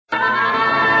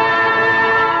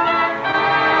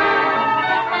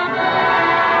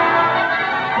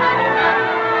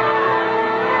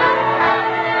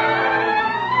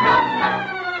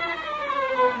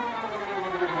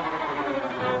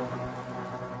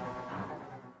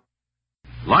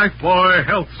Lifebuoy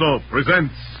Health Soap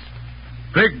presents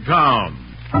Big Town.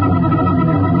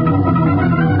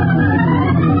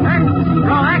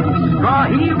 Extra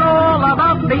hero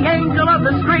about the angel of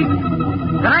the street.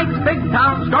 Tonight's Big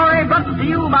Town story brought to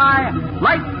you by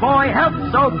Lifebuoy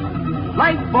Health Soap.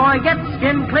 Lifebuoy gets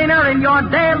skin cleaner in your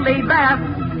daily bath.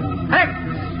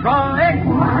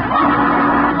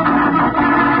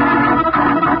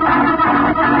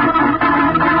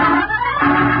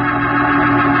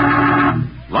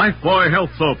 Lifebuoy Health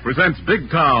Soap presents Big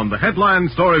Town, the headline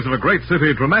stories of a great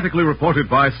city dramatically reported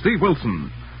by Steve Wilson,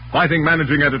 fighting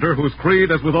managing editor whose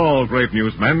creed, as with all great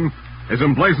newsmen, is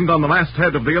emblazoned on the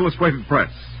masthead of the Illustrated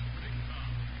Press.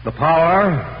 The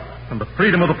power and the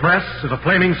freedom of the press is a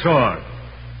flaming sword,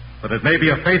 but it may be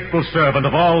a faithful servant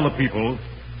of all the people.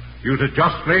 Use it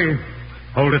justly,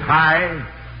 hold it high,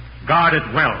 guard it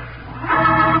well.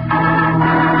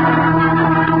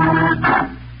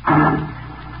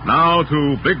 Now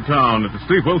to Big Town, and to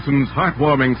Steve Wilson's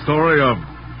heartwarming story of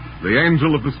The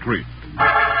Angel of the Street.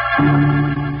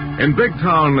 In Big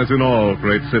Town, as in all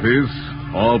great cities,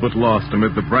 all but lost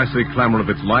amid the brassy clamor of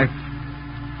its life,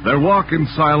 there walk in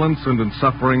silence and in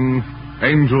suffering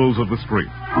angels of the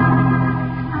street.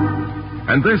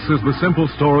 And this is the simple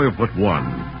story of but one,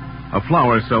 a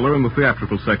flower seller in the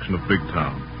theatrical section of Big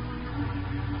Town.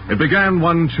 It began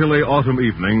one chilly autumn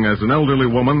evening as an elderly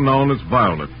woman known as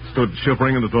Violet stood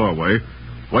shivering in the doorway,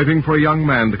 waiting for a young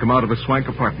man to come out of a swank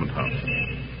apartment house.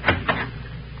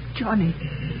 Johnny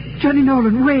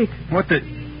Nolan, wait. What the...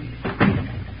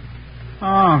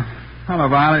 Oh, hello,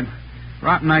 Violet.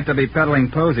 Rotten night to be peddling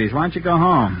posies. Why don't you go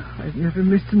home? I've never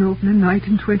missed an opening night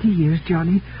in 20 years,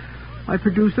 Johnny. I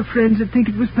produce the friends that think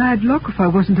it was bad luck if I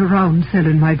wasn't around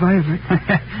selling my Violet.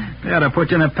 They ought to put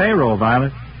you in a payroll,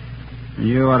 Violet.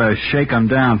 You ought to shake them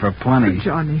down for plenty. But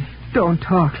Johnny, don't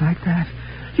talk like that.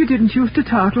 You didn't used to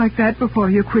talk like that before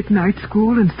you quit night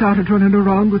school and started running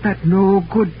around with that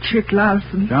no-good chick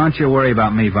Larson. Don't you worry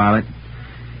about me, Violet.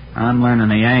 I'm learning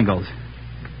the angles.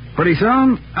 Pretty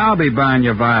soon, I'll be buying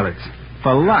your violets.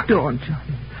 For luck. Don't,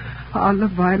 Johnny. All the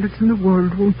violets in the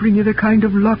world won't bring you the kind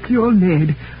of luck you'll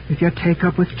need if you take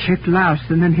up with Chick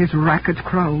Larson and his racket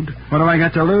crowd. What do I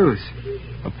got to lose?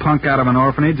 A punk out of an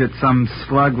orphanage that some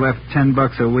slug left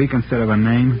 $10 a week instead of a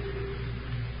name?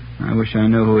 I wish I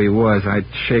knew who he was. I'd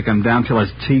shake him down till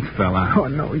his teeth fell out. Oh,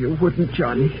 no, you wouldn't,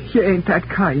 Johnny. You ain't that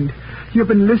kind. You've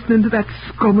been listening to that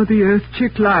scum of the earth,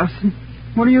 Chick Larson.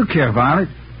 What do you care, Violet?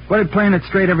 What did playing it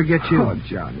straight ever get you? Oh,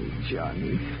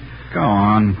 Johnny. Go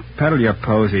on, peddle your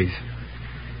posies.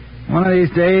 One of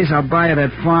these days, I'll buy you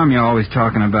that farm you're always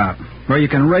talking about, where you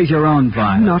can raise your own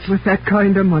violets. Not with that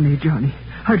kind of money, Johnny.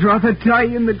 I'd rather die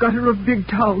in the gutter of Big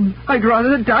Town. I'd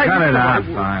rather die... Cut it out,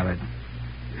 Violet.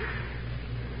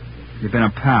 You've been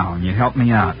a pal, and you helped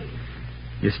me out.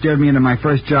 You steered me into my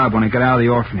first job when I got out of the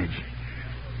orphanage.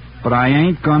 But I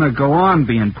ain't gonna go on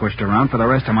being pushed around for the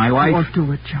rest of my life. I won't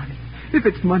do it, Johnny. If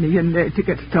it's money in there to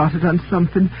get started on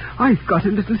something, I've got a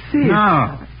little saved.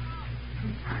 No.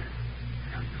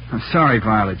 I'm sorry,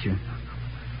 Violet.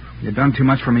 You've done too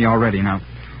much for me already. Now,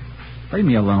 leave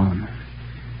me alone.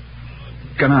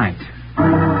 Good night.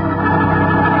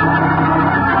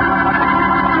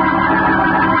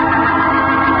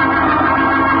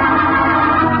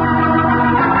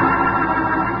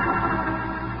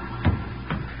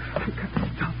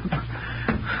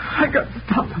 I got to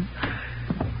stop him.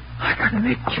 I got to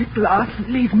make Chick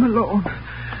Larson leave him alone.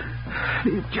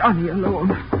 Leave Johnny alone.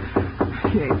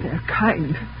 He ain't their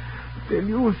kind. They'll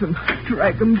use him,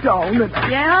 drag him down, and...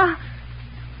 Yeah?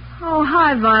 Oh,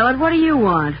 hi, Violet. What do you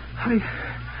want?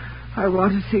 I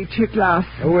want to see Chick Larson.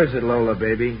 Who is it, Lola,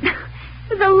 baby?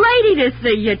 There's a lady to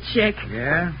see you, Chick.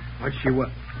 Yeah? What she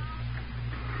want?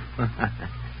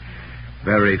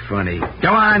 Very funny. Go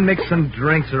on, mix some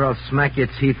drinks or I'll smack your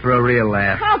teeth for a real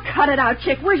laugh. Oh, cut it out,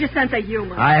 Chick. Where's your sense of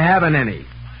humor? I haven't any.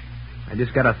 I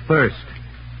just got a thirst.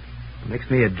 Mix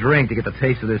me a drink to get the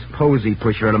taste of this posy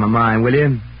pusher out of my mind, will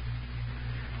you?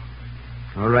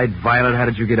 All right, Violet, how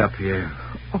did you get up here?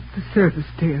 Up the service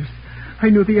stairs. I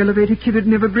knew the elevator kid would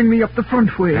never bring me up the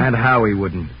front way. And Howie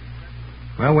wouldn't.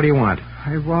 Well, what do you want?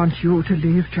 I want you to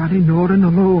leave Johnny Nolan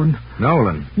alone.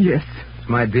 Nolan? Yes. What's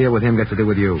my deal with him got to do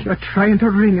with you? You're trying to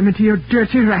ring him into your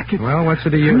dirty racket. Well, what's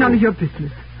it to you? None of your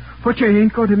business. But you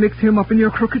ain't going to mix him up in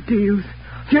your crooked deals.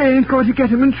 You ain't going to get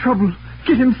him in trouble.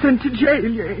 Get him sent to jail,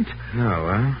 you ain't. No,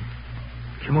 huh?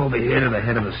 Come over here to the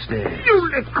head of the stairs.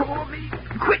 You let go of me.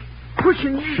 Quit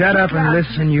pushing me. Shut up and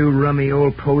listen, you rummy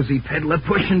old posy peddler.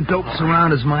 Pushing dopes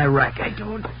around is my racket. I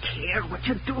don't care what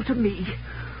you do to me.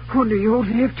 Only you'll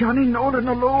leave Johnny Nolan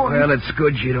alone. Well, it's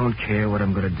good you don't care what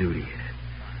I'm going to do to you.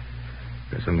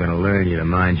 Guess I'm going to learn you to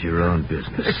mind your own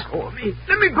business. Let go of me.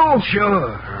 Let me go.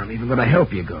 Sure. I'm even going to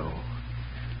help you go.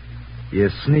 You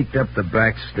sneaked up the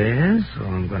back stairs, so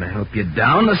I'm going to help you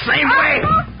down the same way.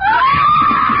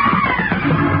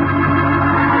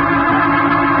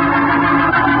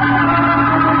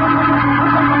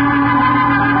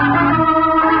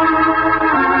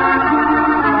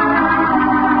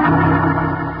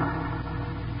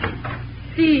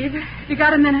 Steve, you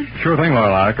got a minute? Sure thing,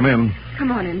 Lorelei. Come in.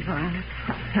 Come on in, Violet.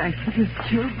 Thank you, Miss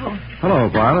Kilgore. Hello,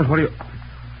 Violet. What do you...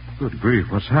 Good grief,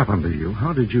 what's happened to you?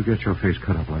 How did you get your face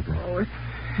cut up like that? Oh,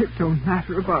 it don't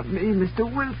matter about me, Mr.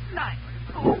 Wilson.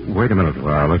 Oh, wait a minute,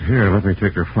 Violet. Here, let me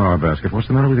take your flower basket. What's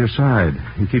the matter with your side?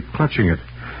 You keep clutching it.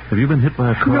 Have you been hit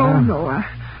by a car? No,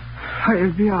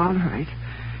 I'll be all right.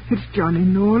 It's Johnny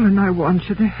Nolan. I want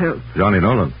you to help. Johnny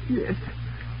Nolan? Yes.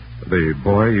 The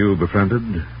boy you befriended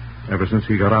ever since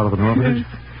he got out of an orphanage?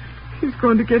 Yes. He's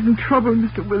going to get in trouble,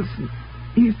 Mr. Wilson.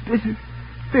 He's bitter.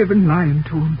 They've been lying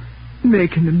to him,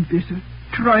 making him bitter,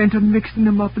 trying to mix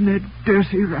him up in that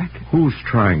dirty racket. Who's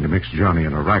trying to mix Johnny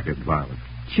in a racket, Violet?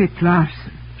 Chick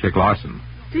Larson. Chick Larson.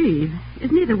 Steve,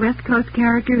 isn't he the West Coast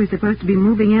character who's supposed to be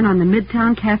moving in on the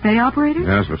Midtown Cafe operator?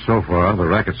 Yes, but so far, the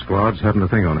racket squad's haven't a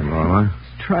thing on him, Lorelei.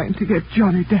 He's trying to get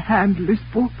Johnny to handle his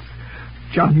books.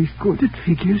 Johnny's good at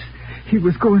figures. He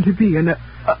was going to be an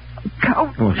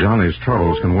account. Well, Johnny's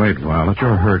troubles can wait, Violet.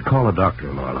 You're hurt. Call a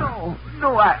doctor, Lorelei.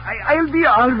 No, I'll be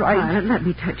all right. Violet, let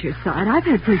me touch your side. I've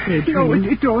had first aid No,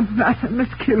 training. it don't matter, Miss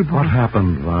Kilburn. What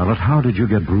happened, Violet? How did you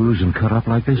get bruised and cut up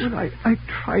like this? Well, I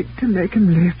tried to make him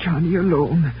leave Johnny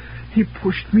alone. He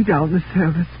pushed me down the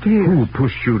cellar stairs. Who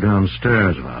pushed you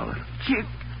downstairs, Violet? Chick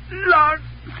Larson.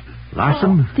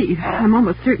 Larson? Steve, I'm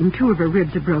almost certain two of her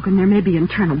ribs are broken. There may be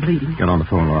internal bleeding. Get on the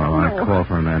phone, Lorelei. No. Call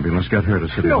for an ambulance. Get her to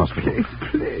City No, Hospital.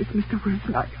 please, Mr.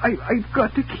 Wilson. I've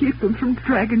got to keep him from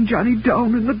dragging Johnny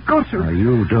down in the gutter. Now,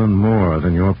 you've done more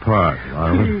than your part,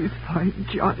 Violet. Please find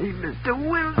Johnny, Mr.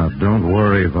 Wilson. Now, don't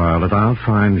worry, Violet. I'll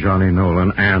find Johnny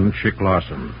Nolan and Chick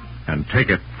Larson and take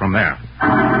it from there.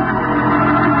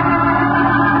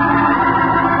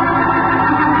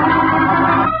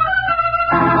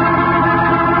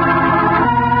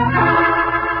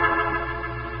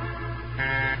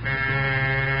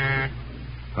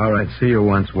 All right, see you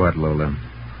once what, Lola?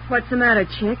 What's the matter,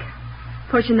 Chick?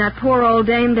 Pushing that poor old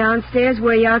dame downstairs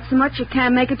wear you out so much you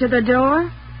can't make it to the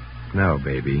door? No,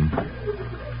 baby.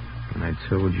 And I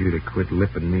told you to quit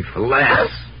lipping me for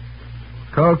laughs.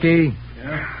 Cokie,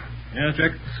 Yeah,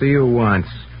 Chick? see you once.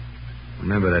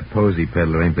 Remember, that posy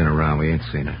peddler ain't been around. We ain't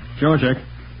seen her. Sure, Chick.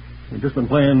 We've just been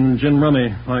playing gin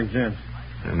rummy like gents.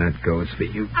 And that goes for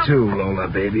you, too, Lola,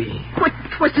 baby. Quit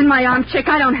twisting my arm, Chick.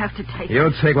 I don't have to take it.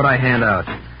 You'll take what I hand out.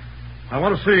 I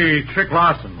want to see Chick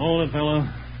Larson. Hold it,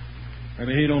 fella.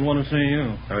 Maybe he don't want to see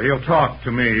you. He'll talk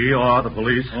to me or the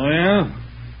police. Oh, yeah?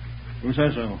 Who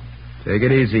says so? Take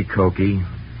it easy, Cokie.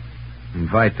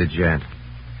 Invite the gent.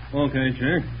 Okay,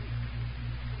 Chick.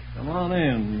 Come on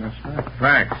in, mister.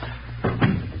 Thanks.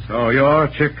 So you're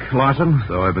Chick Larson?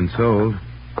 So I've been told.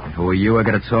 Who are you I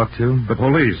got to talk to? The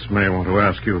police may want to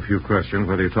ask you a few questions,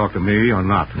 whether you talk to me or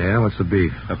not. Yeah, what's the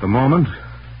beef? At the moment,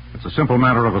 it's a simple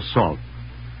matter of assault.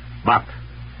 But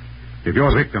if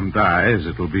your victim dies,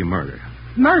 it'll be murder.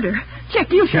 Murder? Chick,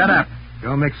 you Shut up.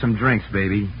 Go make some drinks,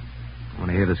 baby. I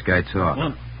want to hear this guy talk.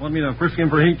 Want me to frisk him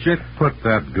for heat, Chick? Put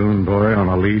that goon boy on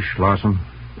a leash, Larson.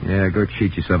 Yeah, go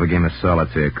cheat yourself a game of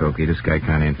solitaire, Cokie. This guy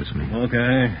kind of interests me.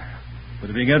 Okay. But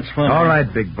if he gets funny... All right,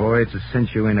 big boy. It's a cinch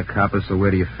you ain't a copper, so where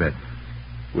do you fit?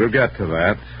 We'll get to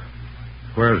that.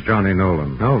 Where's Johnny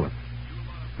Nolan? Nolan.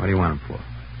 What do you want him for?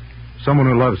 Someone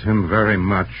who loves him very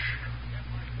much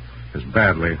is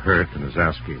badly hurt and is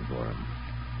asking for him.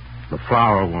 The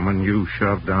flower woman you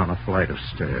shoved down a flight of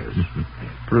stairs.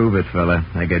 Prove it, fella.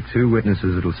 I got two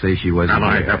witnesses that'll say she wasn't And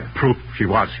I here. have proof she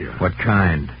was here. What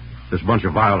kind? This bunch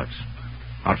of violets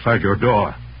outside your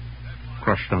door,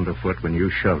 crushed underfoot when you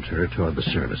shoved her toward the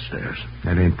service stairs.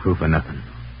 That ain't proof of nothing.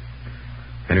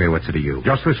 Anyway, what's it to you?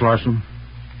 Just this, Larson.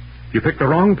 You picked the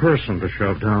wrong person to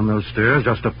shove down those stairs.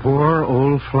 Just a poor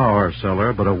old flower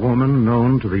seller, but a woman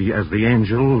known as the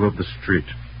angel of the street.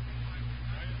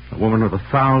 A woman with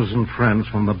 1,000 friends,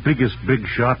 from the biggest big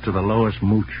shot to the lowest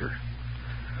moocher.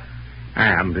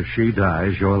 And if she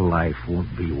dies, your life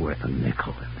won't be worth a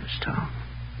nickel in this town.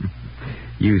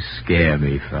 You scare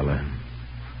me, fella.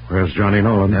 Where's Johnny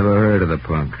Nolan? Never heard of the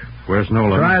punk. Where's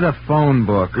Nolan? Try the phone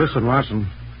book. Listen, Larson.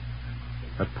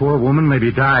 That poor woman may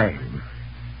be dying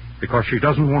because she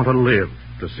doesn't want to live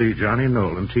to see Johnny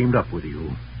Nolan teamed up with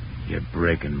you. You're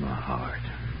breaking my heart.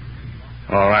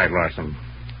 All right, Larson.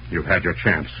 You've had your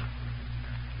chance.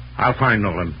 I'll find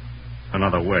Nolan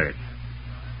another way.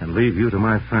 and leave you to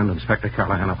my friend, Inspector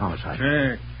Callahan of Homicide.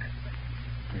 Check.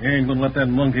 You ain't gonna let that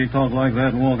monkey talk like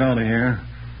that and walk out of here.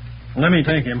 Let me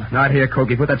take him. Not here,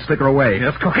 Cokie. Put that sticker away.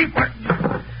 Yes, Cookie.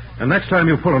 And next time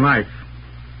you pull a knife,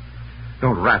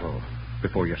 don't rattle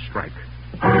before you strike.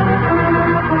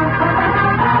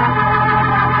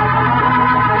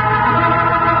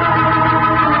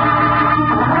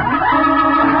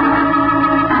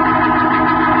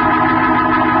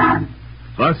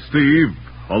 Thus, Steve,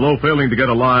 although failing to get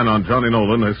a line on Johnny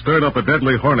Nolan, has stirred up a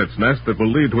deadly hornet's nest that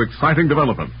will lead to exciting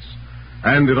developments.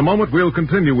 And in a moment, we'll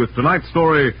continue with tonight's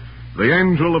story, The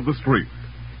Angel of the Street.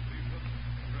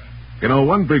 You know,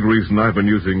 one big reason I've been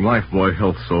using Lifebuoy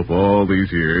Health Soap all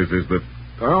these years is that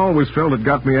I always felt it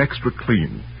got me extra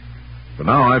clean. But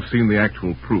now I've seen the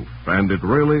actual proof, and it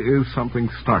really is something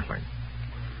startling.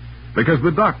 Because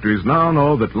the doctors now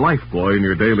know that Lifebuoy in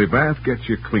your daily bath gets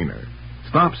you cleaner.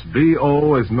 Stops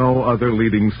BO as no other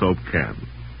leading soap can.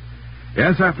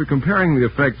 Yes, after comparing the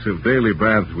effects of daily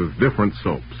baths with different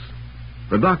soaps,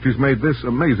 the doctors made this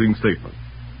amazing statement.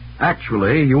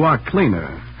 Actually, you are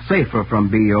cleaner, safer from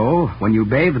BO when you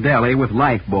bathe daily with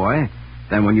Lifebuoy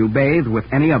than when you bathe with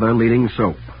any other leading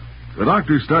soap. The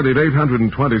doctors studied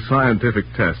 820 scientific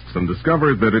tests and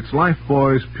discovered that it's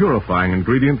Lifebuoy's purifying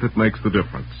ingredient that makes the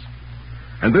difference.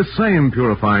 And this same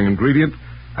purifying ingredient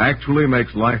actually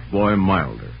makes Lifebuoy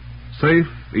milder, safe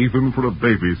even for a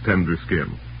baby's tender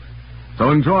skin. So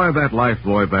enjoy that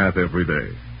Lifebuoy bath every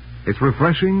day. It's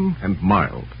refreshing and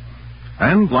mild.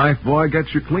 And Lifebuoy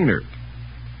gets you cleaner.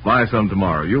 Buy some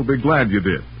tomorrow. You'll be glad you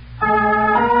did.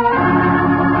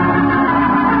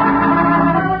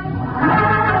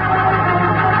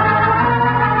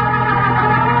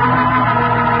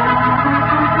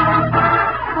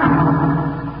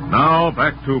 Now,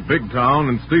 back to Big Town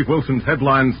and Steve Wilson's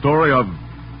headline story of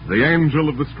The Angel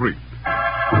of the Street.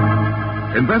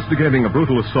 Investigating a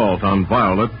brutal assault on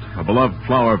Violet, a beloved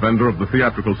flower vendor of the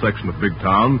theatrical section of Big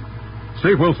Town,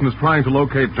 Steve Wilson is trying to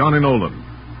locate Johnny Nolan,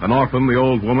 an orphan the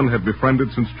old woman had befriended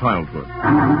since childhood.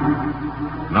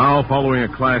 Now, following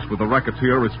a clash with a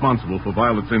racketeer responsible for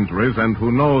Violet's injuries and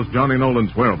who knows Johnny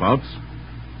Nolan's whereabouts,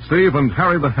 Steve and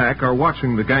Harry the Hack are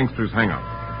watching the gangsters hang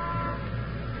out.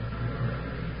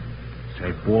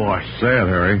 Say, boss. Say it,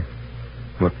 Harry.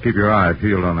 Look, keep your eye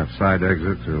peeled on that side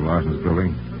exit to Larson's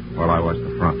building while I watch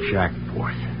the front. Check,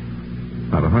 boss.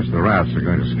 Now, the hunch the rats are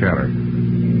going to scatter.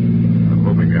 I'm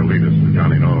hoping they'll lead us to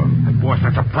Johnny Nolan. Hey, boss,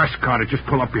 that's a press car that just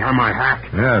pulled up behind my hack.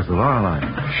 Yeah, it's the law line.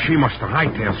 She must have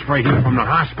hightailed straight here from the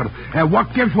hospital.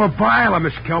 What gives with Viola,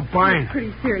 Miss Kilbine?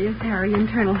 Pretty serious, Harry.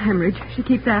 Internal hemorrhage. She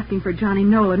keeps asking for Johnny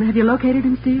Nolan. Have you located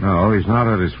him, Steve? No, he's not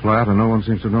at his flat, and no one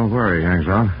seems to know where he hangs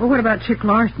out. Well, what about Chick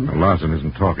Larson? Well, Larson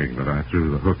isn't talking, but I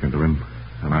threw the hook into him.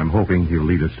 And I'm hoping he'll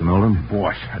lead us to Nolan.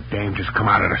 Boss, a dame just come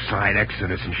out of the side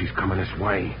exodus, and she's coming this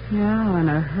way. Yeah, in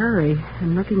a hurry.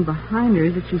 And looking behind her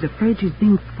as if she's afraid she's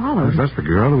being followed. That's the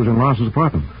girl who was in Larson's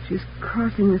apartment. She's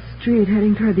crossing the street,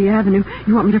 heading toward the avenue.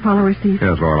 You want me to follow her, Steve?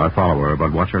 Yes, Laura, I follow her,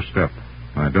 but watch her step.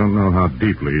 I don't know how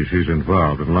deeply she's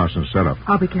involved in Larson's setup.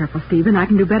 I'll be careful, Stephen. I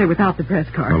can do better without the press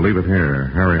car. Now, leave it here.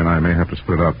 Harry and I may have to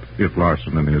split up if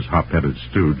Larson and his hop-headed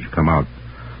stooge come out.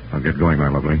 I'll get going, my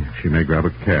lovely. She may grab a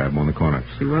cab on the corner.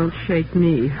 She won't shake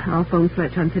me. I'll phone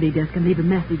Fletch on city desk and leave a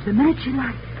message the minute she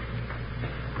likes.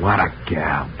 What a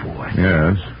gal, boss.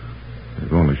 Yes.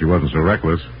 If only she wasn't so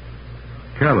reckless.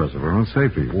 Careless of her own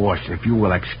safety. Boss, if you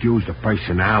will excuse the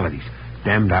personalities,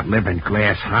 them that live in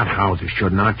glass hothouses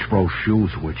should not throw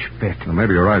shoes which fit. Well,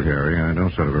 maybe you're right, Harry. I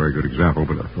don't set a very good example,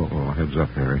 but... heads up,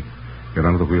 Harry. Get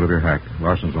under the wheel of your hack.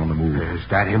 Larson's on the move. Is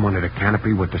that him under the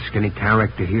canopy with the skinny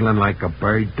character healing like a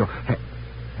bird?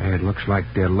 Hey, it looks like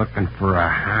they're looking for a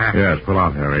hack. Yes, pull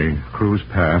out, Harry. Cruise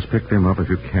past. Pick them up if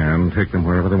you can. Take them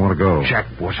wherever they want to go. Check,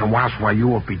 boss. And while you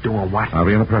will be doing what? I'll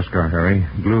be in the press car, Harry.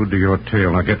 Glued to your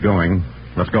tail. Now get going.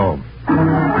 Let's go.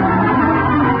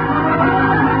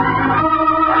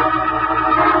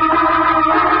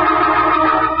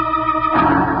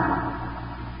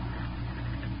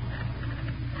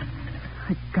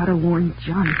 Gotta warn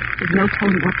Johnny. There's no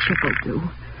telling what Chick will do.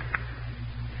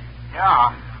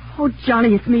 Yeah. Oh,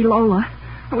 Johnny, it's me, Lola.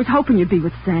 I was hoping you'd be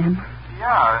with Sam.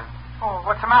 Yeah. Oh,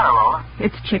 what's the matter, Lola?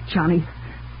 It's Chick, Johnny.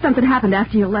 Something happened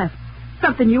after you left.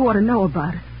 Something you ought to know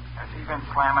about. Has he been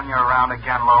slamming you around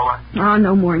again, Lola? Oh,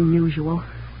 no more than usual.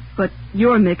 But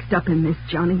you're mixed up in this,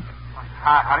 Johnny.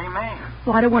 How do you mean?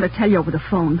 Well, I don't want to tell you over the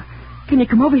phone. Can you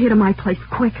come over here to my place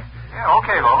quick? Yeah,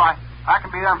 okay, Lola. I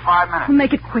can be there in 5 minutes. Well,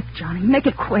 make it quick, Johnny. Make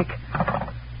it quick.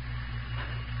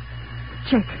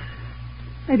 Chick.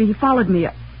 Maybe he followed me.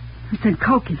 I said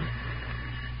Cokie.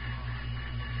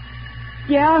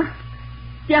 Yeah?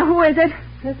 Yeah, who is it?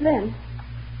 Miss Lynn.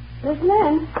 There's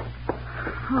Lynn.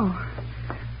 Oh,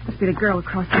 must be the girl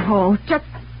across the hall. Just...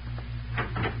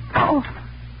 Oh,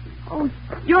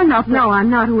 you're not... No, I'm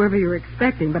not whoever you're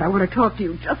expecting, but I want to talk to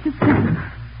you just a second.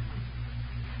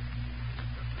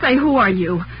 Say, who are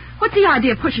you? What's the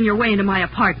idea of pushing your way into my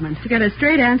apartment? To get a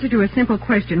straight answer to a simple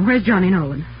question, where's Johnny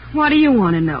Nolan? What do you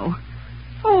want to know?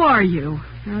 Who are you?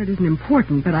 Well, it isn't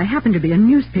important, but I happen to be a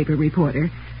newspaper reporter.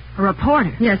 A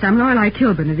reporter? Yes, I'm Lorelei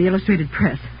Kilburn of the Illustrated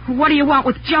Press. What do you want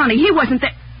with Johnny? He wasn't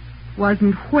there.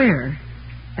 Wasn't where?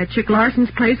 At Chick Larson's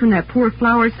place when that poor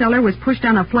flower seller was pushed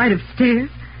down a flight of stairs?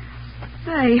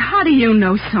 Say, how do you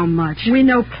know so much? We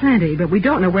know plenty, but we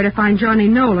don't know where to find Johnny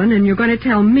Nolan, and you're going to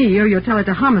tell me or you'll tell it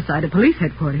to Homicide at police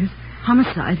headquarters.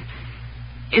 Homicide?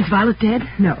 Is Violet dead?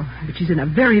 No, but she's in a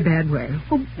very bad way.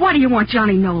 Well, why do you want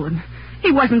Johnny Nolan?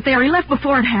 He wasn't there. He left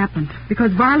before it happened.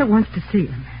 Because Violet wants to see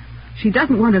him. She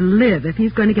doesn't want to live if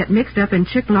he's going to get mixed up in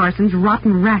Chick Larson's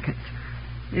rotten rackets.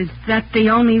 Is that the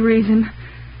only reason?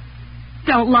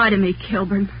 Don't lie to me,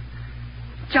 Kilburn.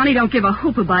 Johnny don't give a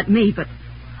hoop about me, but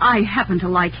I happen to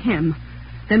like him.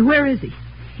 Then where is he?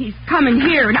 He's coming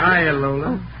here. And Hiya,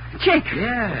 Lola. Oh, Chick.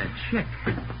 Yeah, Chick.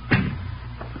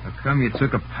 How come you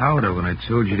took a powder when I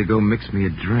told you to go mix me a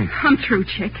drink? I'm through,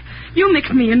 Chick. You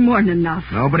mixed me in more than enough.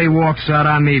 Nobody walks out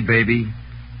on me, baby.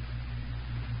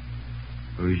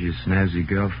 Who's your snazzy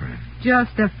girlfriend?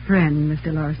 Just a friend,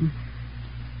 Mr. Larson.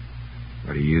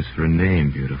 What do you use for a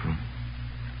name, beautiful?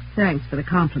 Thanks for the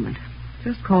compliment.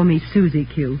 Just call me Susie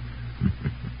Q.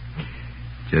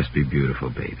 Just be beautiful,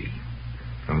 baby.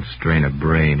 Don't strain a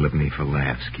brain looking me for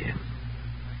laughs, kid.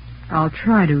 I'll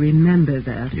try to remember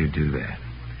that. You do that.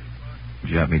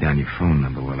 Jot me down your phone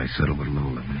number while I settle with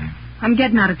Lola, will you? I'm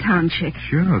getting out of town, Chick.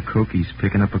 Sure, Coky's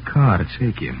picking up a car to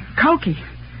take you. Coky?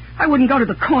 I wouldn't go to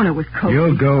the corner with Coky.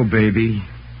 You'll go, baby.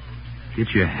 Get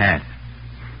your hat.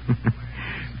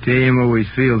 Dame always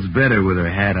feels better with her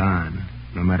hat on,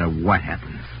 no matter what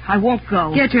happens. I won't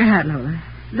go. Get your hat, Lola.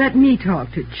 Let me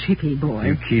talk to Chicky boy.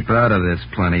 You keep out of this,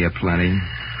 plenty.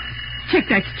 Chick,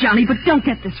 that's Johnny, but don't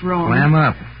get this wrong. Clam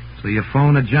up. So you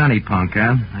phoned a Johnny punk,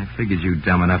 huh? I figured you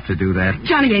dumb enough to do that.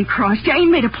 Johnny ain't crossed. You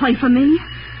ain't made a play for me.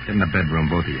 Get in the bedroom,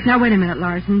 both of you. Now, wait a minute,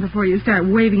 Larson, before you start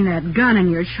waving that gun in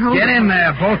your shoulder. Get in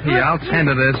there, both of you. I'll tend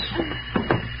to this.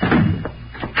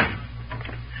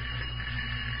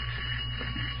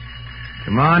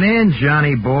 Come on in,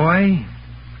 Johnny boy.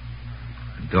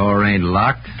 The door ain't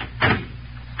locked.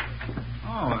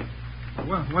 Oh,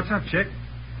 well, what's up, Chick?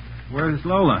 Where's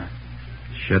Lola?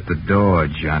 Shut the door,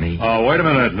 Johnny. Oh, wait a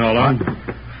minute, Nola.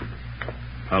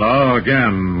 Hello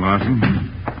again, Larson.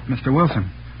 Mr. Wilson,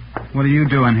 what are you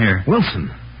doing here? Wilson,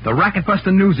 the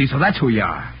racket-buster newsie, so that's who you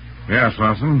are. Yes,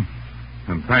 Larson.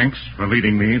 And thanks for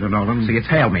leading me to Nolan. So you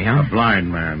tailed me, huh? A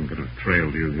blind man could have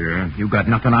trailed you here. You got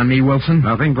nothing on me, Wilson?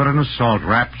 Nothing but an assault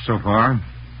rap so far.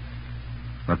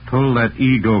 But pull that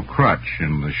ego crutch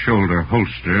in the shoulder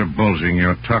holster bulging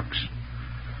your tux,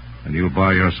 and you'll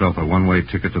buy yourself a one-way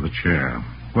ticket to the chair.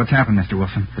 What's happened, Mr.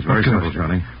 Wilson? It's very simple,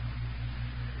 Johnny.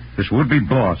 This would-be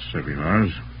boss of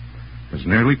yours has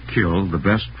nearly killed the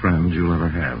best friends you'll ever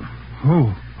have.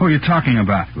 Who? Who are you talking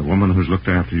about? The woman who's looked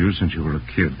after you since you were a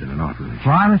kid in an orphanage.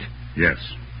 Violet? Yes.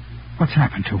 What's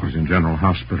happened to her? She's in General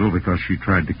Hospital because she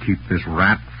tried to keep this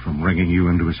rat from bringing you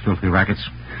into his filthy rackets.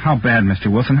 How bad,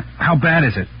 Mr. Wilson? How bad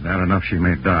is it? Bad enough she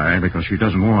may die because she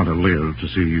doesn't want to live to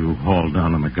see you hauled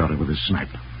down in the gutter with his snipe.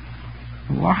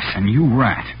 Larson, you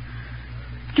rat.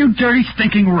 You dirty,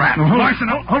 stinking rat. Oh, Larson,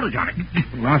 hold it, Johnny.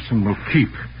 Larson will keep.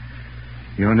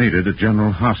 You're needed at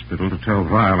General Hospital to tell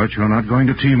Violet you're not going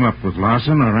to team up with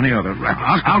Larson or any other rat.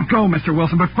 I'll go, Mr.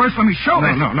 Wilson, but first let me show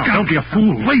this. No, don't be a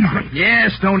fool. Please.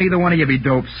 Yes, don't either one of you be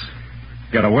dopes.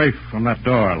 Get away from that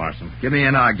door, Larson. Give me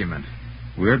an argument.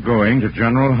 We're going to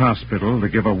General Hospital to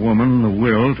give a woman the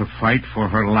will to fight for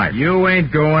her life. You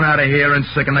ain't going out of here and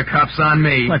sicking the cops on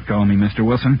me. Let go of me, Mr.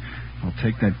 Wilson. I'll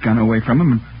take that gun away from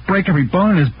him and break every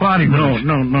bone in his body.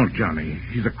 No, Johnny.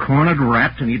 He's a cornered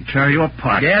rat, and he'd tear you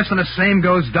apart. Yes, and the same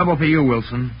goes double for you,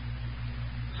 Wilson.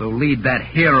 So lead that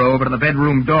hero over to the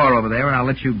bedroom door over there, and I'll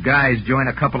let you guys join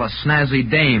a couple of snazzy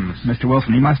dames. Mr.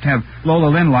 Wilson, you must have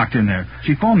Lola Lynn locked in there.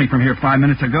 She phoned me from here 5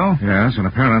 minutes ago. Yes, and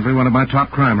apparently one of my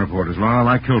top crime reporters,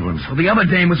 Lorelei Kilburn. So the other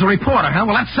dame was a reporter, huh?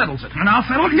 Well, that settles it. And I'll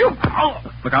settle you. Oh.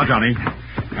 Look out, Johnny.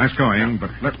 Nice going, but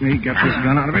let me get this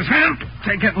gun out of his hand.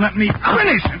 Take it and let me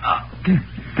finish him.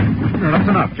 No, that's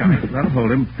enough, Johnny. That'll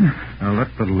hold him. Now let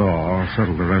the law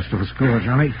settle the rest of the score,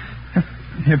 Johnny.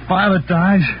 If Violet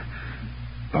dies,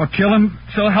 I'll kill him.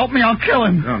 So help me, I'll kill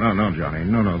him. No, Johnny.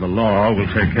 No, the law will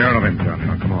take care of him, Johnny.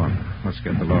 Now, come on. Let's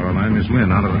get the Lorelei and Miss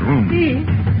Lynn out of the room.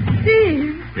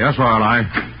 Steve. Yes, Lorelei.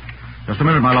 Just a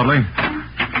minute, my lovely.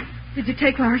 Did you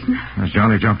take Larson? As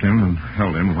Johnny jumped in and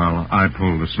held him while I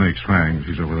pulled the snake's fangs.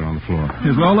 He's over there on the floor.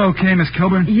 Is Lola okay, Miss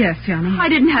Kilburn? Yes, Johnny. I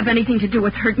didn't have anything to do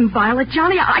with hurting Violet.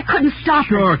 Johnny, I couldn't stop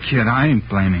her. Sure, kid. I ain't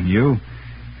blaming you.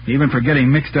 Even for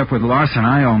getting mixed up with Larson,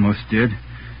 I almost did.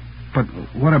 But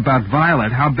what about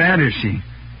Violet? How bad is she?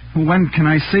 When can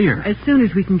I see her? As soon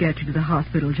as we can get you to the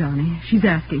hospital, Johnny. She's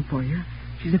asking for you.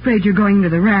 She's afraid you're going to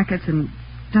the rackets and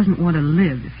doesn't want to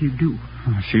live if you do.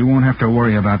 She won't have to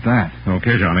worry about that.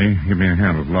 Okay, Johnny. Give me a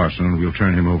hand with Larson, and we'll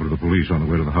turn him over to the police on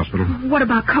the way to the hospital. What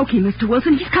about Cokie, Mr.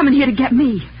 Wilson? He's coming here to get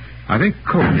me. I think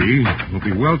Cokie will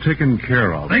be well taken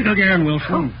care of. Think again,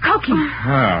 Wilson. Cokie.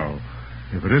 How?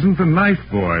 If it isn't the knife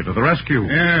boy to the rescue.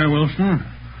 Yeah, Wilson.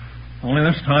 Only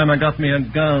this time I got me a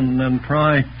gun, and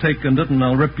try taking it, and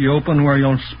I'll rip you open where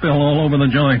you'll spill all over the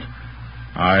joint.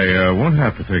 I won't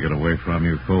have to take it away from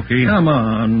you, Cokie. Come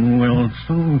on,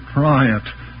 Wilson. Try it.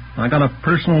 I got a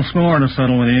personal score to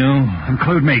settle with you.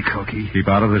 Include me, Cokie. Keep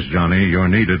out of this, Johnny. You're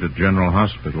needed at General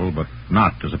Hospital, but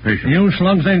not as a patient. You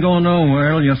slugs ain't going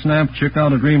nowhere. You snap Chick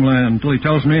out of Dreamland till he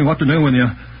tells me what to do with you.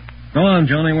 Go on,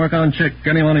 Johnny. Work on Chick.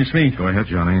 Get him on his feet. Go ahead,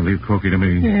 Johnny. Leave Cokie to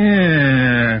me.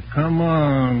 Yeah, come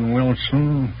on,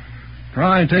 Wilson.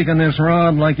 Try taking this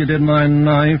rod like you did my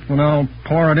knife, and I'll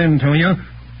pour it into you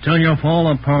till you fall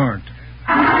apart.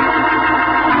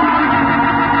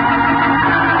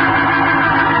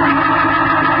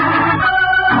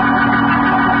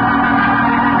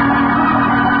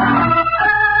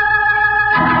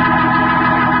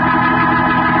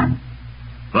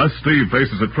 Thus, Steve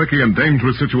faces a tricky and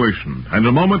dangerous situation. And in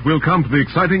a moment, we'll come to the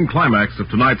exciting climax of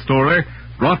tonight's story,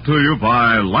 brought to you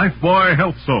by Lifebuoy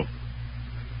Health Soap.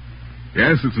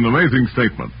 Yes, it's an amazing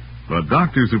statement, but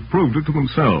doctors have proved it to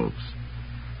themselves.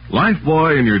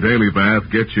 Lifebuoy in your daily bath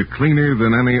gets you cleaner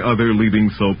than any other leading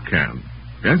soap can.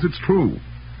 Yes, it's true.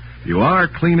 You are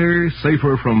cleaner,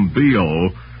 safer from BO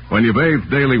when you bathe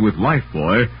daily with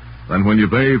Lifebuoy than when you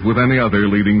bathe with any other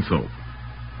leading soap.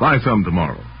 Buy some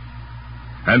tomorrow.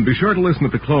 And be sure to listen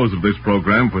at the close of this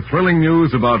program for thrilling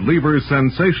news about Lever's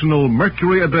sensational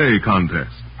Mercury a Day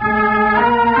contest.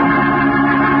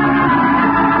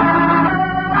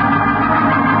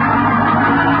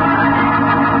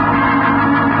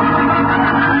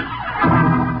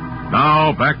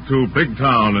 Now, back to Big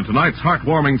Town and tonight's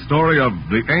heartwarming story of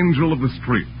The Angel of the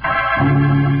Street.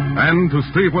 And to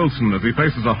Steve Wilson as he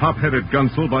faces a hop-headed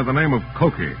gunsel by the name of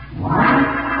Cokie.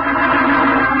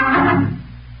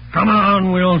 Come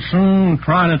on, Wilson.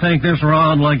 Try to take this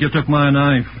rod like you took my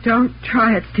knife. Don't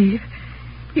try it, Steve.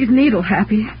 He's needle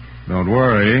happy. Don't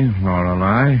worry,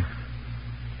 Lorelei.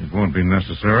 It won't be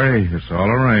necessary. It's all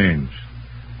arranged.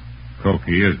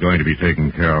 Cokie is going to be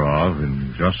taken care of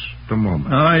in just a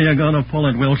moment. Are you going to pull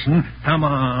it, Wilson? Come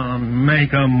on,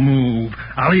 make a move.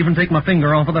 I'll even take my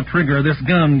finger off of the trigger of this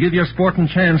gun, give you a sporting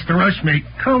chance to rush me.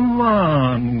 Come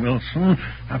on, Wilson.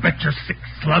 I bet you 6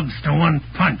 slugs to 1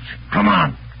 punch. Come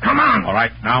on. Come on. All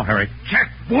right, now, Harry. Check.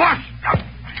 What?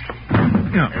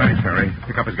 Yeah, thanks, Harry.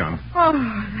 Pick up his gun. Oh,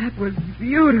 that was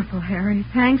beautiful, Harry.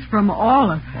 Thanks from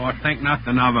all of us. Oh, think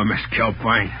nothing of him, Miss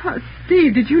Kilburn.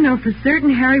 Steve, did you know for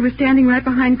certain Harry was standing right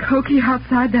behind Cokie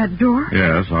outside that door?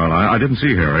 Yes, well, I didn't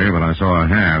see Harry, but I saw a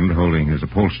hand holding his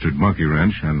upholstered monkey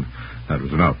wrench, and that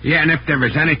was enough. Yeah, and if there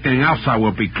is anything else, I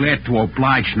will be glad to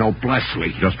oblige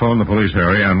noblessly. Just phone the police,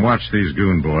 Harry, and watch these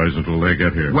goon boys until they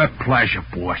get here. With pleasure,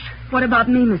 boss. What about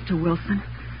me, Mr. Wilson?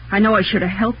 I know I should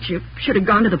have helped you. Should have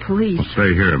gone to the police. Well,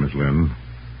 stay here, Miss Lynn.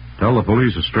 Tell the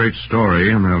police a straight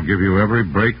story, and they'll give you every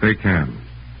break they can.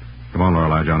 Come on,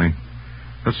 Lorelei, Johnny.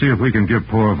 Let's see if we can give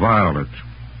poor Violet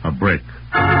a break.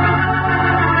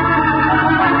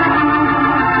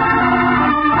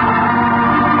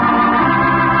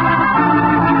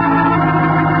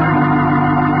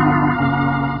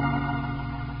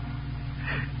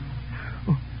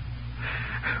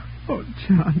 Oh,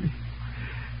 Johnny.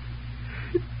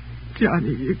 Johnny,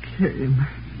 you came.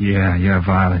 Yeah,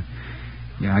 Violet.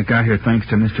 Yeah, I got here thanks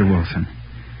to Mr. Wilson.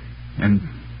 And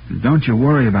don't you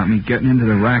worry about me getting into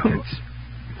the rackets.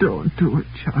 Oh, don't do it,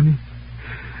 Johnny.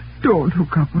 Don't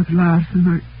hook up with Larson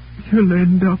or you'll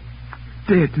end up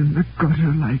dead in the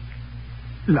gutter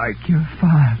like your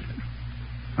father.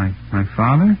 My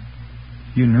father?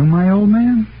 You knew my old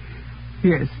man?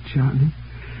 Yes, Johnny.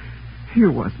 He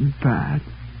wasn't bad.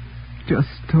 Just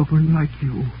stubborn like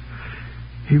you.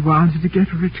 He wanted to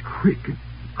get rich quick and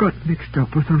got mixed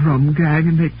up with a rum gang,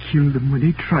 and they killed him when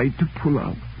he tried to pull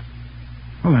out.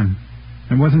 Well, then,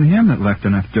 it wasn't him that left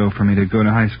enough dough for me to go to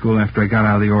high school after I got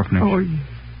out of the orphanage. Oh,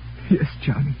 yes,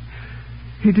 Johnny.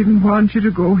 He didn't want you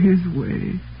to go his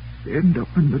way. End up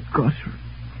in the gutter,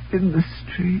 in the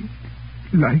street,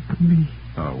 like me.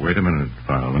 Oh, wait a minute,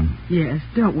 Violet. Yes,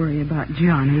 don't worry about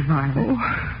Johnny, Violet.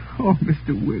 Oh,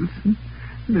 Mr. Wilson,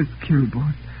 Miss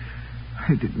Kilbourne,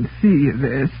 I didn't see you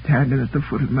there standing at the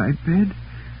foot of my bed.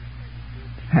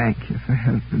 Thank you for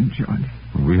helping Johnny.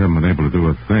 Well, we haven't been able to do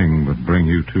a thing but bring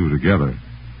you two together.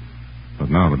 But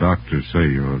now the doctors say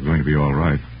you're going to be all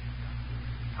right.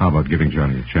 How about giving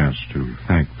Johnny a chance to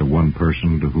thank the one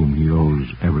person to whom he owes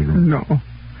everything? No,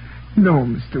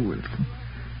 Mr. Wilson.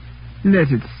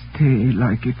 Let it stay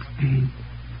like it's been.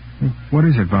 What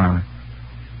is it, Violet?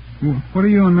 What are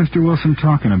you and Mr. Wilson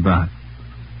talking about?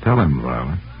 Tell him,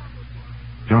 Violet.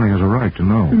 Johnny has a right to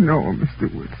know. No, Mr.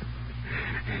 Wilson.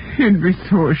 He'd be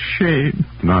so ashamed.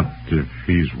 Not if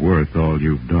he's worth all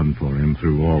you've done for him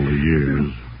through all the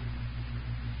years.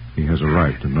 He has a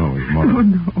right to know his mother. Oh,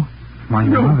 no. My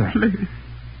no, mother? Please.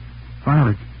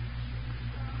 Violet,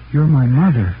 you're my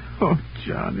mother. Oh,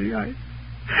 Johnny, I'm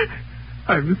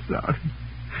sorry.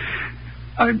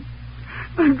 I'm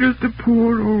just a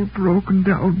poor old broken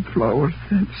down flower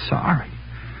set. Sorry?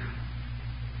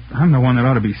 I'm the one that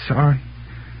ought to be sorry.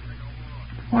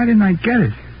 Why didn't I get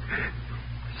it?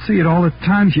 See it all the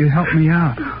times you helped me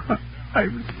out.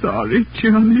 I'm sorry,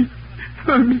 Johnny.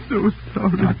 I'm so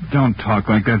sorry. Now, don't talk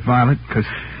like that, Violet, because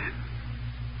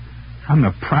I'm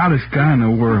the proudest guy in the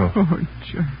world. Oh,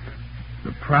 Johnny.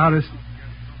 The proudest,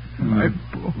 my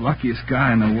boy. Luckiest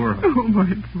guy in the world. Oh,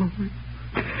 my boy.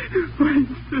 My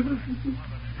son.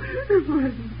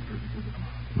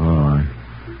 All right.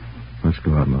 Let's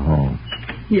go out in the hall.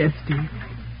 Yes, Steve.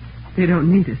 They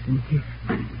don't need us in here.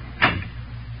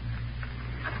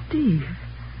 Steve,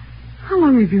 how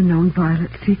long have you known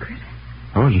Violet's secret?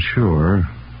 I wasn't sure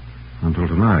until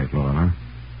tonight, Lorelei.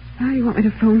 Oh, you want me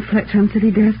to phone Fletcher on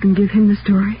City Desk and give him the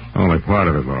story? Only part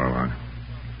of it, Lorelei.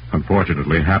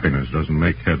 Unfortunately, happiness doesn't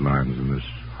make headlines in this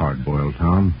hard-boiled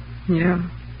town. Yeah.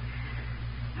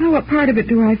 Well, what part of it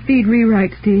do I feed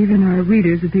rewrite, Steve, and our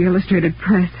readers of the Illustrated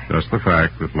Press? Just the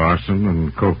fact that Larson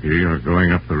and Cokie are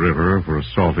going up the river for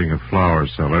assaulting a flower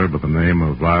seller by the name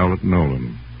of Violet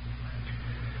Nolan,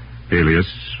 alias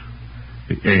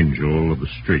the Angel of the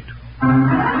Street.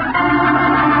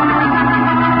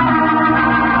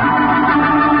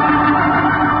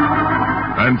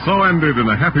 And so ended in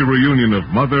a happy reunion of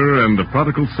mother and a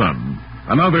prodigal son,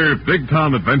 another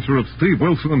big-town adventure of Steve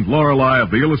Wilson and Lorelei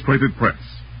of the Illustrated Press.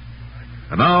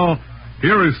 And now,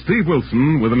 here is Steve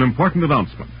Wilson with an important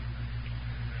announcement.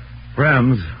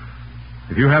 Friends,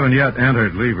 if you haven't yet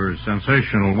entered Lever's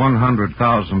sensational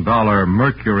 $100,000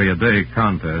 Mercury a Day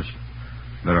contest,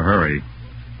 better hurry.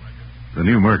 The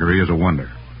new Mercury is a wonder.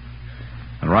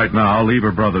 And right now,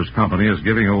 Lever Brothers Company is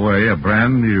giving away a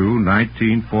brand new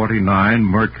 1949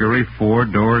 Mercury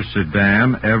four-door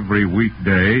sedan every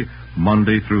weekday,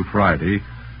 Monday through Friday,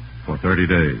 for 30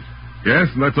 days.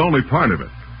 Yes, and that's only part of it.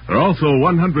 There are also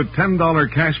 $110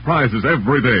 cash prizes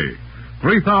every day.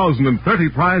 3,030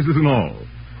 prizes in all.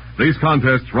 These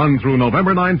contests run through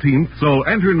November 19th, so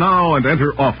enter now and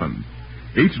enter often.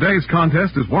 Each day's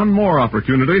contest is one more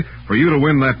opportunity for you to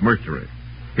win that Mercury.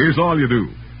 Here's all you do.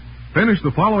 Finish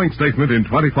the following statement in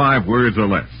 25 words or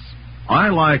less. I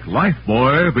like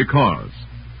Lifebuoy because.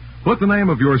 Put the name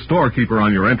of your storekeeper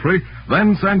on your entry,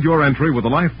 then send your entry with a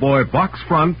Lifebuoy box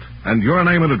front and your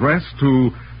name and address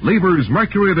to Lever's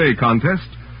Mercury a Day contest,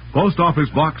 Post Office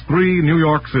Box 3, New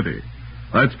York City.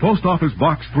 That's Post Office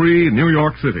Box 3, New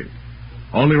York City.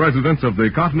 Only residents of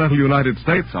the continental United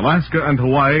States, Alaska, and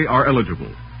Hawaii are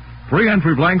eligible. Free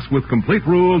entry blanks with complete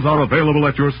rules are available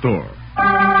at your store.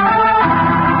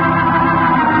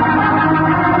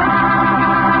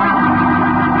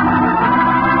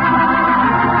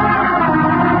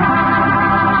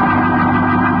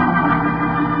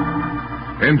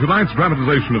 In tonight's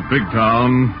dramatization of Big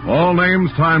Town, all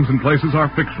names, times, and places are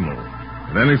fictional,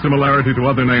 and any similarity to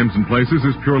other names and places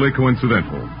is purely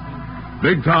coincidental.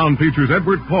 Big Town features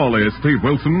Edward Pauley as Steve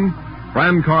Wilson,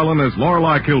 Fran Carlin as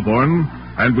Lorelei Kilbourne,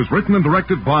 and was written and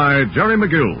directed by Jerry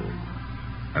McGill.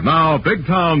 And now, Big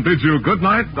Town bids you good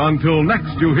night until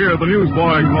next you hear the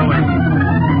newsboy calling.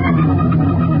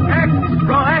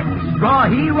 Extra, extra,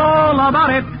 hero all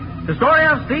about it. The story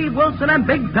of Steve Wilson and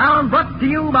Big Town brought to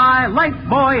you by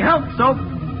Lifebuoy Health Soap,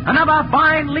 another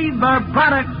fine Lever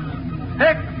product.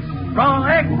 Extra,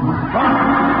 extra.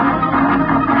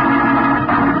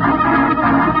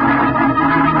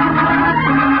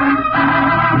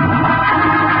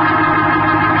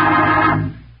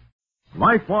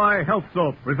 Lifebuoy Health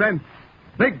Soap presents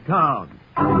Big Town.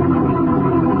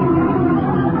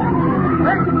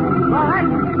 Extra,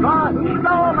 extra,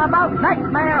 hero about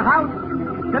Nightmare House.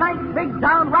 Tonight's Big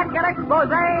Town Racket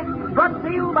Expose brought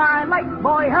to you by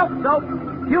Lifebuoy Health Soap,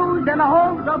 Used in the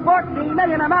homes of 14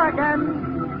 million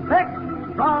Americans.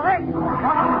 Victrola.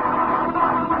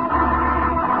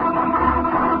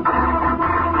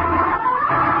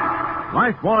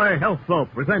 Lifebuoy Health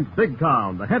Soap presents Big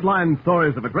Town, the headline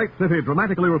stories of a great city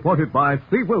dramatically reported by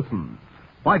Steve Wilson,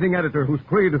 fighting editor whose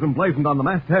creed is emblazoned on the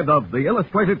masthead of the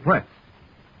Illustrated Press.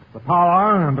 The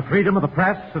power and the freedom of the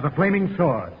press is a flaming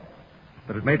sword,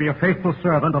 that it may be a faithful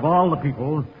servant of all the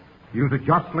people. Use it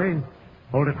justly,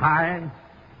 hold it high,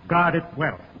 guard it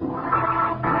well.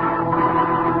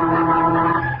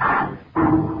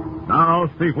 Now,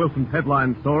 Steve Wilson's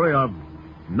headline story of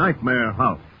Nightmare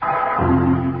House.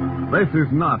 This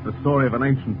is not the story of an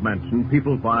ancient mansion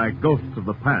peopled by ghosts of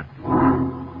the past.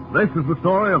 This is the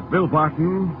story of Bill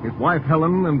Barton, his wife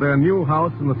Helen, and their new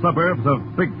house in the suburbs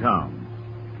of Big Town.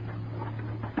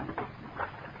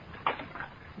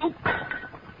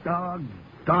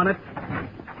 Doggone it.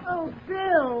 Oh,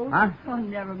 Bill. Huh? Oh,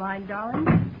 never mind, darling.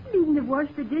 You needn't have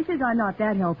washed the dishes. I'm not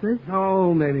that helpless.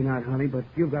 Oh, maybe not, honey, but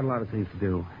you've got a lot of things to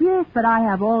do. Yes, but I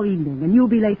have all evening, and you'll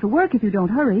be late for work if you don't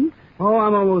hurry. Oh,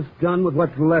 I'm almost done with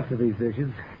what's left of these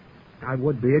dishes. I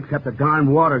would be, except the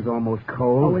darn water's almost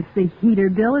cold. Oh, it's the heater,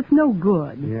 Bill. It's no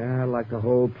good. Yeah, like the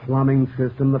whole plumbing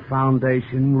system, the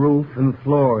foundation, roof, and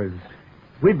floors.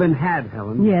 We've been had,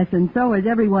 Helen. Yes, and so is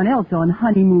everyone else on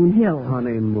Honeymoon Hill.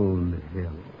 Honeymoon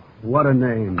Hill. What a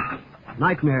name.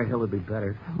 Nightmare Hill would be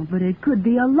better. Oh, but it could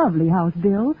be a lovely house,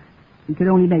 Bill. You could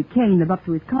only make Kane live up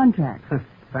to his contract.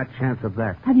 Fat chance of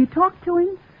that. Have you talked to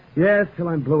him? Yes, till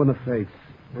I'm blue in the face.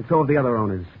 And so have the other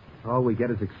owners. All we get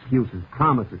is excuses,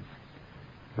 promises.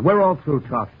 And we're all through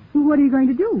talking. What are you going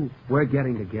to do? We're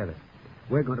getting together.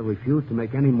 We're going to refuse to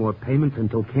make any more payments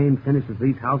until Kane finishes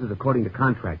these houses according to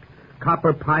contract.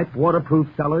 Copper pipe, waterproof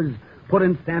cellars, put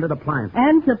in standard appliances.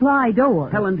 And supply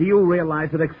doors. Helen, do you realize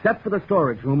that except for the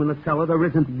storage room in the cellar, there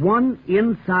isn't one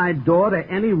inside door to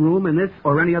any room in this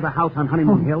or any other house on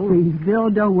Honeymoon Hill? Please, Bill,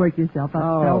 don't work yourself up.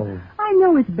 Oh. I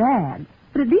know it's bad,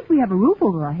 but at least we have a roof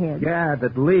over our heads. Yeah,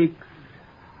 that leaks.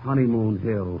 Honeymoon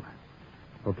Hill.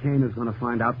 Well, Kane is going to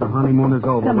find out the honeymoon is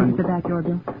over. Come in at the back door,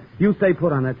 Bill. You stay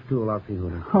put on that stool. I'll see who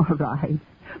it is. All right.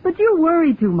 But you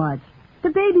worry too much. The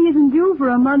baby isn't due for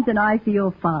a month, and I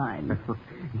feel fine.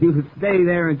 You stay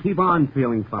there and keep on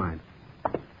feeling fine.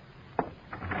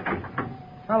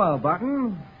 Hello,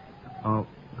 Barton. Oh,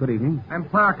 good evening. I'm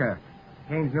Parker,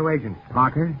 Kane's new agent.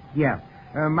 Parker? Yeah.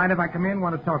 Mind if I come in?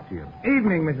 Want to talk to you.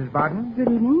 Evening, Mrs. Barton. Good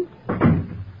evening.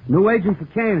 New agent for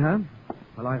Kane, huh?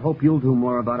 Well, I hope you'll do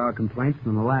more about our complaints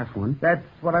than the last one. That's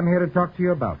what I'm here to talk to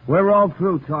you about. We're all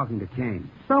through talking to Kane.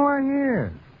 So I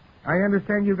hear. I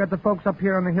understand you got the folks up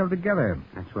here on the hill together.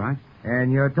 That's right.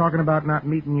 And you're talking about not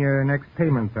meeting your next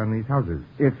payments on these houses.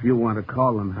 If you want to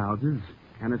call them houses.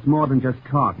 And it's more than just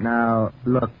talk. Now,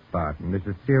 look, Barton, this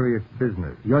is serious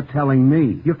business. You're telling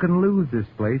me. You can lose this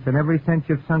place and every cent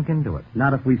you've sunk into it.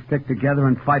 Not if we stick together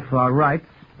and fight for our rights.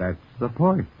 That's the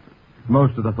point.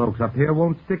 Most of the folks up here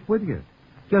won't stick with you.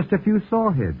 Just a few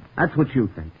sawheads. That's what you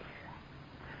think.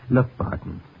 Look,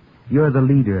 Barton, you're the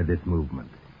leader of this movement.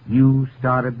 You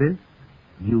started this,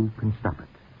 you can stop it.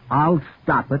 I'll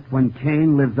stop it when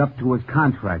Kane lives up to his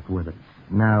contract with us.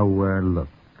 Now, look.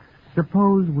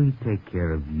 Suppose we take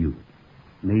care of you.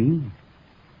 Me?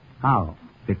 How?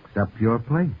 Fix up your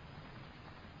place.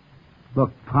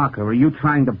 Look, Parker, are you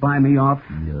trying to buy me off?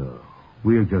 No.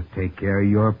 We'll just take care of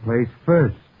your place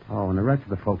first. Oh, and the rest of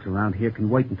the folks around here can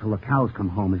wait until the cows come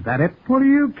home. Is that it? What do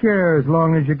you care as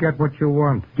long as you get what you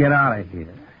want? Get out of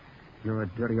here. You're a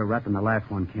dirtier rat than the last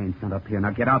one Kane sent up here.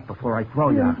 Now get out before I throw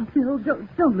you out. Bill,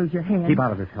 don't lose your head. Keep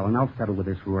out of this, Helen. I'll settle with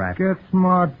this rat. Get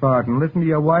smart, Barton. Listen to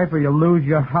your wife or you'll lose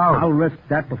your house. I'll risk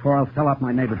that before I'll sell out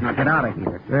my neighbors. Now get out of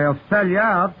here. They'll sell you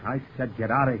out. I said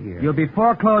get out of here. You'll be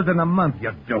foreclosed in a month,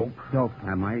 you dope. Dope,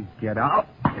 am I? Get out.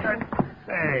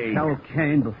 Hey. Tell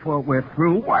Kane before we're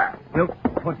through. We'll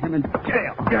put him in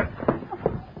jail.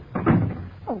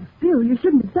 Oh, Bill, you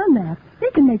shouldn't have done that. They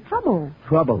can make trouble.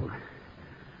 Trouble?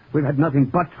 We've had nothing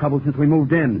but trouble since we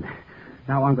moved in.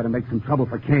 Now I'm going to make some trouble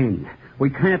for Kane. We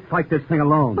can't fight this thing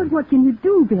alone. But what can you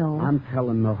do, Bill? I'm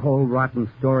telling the whole rotten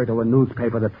story to a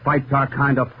newspaper that fights our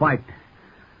kind of fight.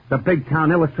 The Big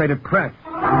Town Illustrated Press.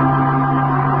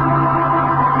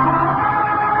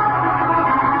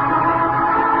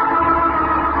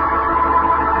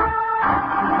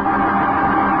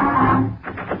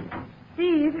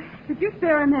 Steve, could you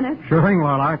spare a minute? Sure thing,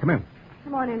 Lorelei. Come in.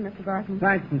 Come on in, Mr. Barton.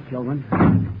 Thanks, Miss Children.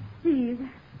 Steve,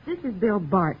 this is Bill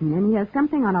Barton, and he has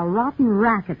something on a rotten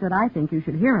racket that I think you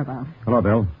should hear about. Hello,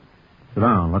 Bill. Sit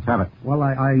down. Let's have it. Well,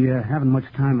 I haven't much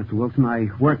time, Mr. Wilson. I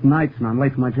work nights and I'm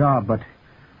late for my job, but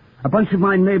A bunch of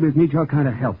my neighbors need your kind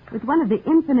of help. It's one of the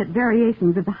infinite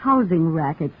variations of the housing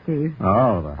racket, Steve.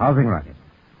 Oh, the housing racket.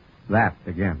 That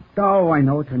again. Oh, I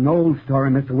know it's an old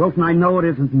story, Mr. Wilson. I know it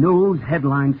isn't news,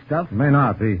 headline stuff. It may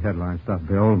not be headline stuff,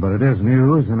 Bill, but it is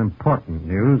news, and important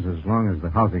news, as long as the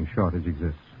housing shortage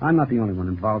exists. I'm not the only one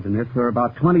involved in this. There are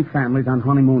about 20 families on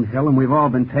Honeymoon Hill, and we've all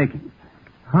been taken.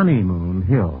 Honeymoon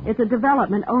Hill. It's a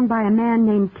development owned by a man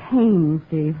named Kane,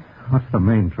 Steve. What's the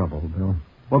main trouble, Bill?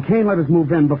 Well, Kane let us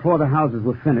move in before the houses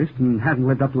were finished and hasn't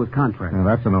lived up to his contract. Now,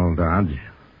 that's an old dodge.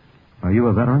 Are you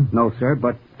a veteran? No, sir,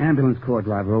 but ambulance corps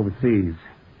driver overseas.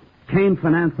 Kane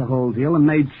financed the whole deal and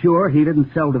made sure he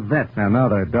didn't sell to vets.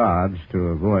 Another dodge to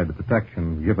avoid the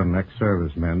protection given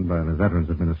ex-servicemen by the Veterans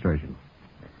Administration.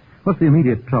 What's the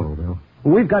immediate trouble, Bill?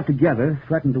 Well, we've got together,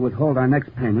 threatened to withhold our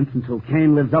next payments until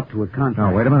Kane lives up to his contract.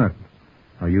 Now, wait a minute.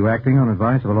 Are you acting on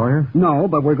advice of a lawyer? No,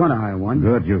 but we're going to hire one.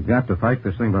 Good. You've got to fight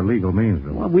this thing by legal means,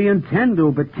 Bill. Well, we intend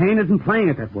to, but Kane isn't playing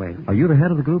it that way. Are you the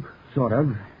head of the group? Sort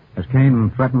of. Has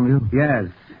Kane threatened you? Yes,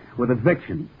 with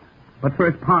eviction. But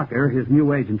first Parker, his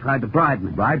new agent, tried to bribe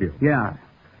me. Bribe you? Yeah.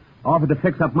 Offered to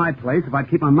fix up my place if I'd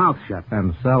keep my mouth shut.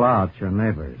 And sell out your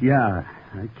neighbors. Yeah.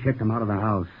 I kicked him out of the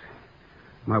house.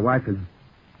 My wife is...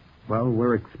 Well,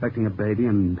 we're expecting a baby,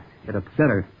 and it upset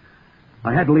her.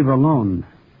 I had to leave her alone.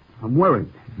 I'm worried.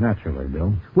 Naturally,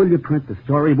 Bill. Will you print the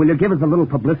story? Will you give us a little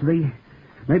publicity?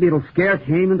 Maybe it'll scare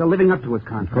Kane into living up to his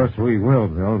contract. Of course we will,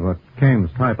 Bill, but Kane's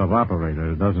type of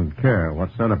operator doesn't care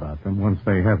what's said about them once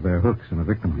they have their hooks in a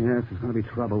victim. Yes, there's going to be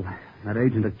trouble. That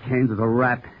agent of Kane's is a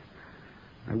rat.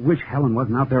 I wish Helen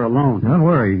wasn't out there alone. Don't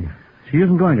worry. She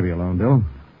isn't going to be alone, Bill.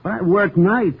 But I work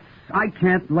nights. I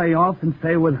can't lay off and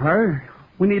stay with her.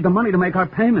 We need the money to make our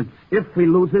payments if we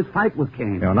lose this fight with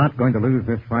Kane. You're not going to lose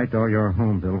this fight or your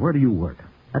home, Bill. Where do you work?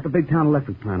 At the Big Town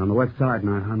Electric Plant on the west side, and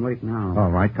I'm late now. All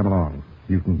right, come along.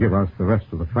 You can give us the rest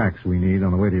of the facts we need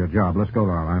on the way to your job. Let's go,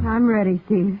 Laura. I'm ready,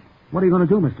 Steve. What are you going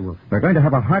to do, Mr. Wilson? We're going to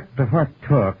have a heart-to-heart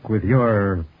talk with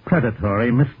your predatory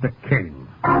Mr. Kane.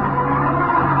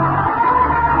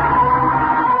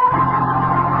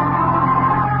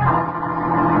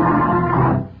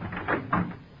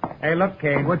 Hey, look,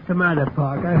 Kane. What's the matter,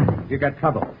 Parker? You got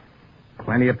trouble.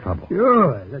 Plenty of trouble.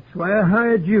 Sure. That's why I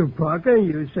hired you, Parker.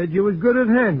 You said you was good at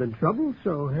handling trouble,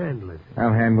 so handle it.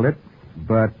 I'll handle it,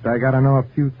 but I got to know a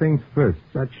few things first.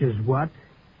 Such as what?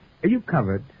 Are you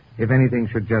covered if anything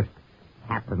should just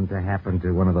happen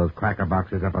to one of those cracker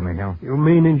boxes up on the hill? You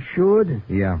mean insured?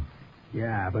 Yeah.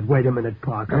 Yeah, but wait a minute,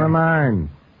 Parker. Never mind.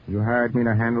 You hired me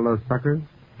to handle those suckers?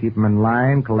 Keep them in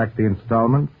line, collect the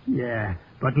installments? Yeah,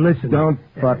 but listen. Don't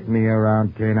butt me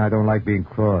around, Kane. I don't like being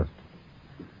crossed.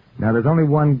 Now, there's only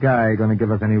one guy going to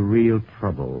give us any real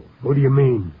trouble. Who do you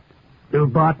mean? Bill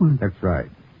Barton? That's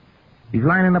right. He's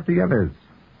lining up the others.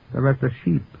 The rest are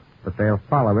sheep, but they'll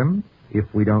follow him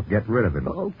if we don't get rid of him.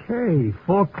 Okay,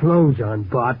 foreclose on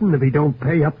Barton if he don't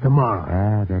pay up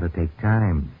tomorrow. That'll take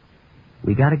time.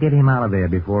 We got to get him out of there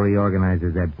before he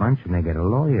organizes that bunch and they get a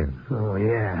lawyer. Oh,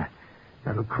 yeah.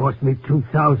 That'll cost me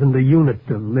 $2,000 a unit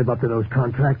to live up to those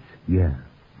contracts. Yeah,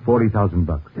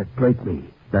 $40,000. That break me.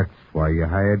 That's why you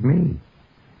hired me.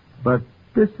 But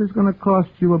this is going to cost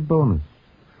you a bonus.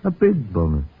 A big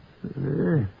bonus.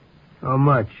 How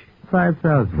much?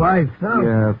 $5,000. $5,000?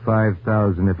 Yeah,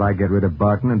 $5,000 if I get rid of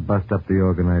Barton and bust up the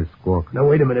organized squawk. Now,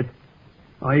 wait a minute.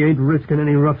 I ain't risking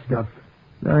any rough stuff.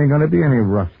 There ain't going to be any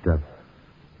rough stuff.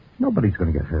 Nobody's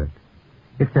going to get hurt.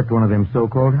 Except one of them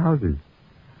so-called houses.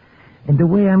 And the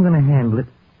way I'm going to handle it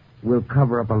will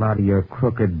cover up a lot of your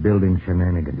crooked building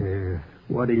shenanigans.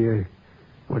 What are you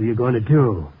going to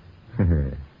do?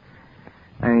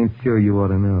 I ain't sure you ought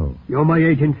to know. You're my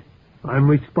agent. I'm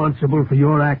responsible for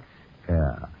your acts.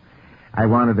 Yeah. I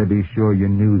wanted to be sure you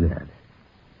knew that.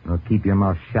 Now keep your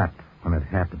mouth shut when it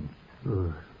happens.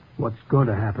 What's going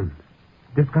to happen?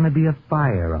 There's going to be a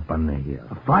fire up on the hill.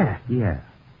 A fire? Yeah.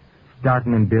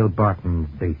 Starting in Bill Barton's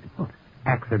basement.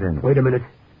 Accidental. Wait a minute.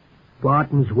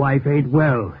 Barton's wife ain't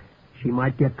well. She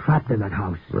might get trapped in that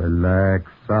house.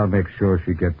 Relax. I'll make sure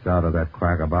she gets out of that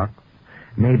cracker box.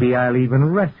 Maybe I'll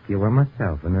even rescue her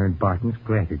myself and earn Barton's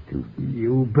gratitude.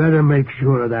 You better make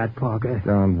sure of that, Parker.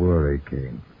 Don't worry,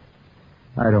 Kane.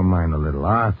 I don't mind a little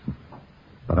arson,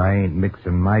 but I ain't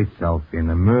mixing myself in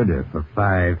a murder for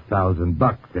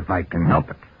 $5,000 if I can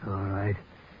help it. All right.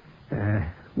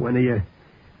 When are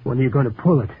you going to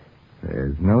pull it?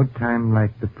 There's no time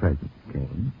like the present,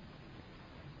 Kane.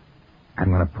 I'm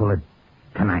going to pull it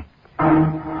tonight.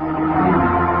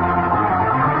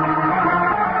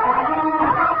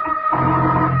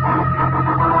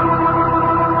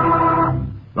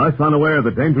 Thus unaware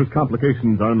that dangerous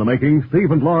complications are in the making,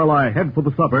 Steve and Lorelei head for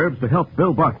the suburbs to help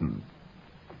Bill Barton.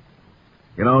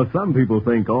 You know, some people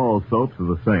think all soaps are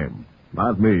the same.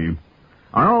 Not me.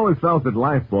 I always felt that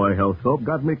Lifebuoy Health Soap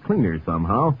got me cleaner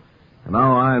somehow, and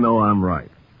now I know I'm right.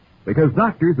 Because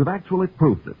doctors have actually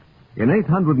proved it in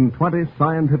 820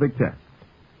 scientific tests.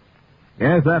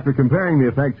 Yes, after comparing the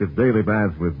effects of daily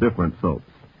baths with different soaps,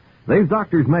 these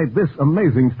doctors made this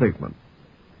amazing statement.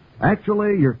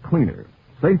 Actually, you're cleaner,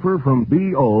 safer from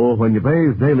BO when you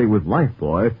bathe daily with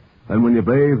Lifebuoy than when you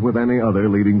bathe with any other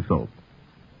leading soap.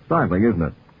 Startling, isn't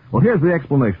it? Well, here's the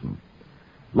explanation.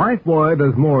 Lifebuoy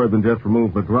does more than just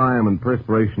remove the grime and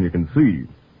perspiration you can see.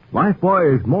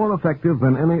 Lifebuoy is more effective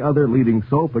than any other leading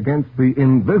soap against the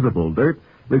invisible dirt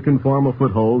that can form a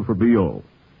foothold for BO.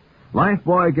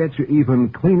 Lifebuoy gets you even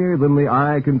cleaner than the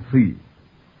eye can see.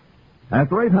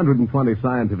 After 820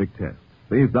 scientific tests,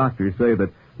 these doctors say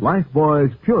that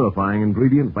Lifebuoy's purifying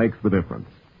ingredient makes the difference.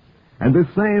 And this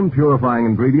same purifying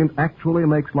ingredient actually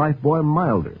makes Lifebuoy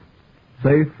milder,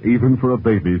 safe even for a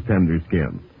baby's tender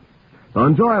skin. So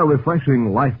enjoy a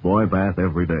refreshing Lifebuoy bath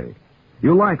every day.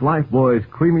 You'll like Lifebuoy's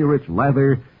creamy rich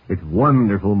lather, its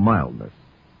wonderful mildness.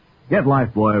 Get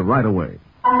Lifebuoy right away.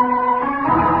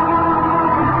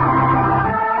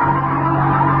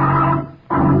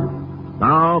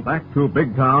 Now, back to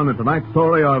Big Town and tonight's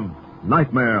story of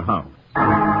Nightmare House.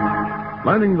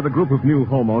 Learning that a group of new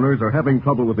homeowners are having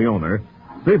trouble with the owner,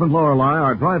 Steve and Lorelei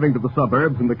are driving to the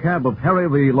suburbs in the cab of Harry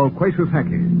the loquacious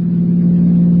Hackey.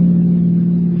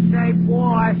 Say,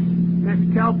 boss,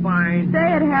 Miss Kelpine.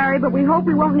 Say it, Harry, but we hope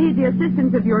we won't need the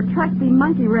assistance of your trusty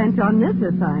monkey wrench on this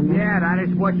assignment. Yeah, that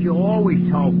is what you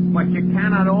always hope, but you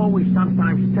cannot always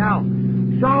sometimes tell.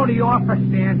 So the offer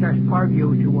stands as per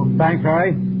usual. Thanks,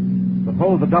 Harry. But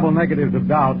hold the double negatives of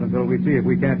doubt until we see if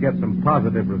we can't get some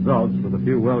positive results with a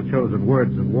few well-chosen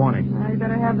words of warning. You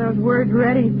better have those words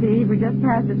ready, Steve. We just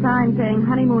passed a sign saying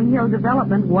Honeymoon Hill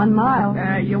Development, 1 mile.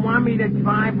 You want me to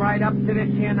drive right up to this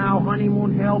here now,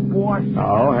 Honeymoon Hill, boss?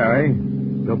 Oh, Harry.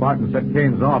 Bill Barton said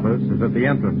Kane's office is at the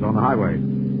entrance on the highway.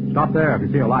 Stop there if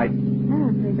you see a light.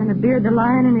 Yes, they're going to beard the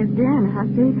lion in his den, huh,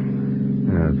 Steve?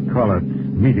 Yes, call it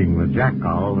meeting the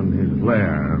jackal in his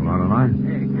lair, Lorelei.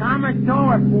 Coming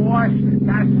to it, boss.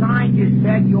 That sign just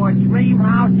said your dream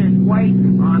house is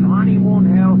waiting on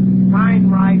Honeymoon Hill.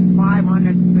 Sign right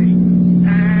 500 feet.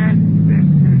 And this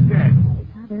is it.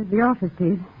 There's the office,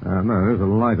 Steve. No, there's a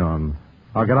light on.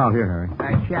 I'll get out here,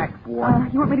 Harry. Check,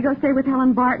 boss. You want me to go stay with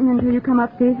Helen Barton until you come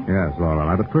up, Steve? Yes,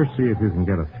 Lorelei. But first see if you can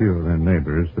get a few of their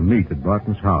neighbors to meet at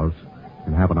Barton's house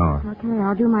in half an hour. Okay,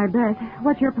 I'll do my best.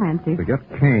 What's your plan, Steve? To get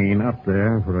Kane up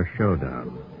there for a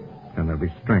showdown. And there'll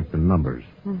be strength in numbers.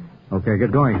 Okay,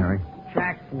 get going, Harry.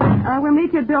 Check, boss. We'll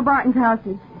meet you at Bill Barton's house,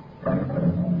 Steve.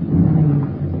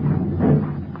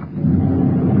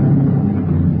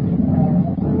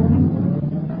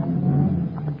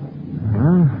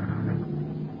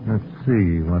 Let's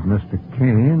see what Mr.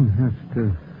 Kane has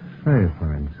to say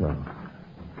for himself.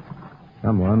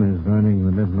 Someone is burning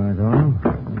the midnight oil.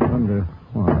 I wonder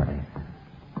why.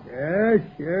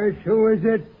 Yes, who is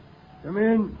it? Come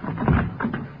in.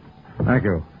 Thank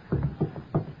you.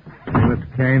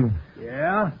 Mr. Kane?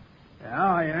 Yeah,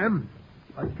 I am.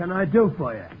 What can I do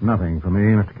for you? Nothing for me,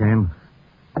 Mr. Kane.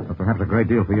 But perhaps a great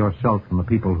deal for yourself and the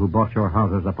people who bought your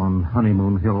houses up on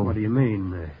Honeymoon Hill. What do you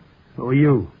mean? Who are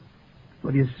you?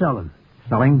 What are you selling?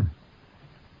 Selling?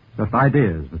 Just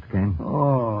ideas, Mr. Kane.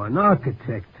 Oh, an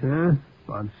architect, huh?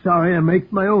 I'm sorry, I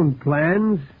make my own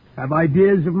plans. Have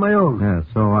ideas of my own. Yes,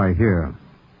 so I hear.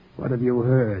 What have you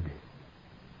heard?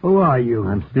 Who are you?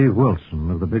 I'm Steve Wilson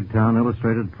of the Big Town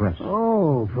Illustrated Press.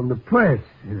 Oh, from the press.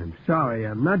 I'm sorry,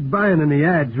 I'm not buying any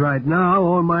ads right now.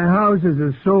 All my houses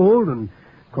are sold, and,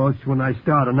 of course, when I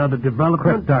start another development...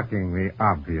 Quit ducking the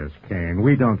obvious, Kane.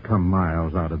 We don't come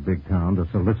miles out of Big Town to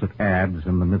solicit ads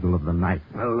in the middle of the night.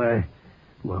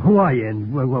 Well, who are you,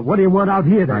 and what do you want out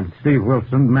here, then? I'm Steve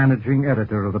Wilson, managing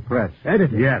editor of the press.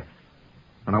 Editor? Yes.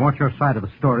 And I want your side of the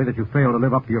story that you failed to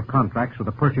live up to your contracts for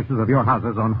the purchases of your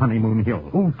houses on Honeymoon Hill.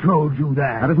 Who told you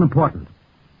that? That isn't important.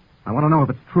 I want to know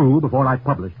if it's true before I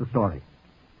publish the story.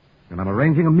 And I'm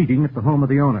arranging a meeting at the home of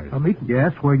the owners. A meeting?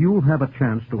 Yes, where you'll have a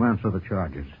chance to answer the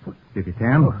charges. If you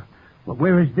can. Oh, well,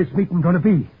 where is this meeting going to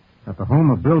be? At the home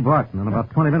of Bill Barton in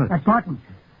about 20 minutes. At Barton?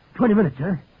 20 minutes,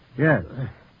 huh? Yes.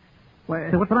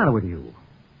 Say, what's the matter with you?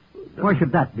 Why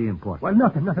should that be important? Well,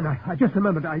 nothing. I just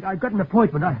remembered. I got an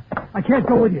appointment. I can't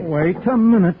go with you. Wait a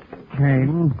minute,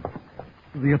 Kane.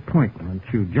 The appointment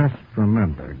you just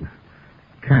remembered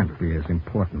can't be as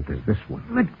important as this one.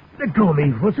 Let go of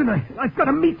me, Wilson. I've got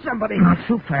to meet somebody. Not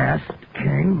so fast,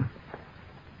 Kane.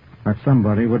 That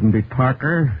somebody wouldn't be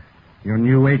Parker, your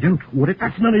new agent, would it?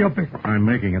 That's none of your business. I'm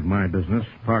making it my business.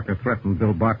 Parker threatened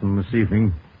Bill Barton this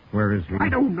evening. Where is he? I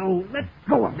don't know. Let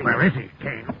go of me. Where is he,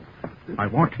 Kane? I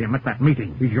want him at that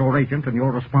meeting. He's your agent, and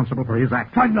you're responsible for his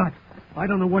actions. I'm not. I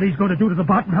don't know what he's going to do to the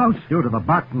Barton house. Do to the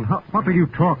Barton house? What are you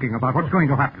talking about? What's going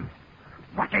to happen?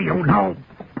 What do you know?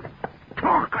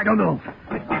 Talk, I don't know.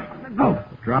 Let go.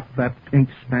 Drop that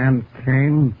inkstand,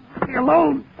 Kane. Leave me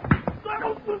alone.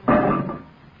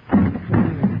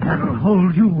 That'll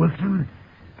hold you, Wilson.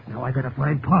 Now I gotta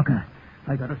find Parker.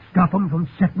 I gotta stop him from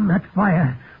setting that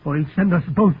fire, or he'd send us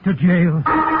both to jail.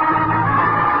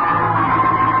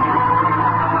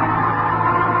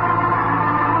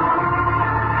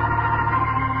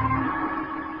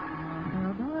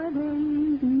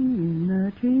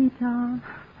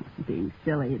 Being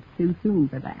silly, it's too soon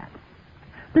for that.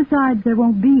 Besides, there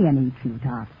won't be any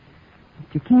treetops.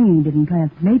 Mr. Kane didn't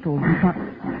plant maples and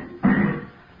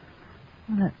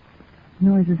Well, that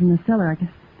noise is in the cellar. I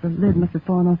guess the lid must have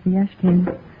fallen off the ash can.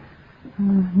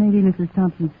 Maybe Mrs.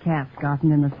 Thompson's cat's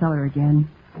gotten in the cellar again.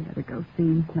 I better go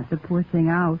see. Let the poor thing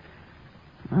out.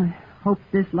 I hope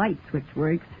this light switch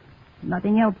works.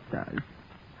 Nothing else does.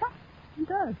 Huh, it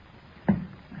does.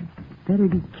 I'd better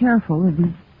be careful of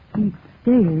these steep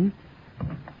stairs.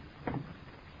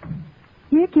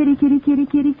 Here, kitty, kitty, kitty,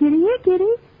 kitty, kitty. Here,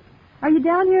 kitty. Are you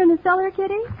down here in the cellar,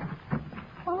 kitty?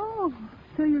 Oh,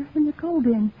 so you're in the coal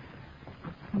bin.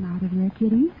 Come out of there,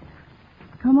 kitty.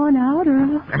 Come on out,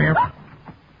 or... Come here.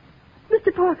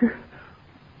 Mr. Parker,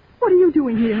 what are you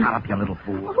doing here? Shut up, you little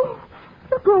fool. Oh,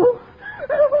 let go.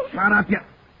 Shut up, you...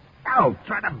 Oh,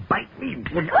 try to bite me.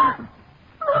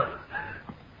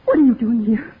 What are you doing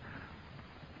here?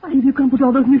 Why have you come with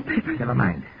all those newspapers? Never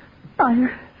mind.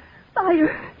 Fire.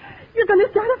 Fire. You're going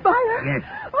to start a fire? Yes.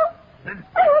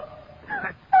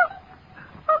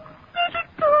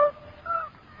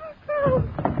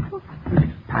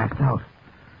 Passed out.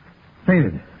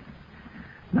 Faded.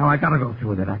 Now I gotta go through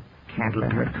with it. I can't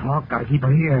let her talk. Gotta keep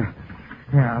her here.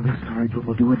 Yeah, this storage room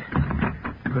will do it.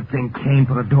 Good thing Kane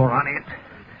put a door on it.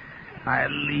 I'll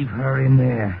leave her in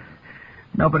there.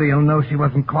 Nobody'll know she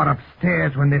wasn't caught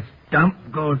upstairs when this dump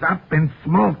goes up in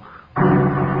smoke.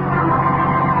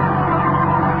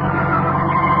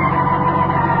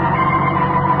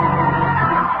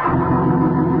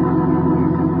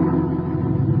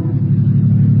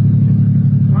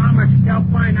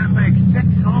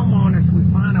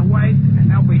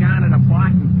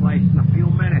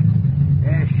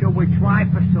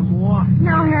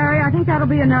 That'll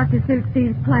be enough to suit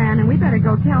Steve's plan, and we better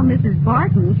go tell Mrs.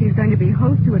 Barton she's going to be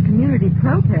host to a community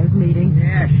protest meeting.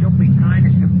 Yeah, she'll be kind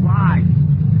of surprised.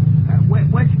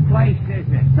 Which place is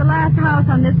it? The last house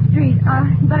on this street.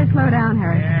 You better slow down,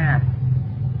 Harry. Yeah,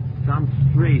 some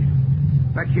street.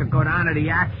 Bet you go down to the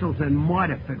axles in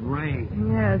mud if it rains.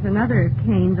 Yes, another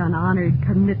Kane's unhonored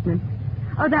commitment.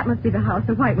 Oh, that must be the house,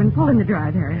 the white one. Pull in the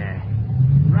drive, Harry. Yeah.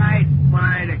 Right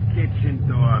by the kitchen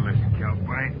door, Miss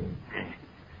Kilbride.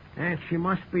 And she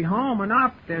must be home and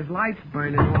up. There's lights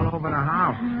burning all over the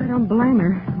house. I don't blame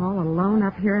her. All alone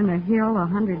up here in the hill,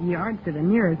 100 yards to the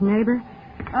nearest neighbor.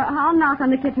 I'll knock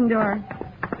on the kitchen door.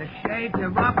 The shades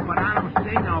are up, but I don't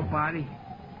see nobody.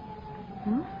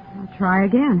 Well, I'll try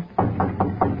again.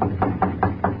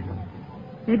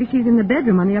 Maybe she's in the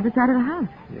bedroom on the other side of the house.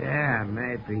 Yeah,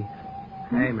 maybe.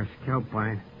 Hey, Miss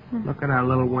Kilbride, look at that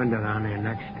little window down there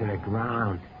next to the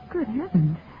ground. Good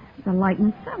heavens. The light in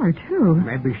the cellar, too.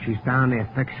 Maybe she's down there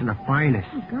fixing a furnace.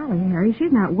 Oh, golly, Harry,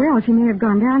 she's not well. She may have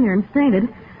gone down there and fainted.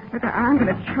 Look, I'm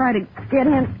going to try to get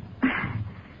in.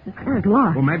 The door's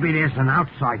locked. Well, maybe there's an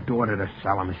outside door to the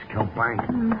cellar, Miss Kilbride.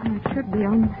 It should be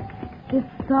on this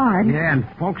side. Yeah, and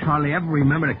folks hardly ever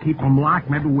remember to keep them locked.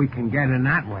 Maybe we can get in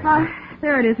that way.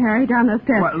 There it is, Harry, down those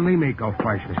steps. Well, let me go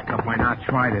first, Miss Kilbride. I'll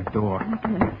try the door.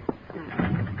 Okay.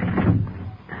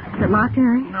 Is it locked,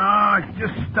 Harry? No, it's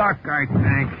just stuck, I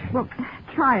think. Well,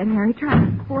 try it, Harry. Try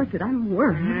to force it. I'm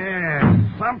worried.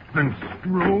 Yeah, something's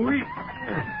screwy.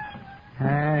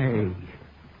 Hey,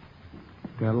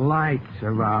 the lights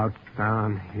are out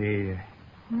down here.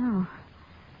 Well,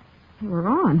 they were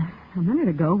on a minute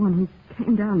ago when we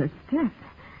came down the steps.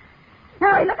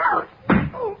 Harry, look out!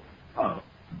 Oh.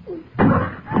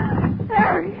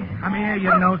 Harry! Come here,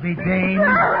 you nosy dame.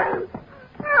 Harry!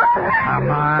 Come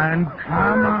on.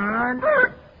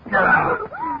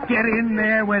 Get in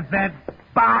there with that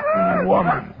Barton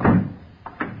woman.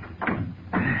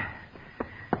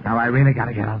 Now, I really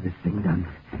gotta get out this thing done.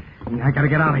 I gotta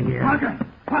get out of here.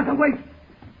 Parker, wait.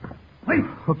 Wait.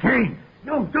 Okay.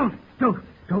 No, don't.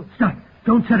 Stop.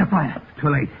 Don't set a fire. Too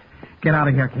late. Get out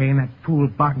of here, Kane. That fool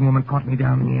Barton woman caught me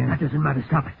down here. That doesn't matter.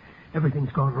 Stop it.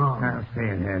 Everything's gone wrong. I'll say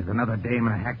it has. Another dame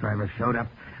and a hack driver showed up.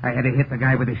 I had to hit the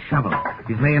guy with his shovel.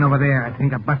 He's laying over there. I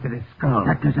think I busted his skull.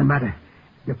 That doesn't matter.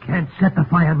 You can't set the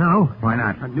fire now. Why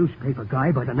not? A newspaper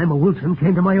guy by the name of Wilson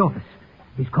came to my office.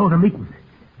 He's called a meeting.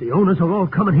 The owners are all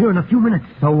coming here in a few minutes.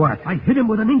 So what? I hit him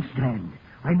with an inkstand.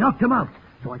 I knocked him out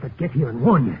so I could get here and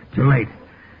warn you. Too late.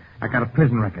 I got a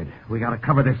prison record. We got to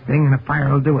cover this thing, and the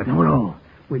fire will do it. No.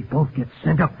 We both get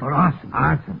sent up for arson.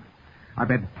 Arson? I've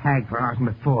been tagged for arson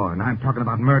before, and I'm talking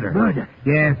about murder. Murder?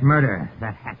 Yes, murder.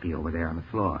 That happy over there on the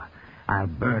floor. I'll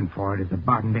burn for it as the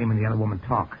Barton dame and the other woman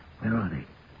talk. Where are they?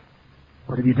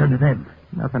 What have you done to them?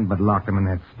 Nothing but locked them in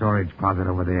that storage closet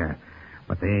over there.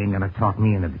 But they ain't going to talk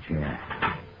me into the chair.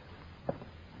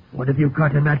 What have you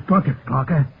got in that bucket,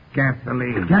 Parker?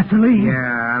 Gasoline. Gasoline?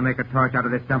 Yeah, I'll make a torch out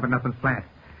of this dump and nothing's flat.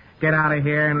 Get out of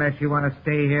here unless you want to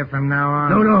stay here from now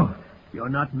on. No. You're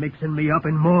not mixing me up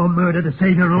in more murder to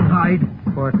save your own hide.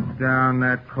 Put down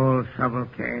that coal shovel,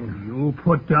 Kane. You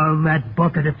put down that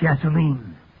bucket of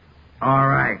gasoline. All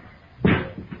right.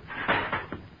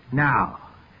 Now,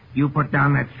 you put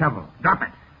down that shovel. Drop it.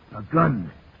 A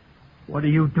gun. What are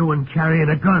you doing carrying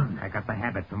a gun? I got the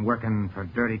habit from working for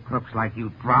dirty crooks like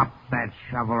you. Drop that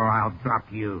shovel or I'll drop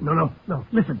you. No.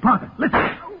 Listen, Parker, listen.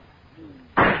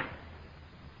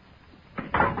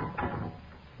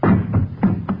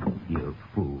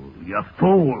 You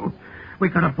fool. We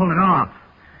could have pulled it off.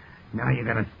 Now you're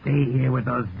going to stay here with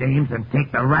those dames and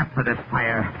take the rap for this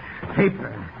fire. Paper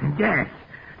and gas.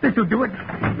 This will do it.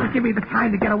 It'll give me the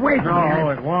time to get away from here. No,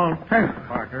 it won't,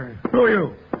 Parker. Who are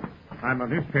you? I'm a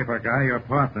newspaper guy, your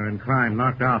partner in crime,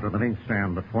 knocked out with an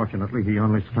inkstand, but fortunately he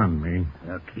only stunned me.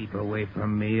 Well, keep away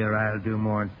from me or I'll do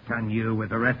more than stun you with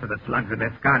the rest of the slugs in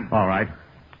this gun. All right.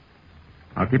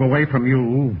 I'll keep away from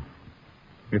you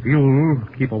if you'll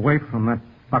keep away from that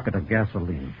bucket of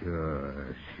gasoline.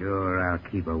 Sure,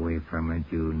 I'll keep away from it,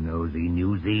 you nosy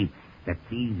newsy. That's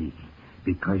easy,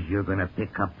 because you're going to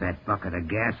pick up that bucket of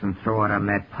gas and throw it on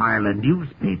that pile of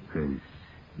newspapers.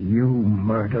 You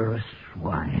murderous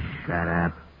swine. Shut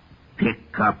up.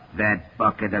 Pick up that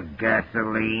bucket of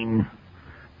gasoline.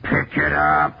 Pick it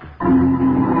up.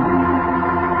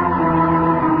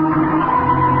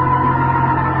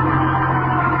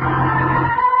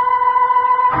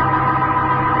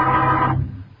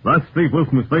 Thus, Steve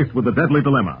Wilson is faced with a deadly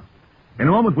dilemma. In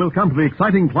a moment, we'll come to the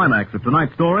exciting climax of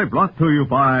tonight's story, brought to you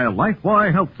by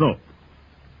Lifebuoy Health Soap.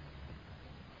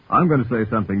 I'm going to say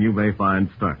something you may find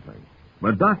startling,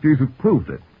 but doctors have proved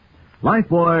it.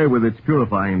 Lifebuoy, with its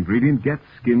purifying ingredient, gets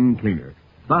skin cleaner.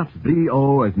 Stops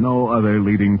BO as no other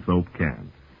leading soap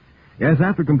can. Yes,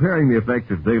 after comparing the effects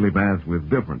of daily baths with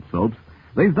different soaps,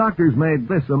 these doctors made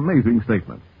this amazing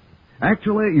statement.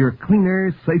 Actually, you're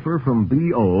cleaner, safer from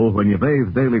BO when you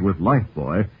bathe daily with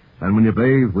Lifebuoy than when you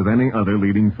bathe with any other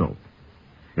leading soap.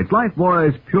 It's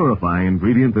Lifebuoy's purifying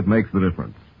ingredient that makes the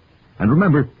difference. And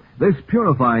remember, this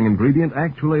purifying ingredient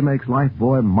actually makes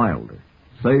Lifebuoy milder,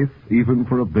 safe even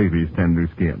for a baby's tender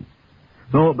skin.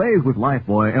 So bathe with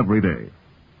Lifebuoy every day.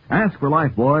 Ask for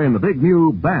Lifebuoy in the big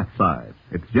new bath size.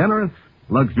 It's generous,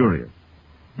 luxurious.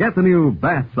 Get the new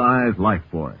bath size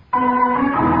Lifebuoy.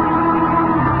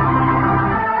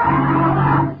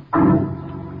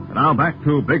 Now back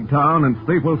to Big Town and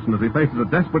Steve Wilson as he faces a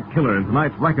desperate killer in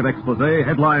tonight's racket expose,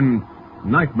 headline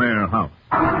Nightmare House.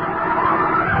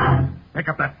 Pick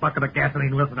up that bucket of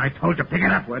gasoline, Wilson. I told you, pick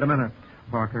it up. Wait a minute.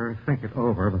 Parker, think it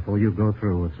over before you go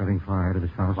through with setting fire to this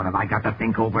house. What have I got to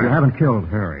think over? You haven't killed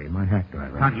Harry, my hack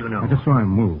driver. How do you know? I just saw him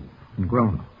move and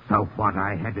groan. So what?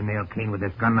 I had to nail Kane with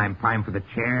this gun. I'm primed for the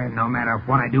chair, no matter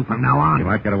what I do from now on. You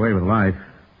might get away with life.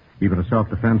 Even a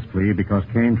self-defense plea because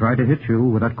Kane tried to hit you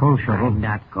with that coal shovel. I'm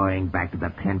not going back to the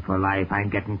pen for life.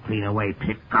 I'm getting clean away.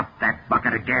 Pick up that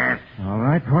bucket of gas. All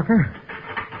right, Parker.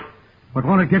 But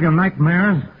won't it give you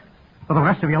nightmares for the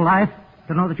rest of your life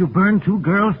to know that you burned 2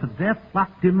 girls to death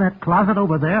locked in that closet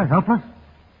over there, helpless?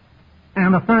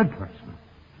 And a third person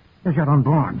is yet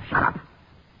unborn. Shut up.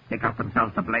 They got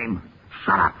themselves to blame.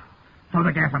 Shut up. Throw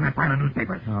the gas on that pile of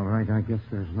newspapers. All right, I guess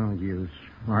there's no use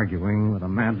arguing with a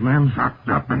madman. Shut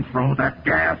up and throw that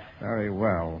gas. Very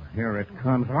well. Here it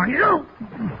comes. Why,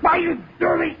 you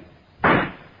dirty...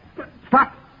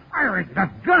 Stop firing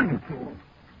that gun, you fool.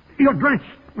 You're drenched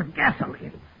with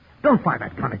gasoline. Don't fire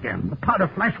that gun again. The powder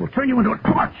flash will turn you into a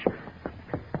torch.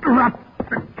 Drop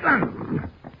the gun.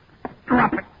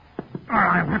 Drop it, or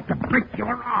I'll have to break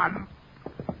your arm.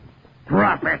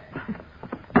 Drop it.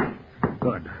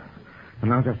 Good. And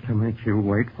now just to make you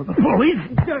wait for the police.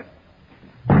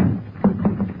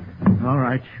 All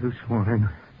right, you swine.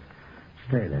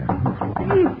 Stay there.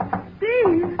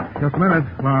 Steve! Just a minute,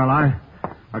 Lorelei.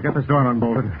 I'll get this door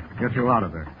unbolted. Get you out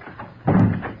of there.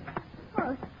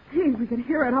 Oh, Steve, we could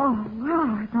hear it all.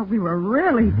 Wow, I thought we were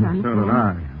really done So for. did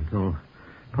I, until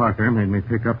Parker made me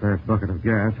pick up that bucket of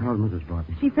gas. How's Mrs.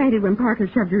 Barton? She fainted when Parker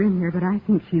shoved her in here, but I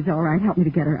think she's all right. Help me to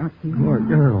get her out, Steve. Poor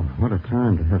girl. What a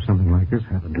time to have something like this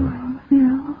happen to her.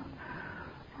 Bill.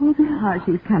 Oh, Bill. Oh,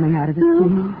 she's coming out of it,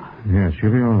 Steve. Yeah,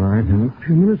 she'll be all right in a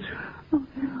few minutes. Oh,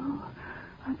 Bill.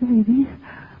 Our baby.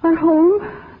 Our home.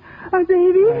 Our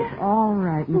baby. That's all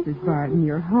right, Mrs. Barton.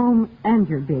 Your home and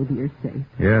your baby are safe.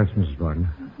 Yes, Mrs. Barton.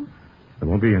 There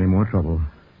won't be any more trouble.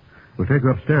 We'll take her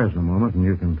upstairs in a moment, and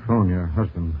you can phone your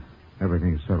husband.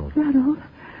 Everything's settled. Settled?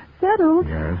 Settled?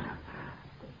 Yes.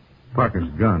 Parker's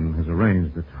gun has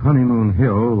arranged that Honeymoon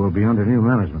Hill will be under new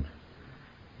management.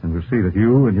 And we'll see that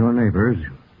you and your neighbors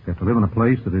get to live in a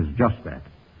place that is just that.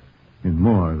 In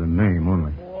more than name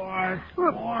only.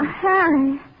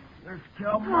 Harry. Miss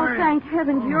Oh, Kilburn. thank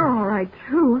heavens you're all right,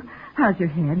 too. How's your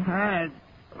head? Head?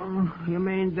 You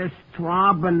mean this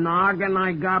throbbing noggin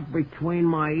I got between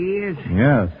my ears?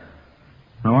 Yes.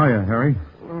 How are you, Harry?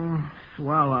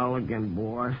 Swell elegant,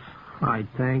 boss, I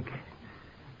think.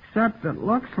 Except it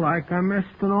looks like I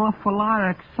missed an awful lot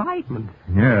of excitement.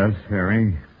 Yes,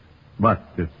 Harry. But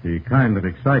it's the kind of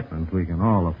excitement we can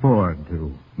all afford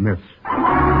to miss.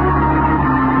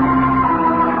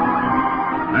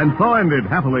 And so ended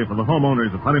happily for the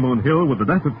homeowners of Honeymoon Hill with the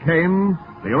death of Kane,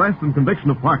 the arrest and conviction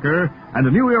of Parker, and a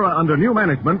new era under new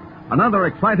management, another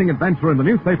exciting adventure in the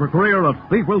newspaper career of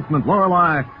Steve Wilson and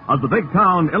Lorelei of the Big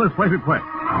Town Illustrated Press.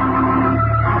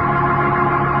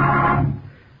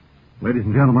 Ladies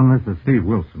and gentlemen, this is Steve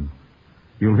Wilson.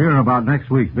 You'll hear about next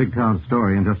week's Big Town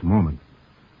story in just a moment.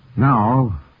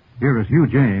 Now, here is Hugh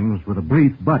James with a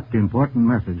brief but important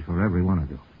message for every one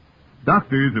of you.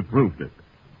 Doctors have proved it.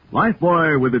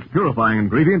 Lifebuoy, with its purifying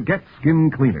ingredient, gets skin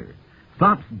cleaner.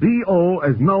 Stops BO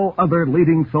as no other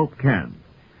leading soap can.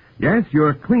 Yes,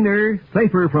 you're cleaner,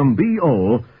 safer from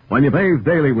BO when you bathe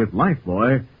daily with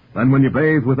Lifebuoy than when you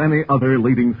bathe with any other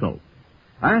leading soap.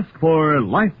 Ask for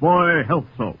Lifebuoy Health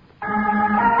Soap.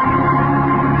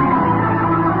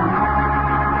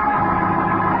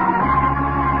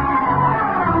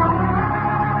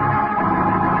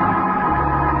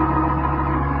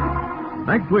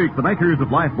 Next week, the makers of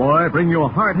Lifebuoy bring you a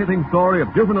hard-hitting story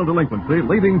of juvenile delinquency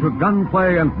leading to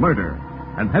gunplay and murder,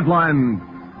 and headlined,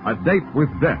 A Date with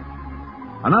Death.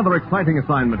 Another exciting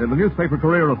assignment in the newspaper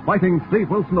career of fighting Steve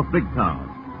Wilson of Big Town.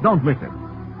 Don't miss it.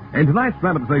 In tonight's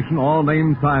dramatization, all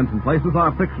names, times, and places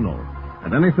are fictional,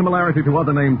 and any similarity to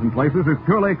other names and places is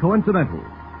purely coincidental.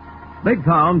 Big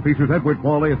Town features Edward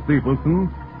Pauly as Steve Wilson,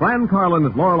 Fran Carlin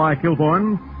as Lorelei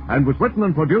Kilbourne, and was written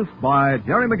and produced by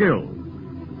Jerry McGill.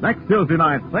 Next Tuesday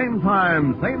night, same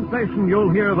time, same station,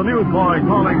 you'll hear the newsboy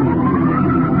calling.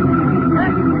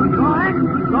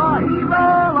 He's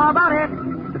all about it.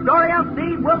 The story of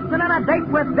Steve Wilson and A Date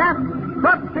with Death,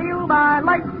 brought to you by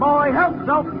Lifebuoy Health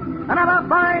Soap, another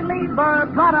fine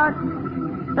Leadbird product.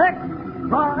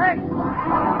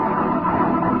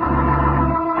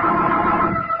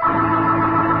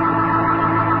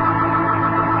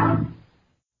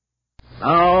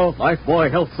 Now, Lifebuoy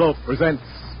Health Soap presents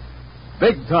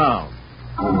Big Town.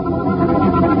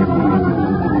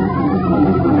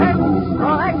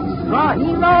 Extra,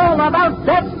 he's all about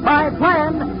death by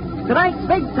plan. Tonight's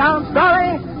Big Town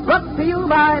story, brought to you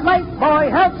by Lifebuoy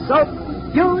Health Soap,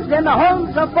 used in the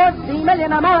homes of 40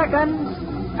 million Americans.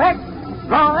 Extra.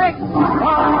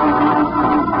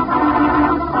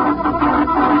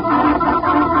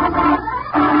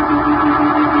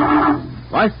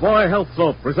 Lifebuoy Health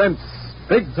Soap presents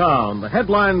Big Town, the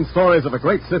headline stories of a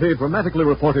great city dramatically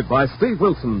reported by Steve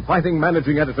Wilson, fighting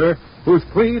managing editor, whose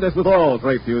creed, as with all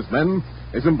great newsmen,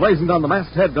 is emblazoned on the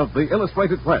masthead of the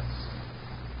Illustrated Press.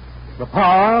 The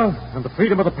power and the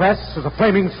freedom of the press is a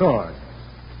flaming sword,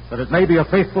 that it may be a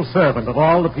faithful servant of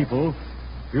all the people,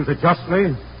 use it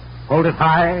justly, hold it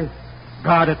high,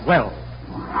 guard it well.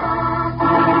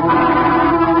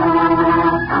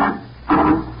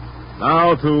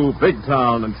 Now to Big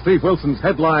Town and Steve Wilson's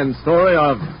headline story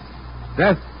of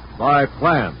Death by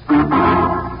Plan.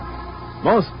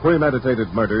 Most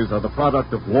premeditated murders are the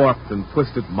product of warped and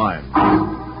twisted minds.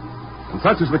 And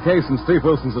such is the case in Steve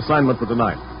Wilson's assignment for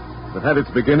tonight, that had its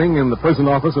beginning in the prison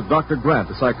office of Dr. Grant,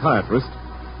 a psychiatrist,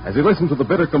 as he listened to the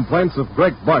bitter complaints of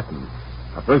Greg Barton,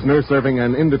 a prisoner serving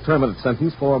an indeterminate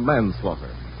sentence for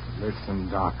manslaughter. Listen,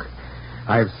 Doc.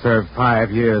 I've served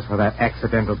 5 years for that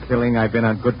accidental killing. I've been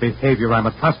on good behavior. I'm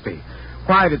a trustee.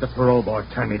 Why did the parole board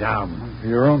turn me down? For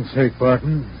your own sake,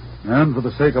 Barton, and for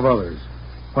the sake of others.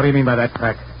 What do you mean by that,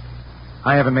 Crack?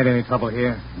 I haven't made any trouble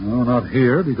here. No, not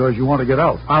here, because you want to get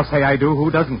out. I'll say I do. Who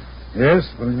doesn't? Yes,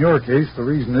 but in your case, the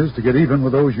reason is to get even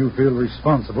with those you feel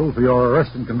responsible for your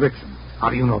arrest and conviction. How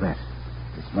do you know that?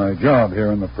 It's my job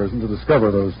here in the prison to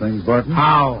discover those things, Barton.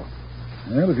 How?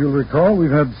 Well, if you'll recall, we've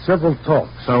had several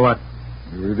talks. So what?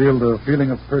 You revealed a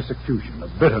feeling of persecution, of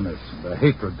bitterness, and a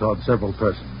hatred toward several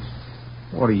persons.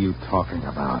 What are you talking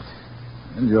about?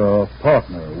 And your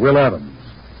partner, Will Adams.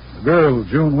 The girl,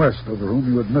 June West, over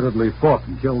whom you admittedly fought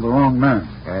and killed the wrong man.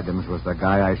 Adams was the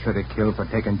guy I should have killed for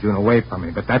taking June away from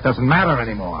me, but that doesn't matter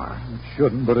anymore. It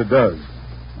shouldn't, but it does.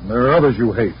 And there are others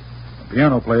you hate. A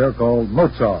piano player called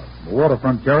Mozart. A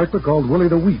waterfront character called Willie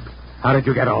the Weep. How did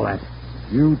you get all that?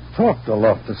 You talked a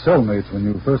lot to cellmates when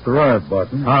you first arrived,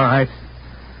 Barton. All right.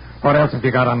 What else have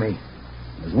you got on me?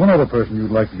 There's one other person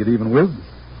you'd like to get even with,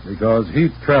 because he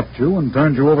trapped you and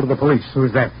turned you over to the police.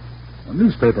 Who's that? A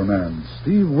newspaper man,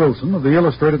 Steve Wilson of the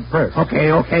Illustrated Press.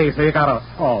 Okay, so you got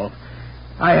a fall.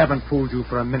 I haven't fooled you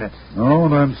for a minute. No,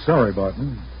 and I'm sorry,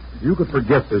 Barton. If you could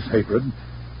forget this hatred,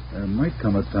 there might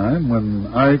come a time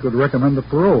when I could recommend a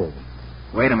parole.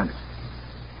 Wait a minute.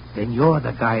 Then you're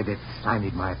the guy that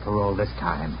stymied my parole this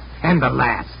time. And the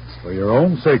last. For your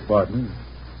own sake, Barton.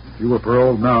 If you were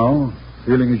paroled now,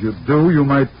 feeling as you do, you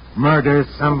might... Murder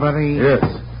somebody? Yes.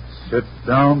 Sit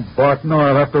down, Barton, or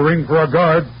I'll have to ring for a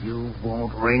guard. You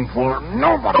won't ring for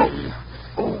nobody.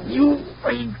 You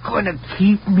ain't going to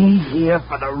keep me here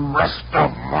for the rest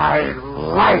of my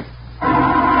life.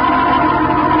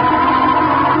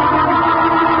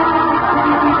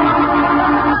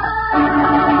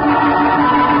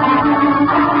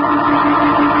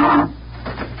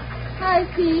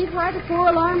 Why the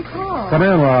 4-alarm call? Come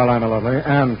in, Laurel, my lovely,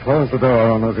 and close the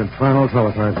door on those infernal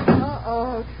teletypes.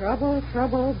 Uh-oh.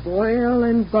 Trouble, boil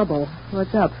and bubble.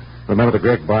 What's up? Remember the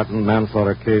Greg Barton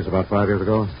manslaughter case about 5 years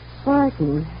ago?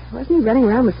 Barton. Wasn't he running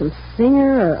around with some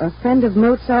singer, a friend of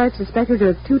Mozart, suspected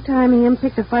of two-timing him,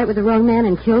 picked a fight with the wrong man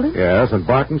and killed him? Yes, and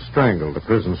Barton strangled the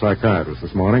prison psychiatrist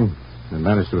this morning and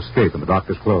managed to escape when the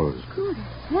doctors closed. Good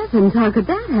heavens, how could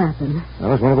that happen?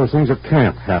 Well, it's one of those things that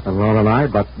can't happen, Laurel,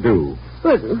 but do.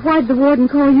 But why'd the warden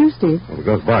call you, Steve? Well,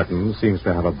 because Barton seems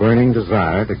to have a burning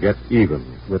desire to get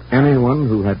even with anyone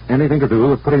who had anything to do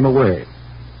with putting him away.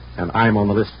 And I'm on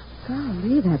the list.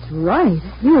 Golly, that's right.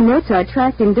 You and Mozart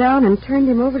tracked him down and turned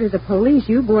him over to the police.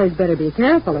 You boys better be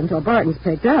careful until Barton's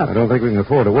picked up. I don't think we can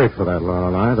afford to wait for that,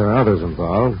 Lorelei. There are others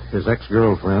involved. His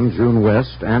ex-girlfriend, June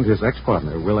West, and his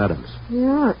ex-partner, Will Adams.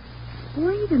 Yeah.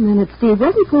 Wait a minute, Steve.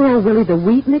 Wasn't poor old Willie the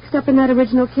Weep mixed up in that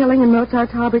original killing in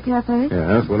Mozart's Harbor Cafe?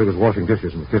 Yes, Willie was washing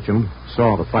dishes in the kitchen,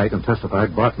 saw the fight, and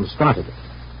testified Barton started it.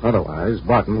 Otherwise,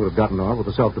 Barton would have gotten off with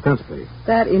a self-defense plea.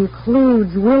 That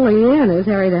includes Willie in, as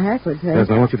Harry the Hack would say.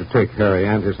 Yes, I want you to take Harry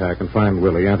and his hack and find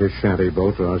Willie and his shanty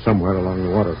boat somewhere along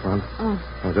the waterfront. Oh.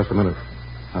 Now, just a minute.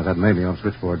 I've had Mamie on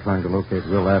switchboard trying to locate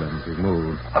Will Adams. He's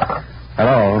moved.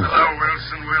 Hello. Hello,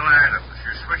 Wilson. Will Adams.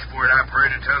 Your switchboard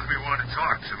operator tells me you want to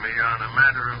talk to me on a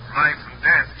matter of life and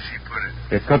death, as she put it.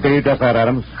 It could be just that,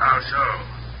 Adams. How so?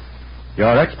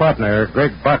 Your ex-partner,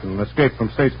 Greg Barton, escaped from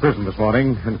state's prison this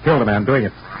morning and killed a man doing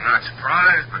it. I'm not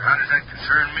surprised, but how does that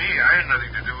concern me? I had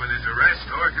nothing to do with his arrest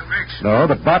or conviction. No,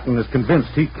 but Barton is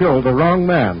convinced he killed the wrong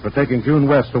man for taking June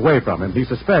West away from him. He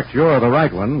suspects you're the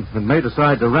right one and may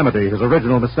decide to remedy his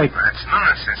original mistake. That's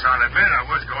nonsense. I'll admit I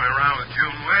was going around with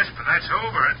June West, but that's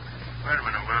over. Wait a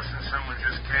minute, Wilson. Someone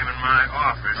just came in my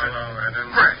office. Hello,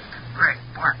 Adams. Greg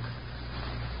Barton.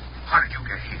 How did you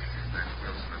get here? That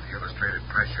Wilson of the Illustrated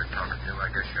Press you're talking to, I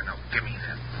guess you know. Give me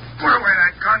that. Put away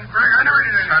that gun, Greg. I never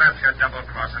did it. Shut up, you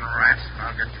double-crossing rats.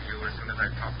 I'll get to you as soon as I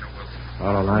talk to Wilson.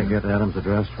 All right, get Adams'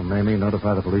 address from Mamie.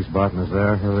 Notify the police Barton is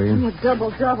there. Hurry.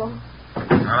 Double. Hello,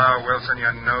 Wilson, you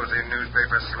nosy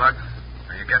newspaper slug.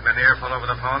 Are you getting an earful over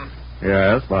the phone?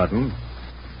 Yes, Barton.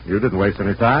 You didn't waste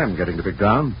any time getting to Big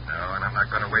Town. No, and I'm not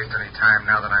going to waste any time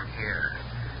now that I'm here.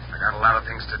 I got a lot of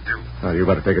things to do. Well, you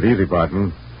better take it easy, Barton,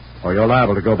 or you're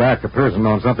liable to go back to prison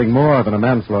on something more than a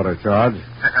manslaughter charge.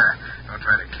 Don't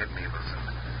try to kid me, Wilson.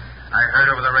 I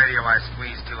heard over the radio I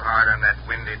squeezed too hard on that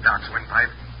windy Doc's windpipe,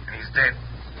 and he's dead.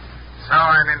 So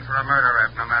I'm in for a murder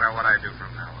rap no matter what I do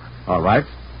from now on. All right.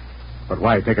 But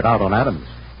why take it out on Adams?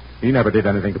 He never did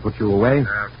anything to put you away.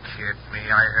 Don't kid me.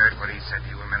 I heard what he said to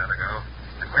you a minute ago.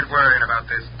 Quit worrying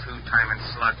about this two-timing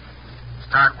slut.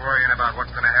 Start worrying about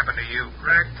what's going to happen to you.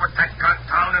 Greg, put that gun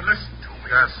down and listen to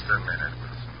me. Just a minute,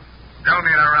 Wilson. Don't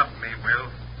interrupt me, Will.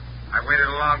 I waited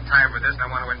a long time for this, and I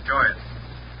want to enjoy it.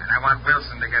 And I want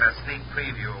Wilson to get a sneak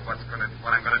preview of what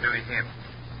I'm going to do to him.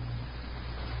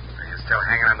 Are you still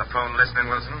hanging on the phone listening,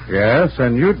 Wilson? Yes,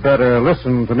 and you'd better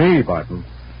listen to me, Barton.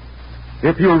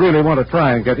 If you really want to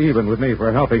try and get even with me for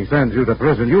helping send you to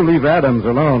prison, you leave Adams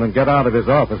alone and get out of his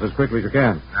office as quickly as you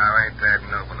can. Now, ain't that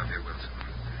noble of you, Wilson?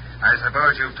 I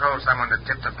suppose you've told someone to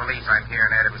tip the police I'm here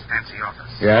in Adams' fancy office.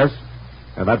 Yes,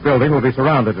 and that building will be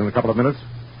surrounded in a couple of minutes.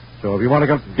 So if you want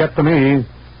to get to me,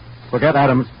 forget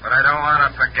Adams. But I don't want to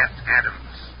forget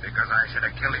Adams, because I should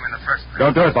have killed him in the first place.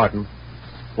 Don't do it, Barton.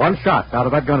 One shot out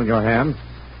of that gun in your hand,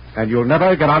 and you'll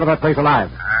never get out of that place alive.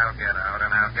 I'll get out,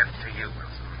 and I'll get to you,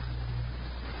 Wilson.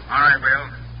 All right,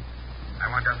 Will.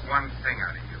 I want just one thing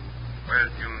out of you.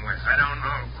 Where's June West? I don't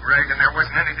know, Greg, and there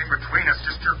wasn't anything between us,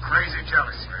 just your crazy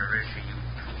jealousy. Where is she, you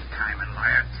two-timing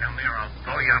liar? Tell me or I'll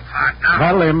blow you apart now.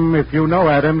 Tell him, if you know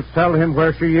Adams, tell him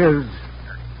where she is.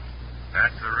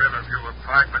 That's the Riverview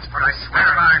Apartments, but I swear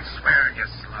I'm swearing, you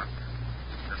slug.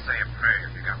 Just say a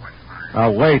prayer if you got one fine.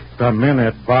 Now, wait a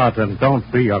minute, Barton. Don't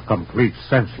be a complete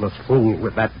senseless fool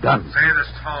with that gun. Say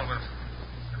this tall, Wilson.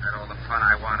 I've had all the fun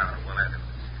I want out of Will Adams.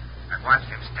 I've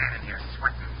watched him standing here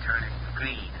sweating, turning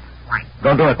green and white.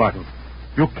 Don't do it, Barton.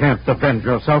 You can't defend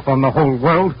yourself on the whole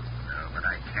world. No, but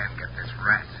I can get this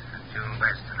rat and June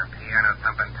West and a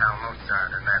piano-thumping Tal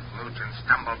Mozart and that moochin'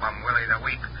 stumblebum Willie the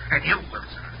Weep. And you,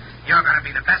 Wilson, you're going to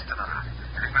be the best of the lot.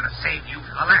 And I'm going to save you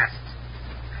for the last.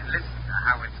 And listen to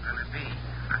how it's going to be.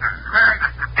 Greg!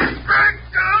 Greg,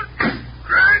 don't!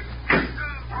 Greg!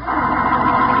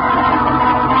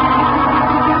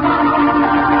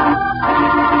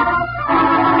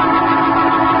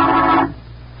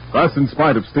 Thus, in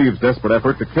spite of Steve's desperate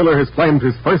effort, the killer has claimed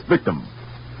his first victim.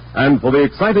 And for the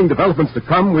exciting developments to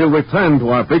come, we'll return to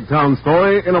our big town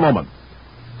story in a moment.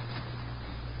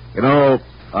 You know,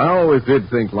 I always did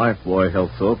think Lifebuoy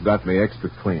Health Soap got me extra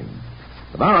clean.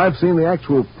 But now I've seen the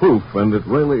actual proof, and it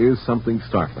really is something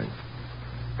startling.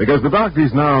 Because the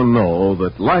doctors now know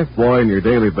that Lifebuoy in your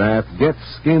daily bath gets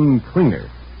skin cleaner,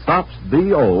 stops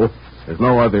BO as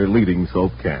no other leading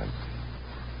soap can.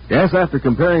 Yes, after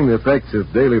comparing the effects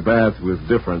of daily baths with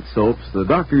different soaps, the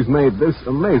doctors made this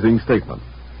amazing statement.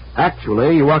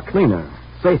 Actually, you are cleaner,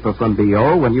 safer from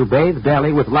BO when you bathe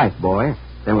daily with Lifebuoy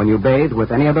than when you bathe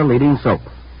with any other leading soap.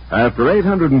 After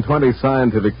 820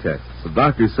 scientific tests, the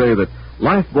doctors say that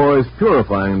Lifebuoy's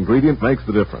purifying ingredient makes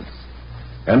the difference.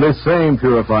 And this same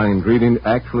purifying ingredient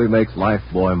actually makes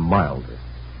Lifebuoy milder,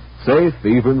 safe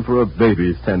even for a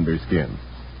baby's tender skin.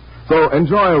 So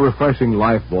enjoy a refreshing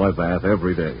Lifebuoy bath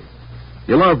every day.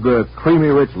 You love the creamy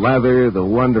rich lather, the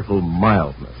wonderful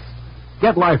mildness.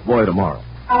 Get Lifebuoy tomorrow.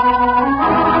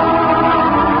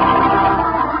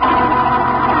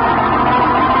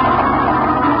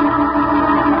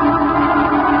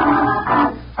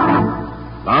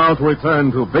 Now to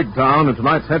return to Big Town and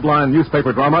tonight's headline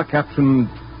newspaper drama captioned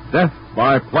Death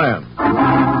by Plan.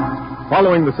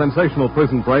 Following the sensational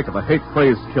prison break of a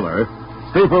hate-crazed killer,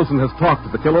 Steve Wilson has talked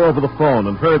to the killer over the phone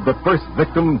and heard the first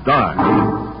victim die.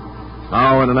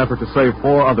 Now, in an effort to save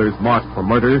 4 others marked for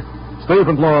murder, Steve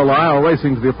and Lorelei are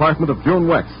racing to the apartment of June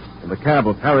West in the cab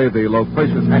of Harry, the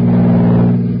loquacious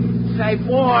hackman. Say,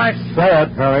 boss. Say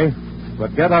it, Harry.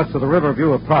 But get us to the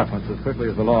Riverview Apartments as quickly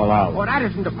as the law allows. Well, that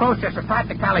isn't the process of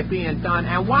practically being done.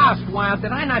 And whilst,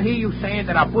 did I not hear you saying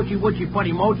that our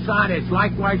butchy-wutchy-putty Mozart is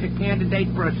likewise a candidate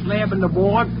for a slab in the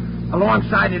board?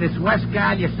 Alongside of this West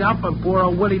guy, yourself, and poor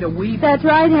old Willie the Weep? That's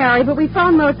right, Harry, but we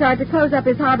phoned Mozart to close up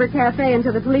his Harbor Cafe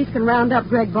until the police can round up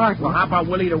Greg Barton. Well, how about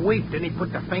Willie the Weep? Didn't he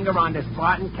put the finger on this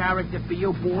Barton character for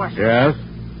you, boss? Yes.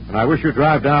 And I wish you'd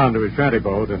drive down to his shanty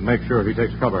boat and make sure he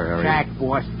takes cover, Harry. Jack,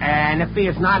 boss. And if he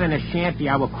is not in a shanty,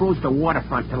 I will cruise the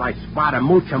waterfront till I spot a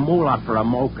moocha moolah for a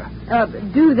mocha.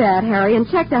 Do that, Harry, and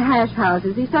check the hash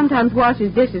houses. He sometimes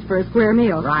washes dishes for a square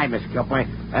meal. Right, Miss Gilpin.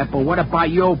 But what about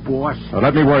you, boss? Well,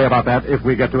 let me worry about that if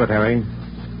we get to it, Harry.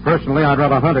 Personally, I'd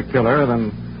rather hunt a killer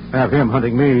than have him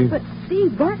hunting me. But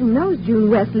Steve, Barton knows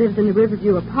June West lives in the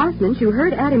Riverview Apartments. You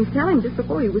heard Adams tell him just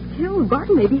before he was killed.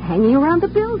 Barton may be hanging around the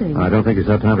building. I don't think he's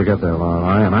had time to get there,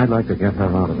 Lorelei, and I'd like to get her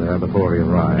out of there before he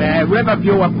arrives.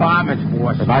 Riverview Apartments,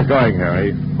 boss. If I'm going,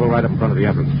 Harry, pull right up in front of the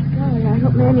entrance. Golly, I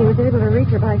hope Mammy was able to reach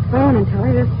her by phone and tell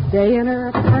her to stay in her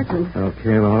apartment.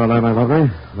 Okay, Lorelei, my lovely.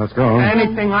 Let's go.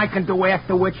 Anything I can do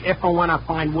after which, if and when I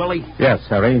find Willie? Yes,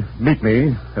 Harry. Meet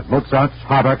me at Mozart's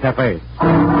Harbor Cafe.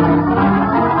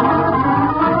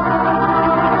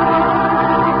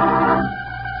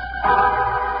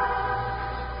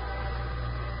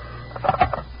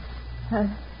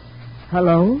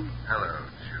 Hello? Hello,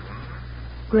 June.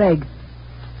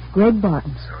 Greg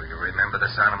Barton. So you remember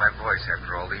the sound of my voice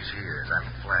after all these years. I'm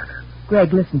flattered.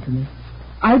 Greg, listen to me.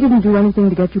 I didn't do anything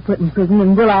to get you put in prison,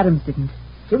 and Will Adams didn't.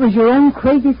 It was your own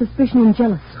crazy suspicion and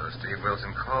jealousy. So Steve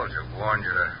Wilson called you, warned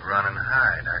you to run and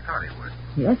hide. I thought he would.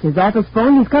 Yes, his office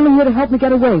phone. He's coming here to help me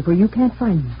get away where you can't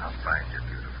find me. I'll find you,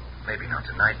 beautiful. Maybe not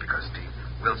tonight because Steve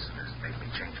Wilson has made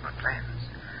me change my plans.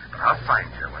 But I'll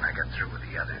find you when I get through with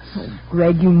the others. Oh,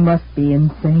 Greg, you must be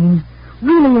insane.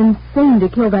 Really insane to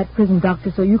kill that prison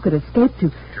doctor so you could escape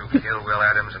to... To kill Will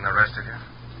Adams and the rest of you?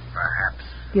 Perhaps.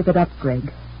 Give it up,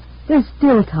 Greg. There's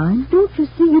still time. Don't you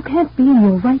see you can't be in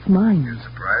your right mind? You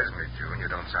surprise me, June. You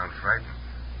don't sound frightened.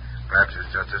 Perhaps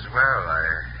it's just as well I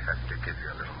have to give you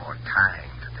a little more time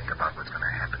to think about what's going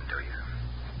to happen to you.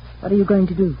 What are you going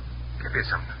to do? Give you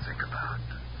something to think about.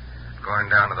 Going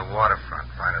down to the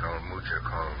waterfront, find an old moocher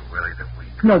called Willie the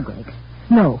Weak. No, Greg.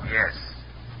 No. Yes.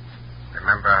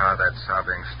 Remember how that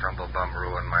sobbing stumblebum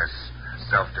ruined my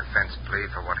self-defense plea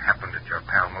for what happened at your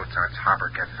pal Mozart's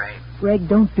Harbor Cafe? Greg,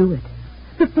 don't do it.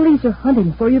 The police are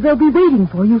hunting for you. They'll be waiting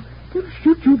for you. They'll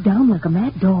shoot you down like a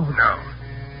mad dog. No.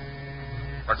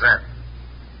 What's that?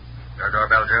 Your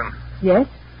doorbell, June? Yes?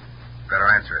 Better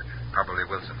answer it. Probably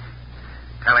Wilson.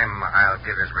 Tell him I'll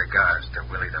give his regards to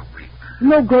Willie the Weak.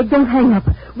 No, Greg, don't hang up.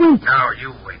 Wait. No,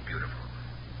 you wait, beautiful.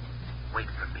 Wait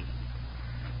for me.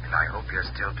 And I hope you're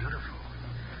still beautiful.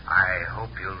 I hope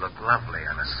you'll look lovely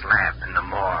on a slab in the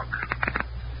morgue.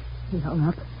 He hung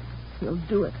up. He'll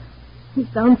do it. He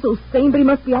sounds so sane, but he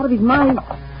must be out of his mind.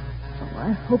 Oh,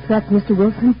 I hope that's Mr.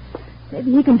 Wilson.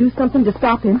 Maybe he can do something to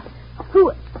stop him. Who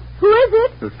is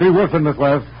it? It's Steve Wilson, Miss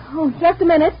West. Oh, just a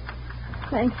minute.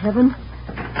 Thank heaven.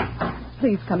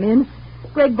 Please come in.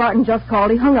 Greg Barton just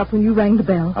called. He hung up when you rang the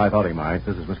bell. I thought he might.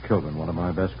 This is Miss Kilburn, one of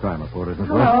my best crime reporters, Miss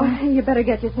West. Oh, you better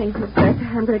get your things, Miss West.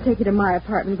 I'm going to take you to my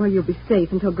apartment where you'll be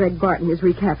safe until Greg Barton is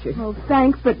recaptured. Oh,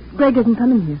 thanks, but Greg isn't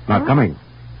coming here. Not coming.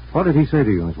 What did he say to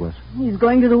you, Miss West? He's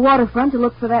going to the waterfront to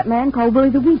look for that man called Willie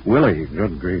the Weak. Willie?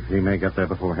 Good grief. He may get there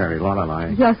before Harry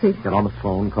Lorelei. Jessie. Get on the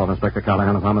phone, call Inspector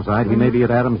Callahan of Homicide. He may be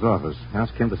at Adams' office.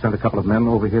 Ask him to send a couple of men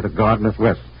over here to guard Miss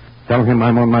West. Tell him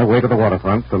I'm on my way to the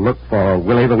waterfront to look for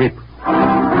Willie the Weak.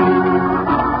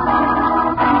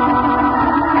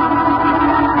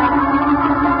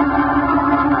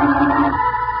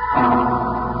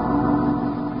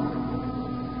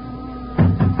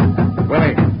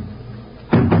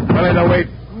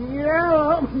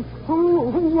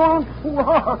 Who wants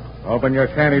what? Open your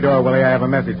shanty door, Willie. I have a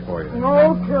message for you.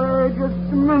 Okay, just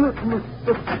a minute,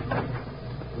 mister.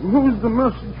 Who's the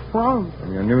message from?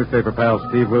 From your newspaper pal,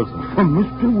 Steve Wilson. From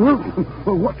Mr. Wilson?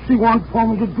 Well, what's he want for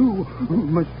me to do,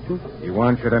 mister? He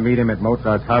wants you to meet him at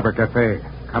Mozart's Harbor Cafe.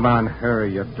 Come on,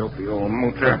 hurry, you dopey old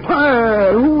moocher.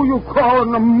 Hey, who you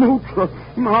calling a moocher?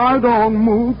 I don't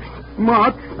mooch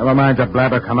much. Never mind the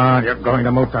blabber. Come on, you're going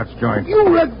to Mozart's joint. You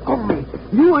let go of me.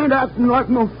 You ain't acting like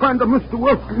no friend of Mr.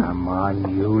 Wilson. Come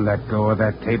on, you let go of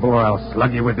that table or I'll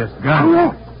slug you with this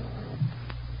gun.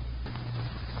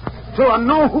 So I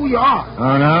know who you are.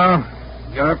 Oh, no?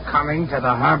 You're coming to the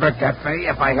Harbor Cafe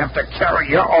if I have to carry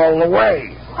you all the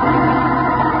way.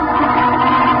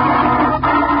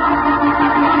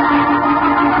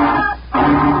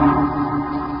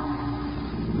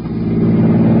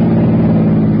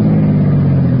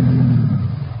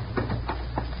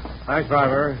 Thanks,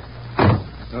 driver.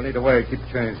 No need to wait. Keep the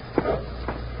change.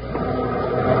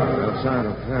 No sign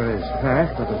of Harry's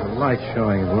pack, but there's a light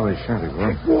showing in Willie's shanty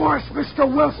room. Boss, Mr.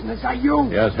 Wilson, is that you?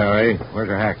 Yes, Harry. Where's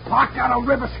your hack? Park out on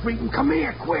River Street and come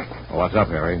here, quick. Oh, what's up,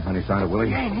 Harry? Any sign of Willie?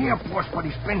 He ain't here, boss, but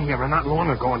he's been here not long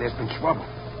ago, and there's been trouble.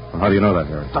 Well, how do you know that,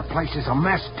 Harry? The place is a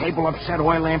mess. Table upset,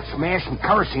 oil lamp smashed, and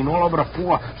kerosene all over the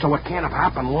floor, so it can't have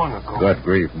happened long ago. Good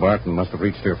grief. Barton must have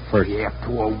reached here first. Yeah,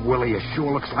 poor Willie. It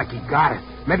sure looks like he got it.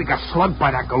 Maybe got slugged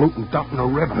by that galoot and dumped in the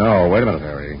river. No, wait a minute,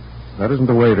 Harry. That isn't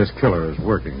the way this killer is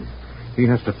working. He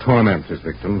has to torment his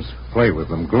victims, play with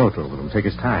them, gloat over them, take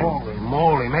his time. Holy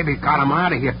moly. Maybe he got him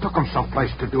out of here, took him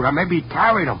someplace to do that. Maybe he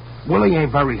carried him. Willie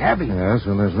ain't very heavy. Yes,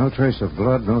 and there's no trace of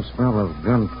blood, no smell of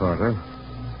gunpowder.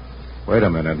 Wait a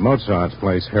minute. Mozart's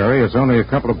place, Harry, is only a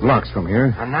couple of blocks from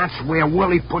here. And that's where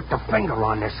Willie put the finger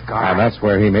on this guy. And that's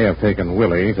where he may have taken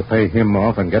Willie to pay him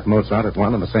off and get Mozart at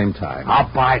one and the same time.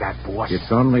 I'll buy that, boss.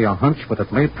 It's only a hunch, but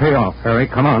it may pay off, Harry.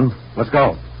 Come on. Let's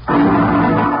go.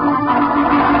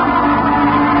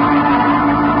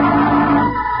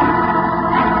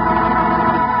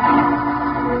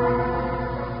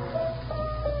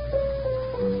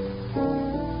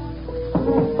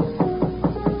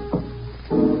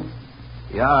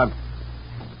 Yeah.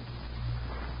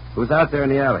 Who's out there in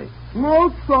the alley?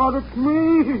 Mozart, it's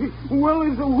me.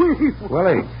 Willie's a weep.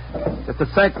 Willie. Just a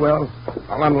sec, Will.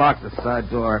 I'll unlock the side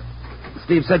door.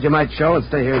 Steve said you might show and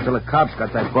stay here until the cops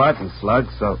got that Barton slug,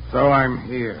 so... So I'm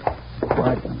here.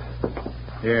 Barton.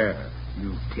 Here,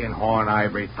 you tin-horn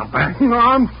ivory thumper.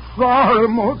 I'm sorry,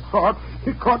 Mozart.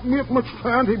 He caught me at my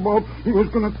shanty boat. He was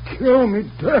going to kill me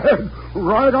dead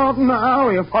right out in the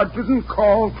alley if I didn't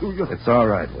call to you. It's all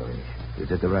right, Willie. You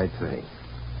did the right thing.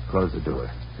 Close the door.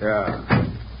 Yeah.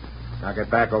 Now get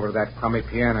back over to that crummy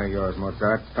piano of yours,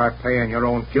 Mozart. Start playing your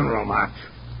own funeral march.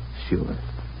 Sure.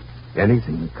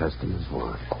 Anything the customers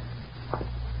want.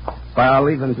 Why, I'll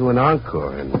even do an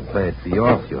encore and play it for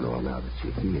your funeral now that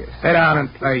you're here. Sit down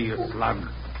and play, you slug.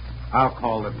 I'll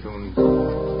call the tunes.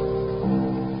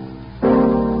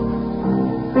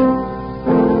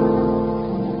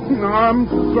 I'm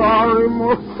sorry,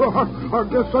 Mozart. I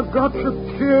guess I got you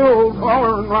killed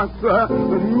hollering like that,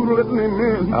 and you let me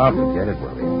in. Oh, forget it,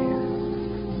 Willie.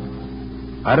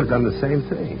 I'd have done the same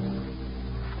thing.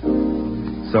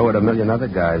 So would a million other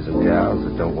guys and gals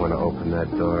that don't want to open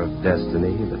that door of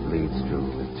destiny that leads to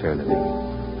eternity.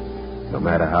 No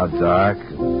matter how dark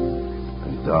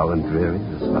and dull and dreary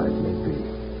this life may be.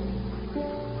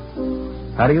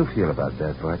 How do you feel about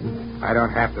that, Barton? I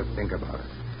don't have to think about it.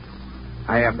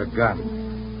 I have the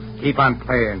gun. Keep on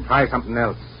playing. Try something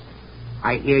else.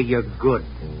 I hear you're good.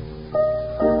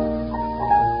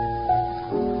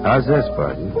 How's this,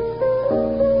 Barton?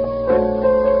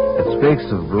 It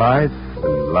speaks of life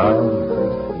and love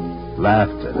and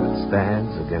laughter that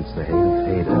stands against the hate of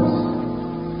haters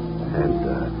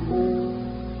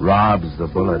and robs the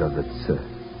bullet of its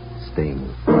sting.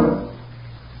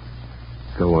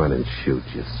 Go on and shoot,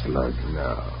 you slug.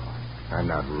 No, I'm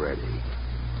not ready.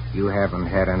 You haven't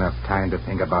had enough time to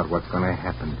think about what's going to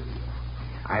happen to you.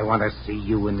 I want to see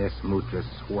you in this mood to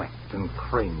sweat and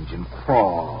cringe and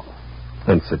crawl.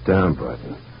 Then sit down,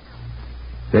 Barton.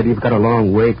 Said you've got a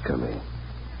long wait coming.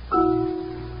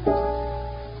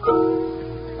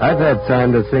 I've had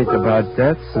time to think about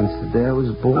death since the day I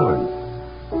was born.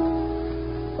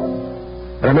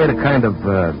 But I made a kind of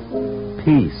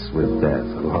peace with death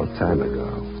a long time ago.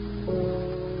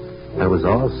 That was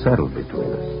all settled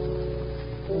between us.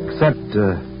 Except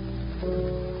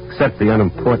the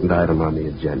unimportant item on the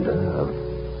agenda of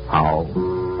how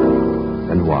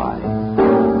and why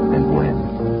and when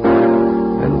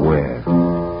and where.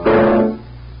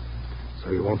 So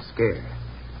you won't scare?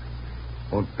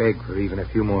 Won't beg for even a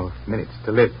few more minutes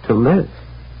to live? To live?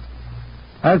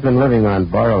 I've been living on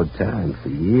borrowed time for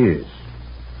years.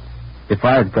 If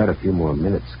I've got a few more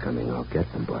minutes coming, I'll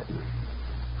get them, Barton.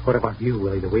 What about you,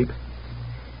 Willie the Weep?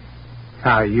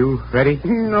 Are you ready?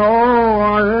 No,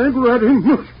 I ain't ready,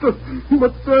 mister.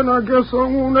 But then I guess I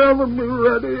won't ever be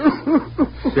ready.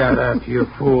 Shut up, you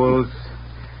fools.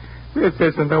 This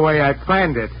isn't the way I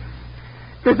planned it.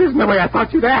 This isn't the way I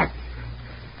thought you'd act.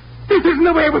 This isn't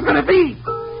the way it was going to be.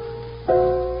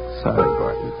 Sorry,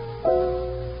 Barton.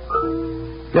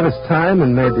 Give us time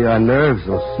and maybe our nerves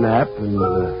will snap and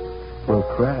we'll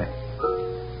crack.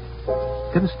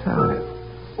 Give us time.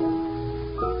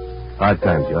 Hard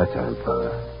time's your time,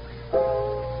 Father.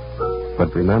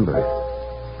 But remember,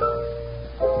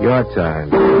 your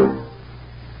time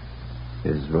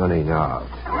is running out.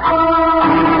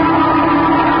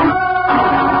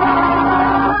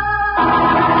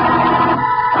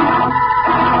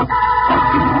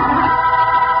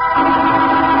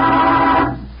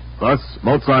 Thus,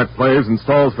 Mozart plays and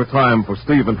stalls for time for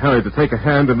Steve and Harry to take a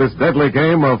hand in this deadly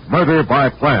game of murder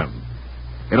by plan.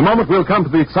 In a moment, we'll come to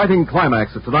the exciting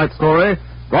climax of tonight's story,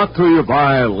 brought to you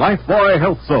by Lifebuoy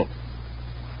Health Soap.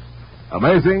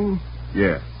 Amazing?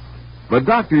 Yes. But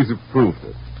doctors have proved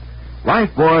it.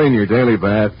 Lifebuoy in your daily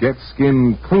bath gets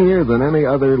skin cleaner than any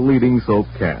other leading soap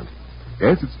can.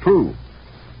 Yes, it's true.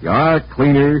 You are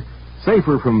cleaner,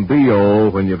 safer from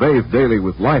BO when you bathe daily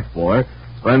with Lifebuoy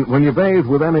than when you bathe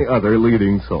with any other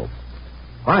leading soap.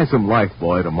 Buy some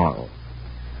Lifebuoy tomorrow.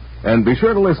 And be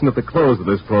sure to listen at the close of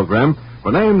this program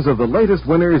for names of the latest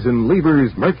winners in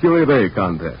Lever's Mercury Bay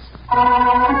contest.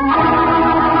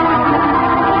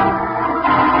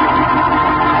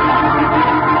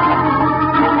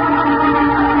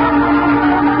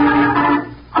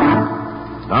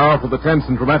 Now for the tense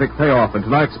and dramatic payoff in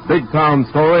tonight's big town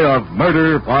story of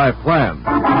murder by plan.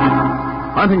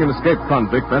 Hunting an escaped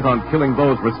convict bent on killing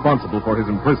those responsible for his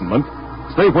imprisonment,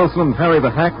 Steve Wilson and Harry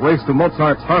the Hack race to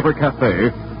Mozart's Harbor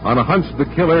Cafe on a hunch the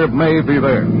killer may be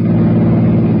there.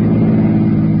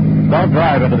 Don't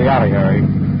drive into the alley, Harry.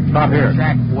 Stop here.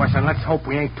 Jack, boss, and let's hope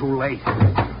we ain't too late.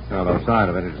 No sign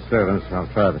of any disturbance.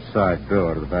 I'll try the side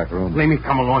door to the back room. Let me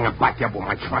come along and back you up with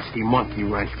my trusty monkey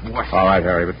wrench, boss. All right,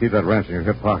 Harry, but keep that wrench in your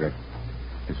hip pocket.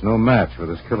 It's no match for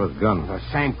this killer's gun. The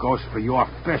same goes for your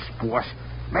fist, boss.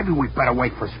 Maybe we better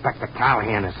wait for Inspector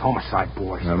Callahan and his homicide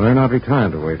boys. There may not be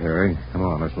time to wait, Harry. Come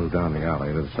on, let's move down the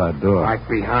alley to the side door. Right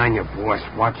behind you, boss.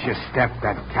 Watch your step.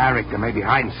 That character may be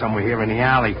hiding somewhere here in the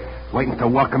alley, waiting to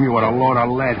welcome you with a load of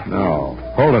lead. No.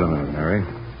 Hold it a minute, Harry.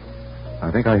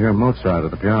 I think I hear Mozart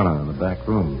at the piano in the back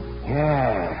room.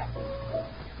 Yeah.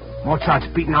 Mozart's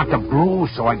beating out the blues,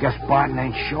 so I guess Barton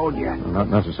ain't showed yet. Not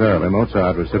necessarily.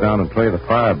 Mozart would sit down and play the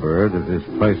Firebird if his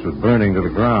place was burning to the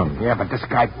ground. Yeah, but this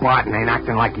guy Barton ain't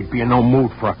acting like he'd be in no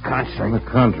mood for a concert. On the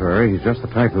contrary, he's just the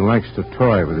type who likes to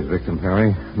toy with his victim,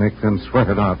 Harry. Make them sweat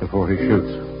it out before he shoots.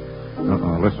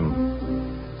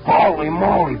 Listen. Holy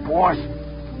moly, boss.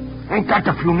 Ain't that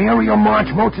the funereal march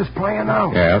Mozart's playing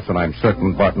now? Yes, and I'm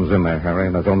certain Barton's in there, Harry,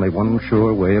 and there's only one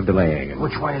sure way of delaying him.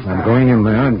 Which way is that? I'm going in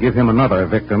there and give him another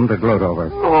victim to gloat over.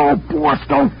 Oh, boss,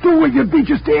 don't do it. You'd be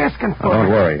just asking for Don't it.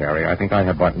 worry, Harry. I think I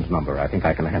have Barton's number. I think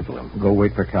I can handle him. Go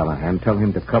wait for Callahan. Tell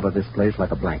him to cover this place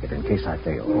like a blanket in case I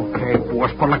fail. Okay,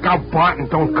 boss, but look out Barton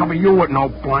don't cover you with no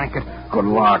blanket. Good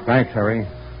luck. Thanks, Harry.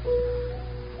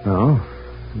 No,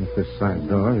 if this side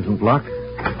door isn't locked.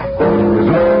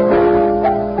 Isn't.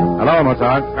 Hello,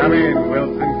 Mozart. Come in,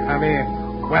 Wilson. Come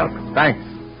in. Welcome. Thanks.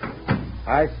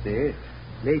 Hi, Steve.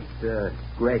 Meet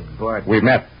Greg Barton. We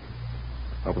met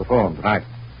over the phone tonight.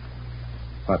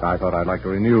 But I thought I'd like to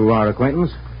renew our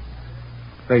acquaintance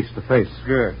face to face.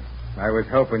 Good. I was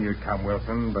hoping you'd come,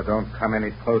 Wilson, but don't come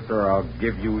any closer or I'll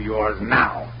give you yours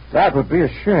now. That would be a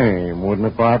shame, wouldn't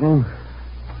it, Barton?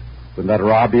 Wouldn't that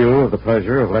rob you of the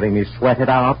pleasure of letting me sweat it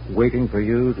out, waiting for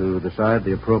you to decide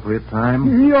the appropriate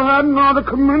time? You hadn't ought to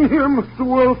come in here, Mr.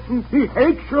 Wilson. He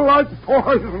hates you like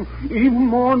poison, even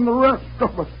more than the rest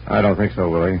of us. I don't think so,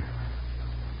 Willie.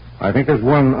 I think there's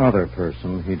one other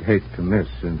person he'd hate to miss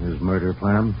in his murder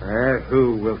plan.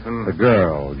 Who, Wilson? The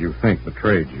girl you think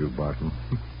betrayed you, Barton.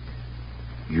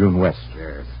 June West.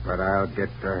 Yes, but I'll get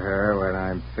to her when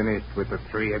I'm finished with the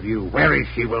three of you. Where is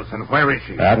she, Wilson? Where is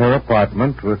she? At her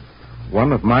apartment with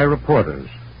one of my reporters.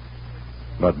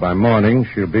 But by morning,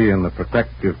 she'll be in the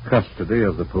protective custody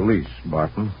of the police,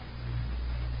 Barton.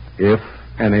 If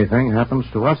anything happens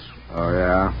to us. Oh,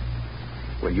 yeah?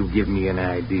 Well, you give me an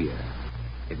idea.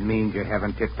 It means you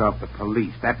haven't tipped off the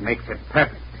police. That makes it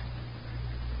perfect.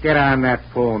 Get on that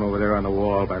phone over there on the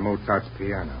wall by Mozart's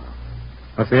piano.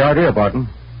 What's the idea, Barton?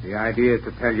 The idea is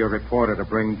to tell your reporter to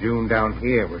bring June down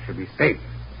here where she'll be safe.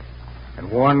 And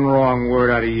one wrong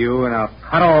word out of you, and I'll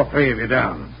cut all three of you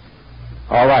down.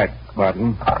 All right,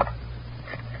 Barton.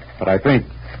 But I think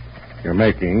you're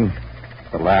making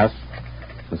the last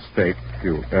mistake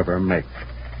you'll ever make.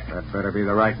 That better be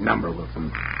the right number,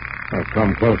 Wilson. Now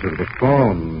come closer to the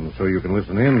phone so you can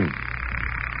listen in.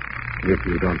 If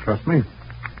you don't trust me.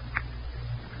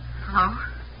 Hello?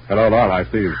 Hello, Laura.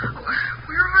 Steve.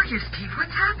 Where are you, Steve?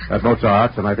 What's happened? At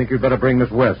Mozart's, and I think you'd better bring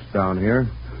Miss West down here.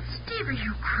 Steve, are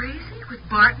you crazy? With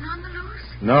Barton on the loose?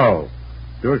 No.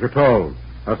 Do as you're told.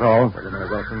 That's all. Wait a minute,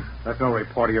 Wilson. That's no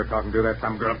reporter you're talking to. That's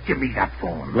some girl. Give me that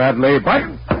phone. Gladly.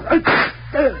 Barton!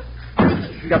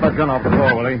 Get that gun off the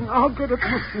floor, Willie. I'll get it,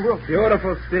 Mr. Wilson.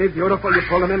 Beautiful, Steve. Beautiful. You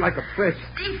pull him in like a fish.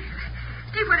 Steve,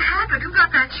 what happened? Who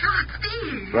got that shot?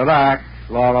 Steve! Relax,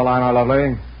 Lorelei, my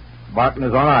lovely. Barton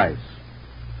is on ice.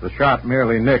 The shot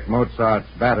merely nicked Mozart's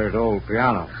battered old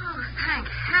piano. Oh, thank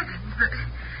heavens. But,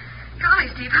 golly,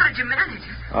 Steve, how did you manage it?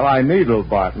 Well, I needled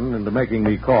Barton into making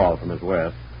me call from Miss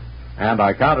West. And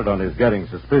I counted on his getting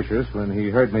suspicious when he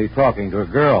heard me talking to a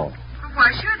girl. Well,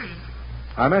 why should he?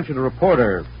 I mentioned a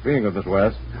reporter being with Miss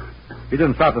West. He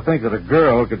didn't stop to think that a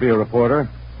girl could be a reporter,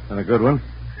 and a good one.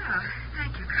 Oh,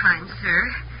 thank you, kind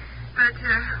sir. But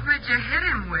what'd you hit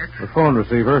him with? The phone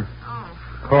receiver.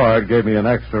 Oh. Cord gave me an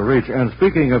extra reach. And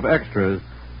speaking of extras,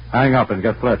 hang up and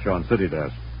get Fletch on City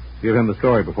Desk. Give him the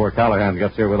story before Callahan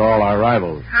gets here with all our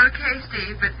rivals. Okay,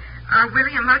 Steve, but are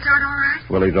Willie and Mozart all right?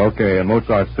 Willie's okay, and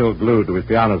Mozart's still glued to his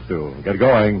piano stool. Get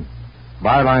going.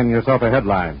 Byline yourself a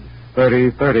headline.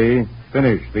 30-30,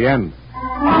 finish, the end.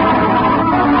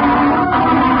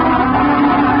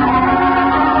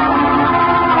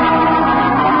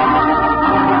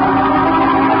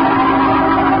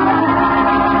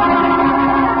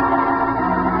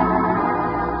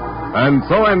 And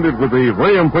so ended with the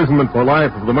re-imprisonment for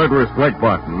life of the murderous Greg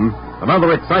Barton,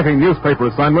 another exciting newspaper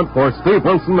assignment for Steve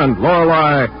Wilson and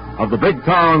Lorelei of the Big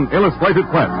Town Illustrated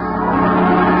Press.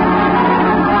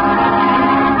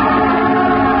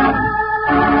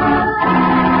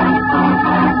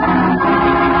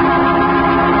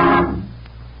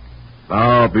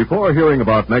 Now, before hearing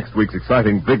about next week's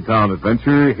exciting Big Town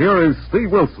adventure, here is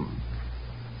Steve Wilson.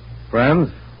 Friends,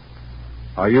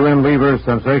 are you in Lever's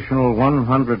sensational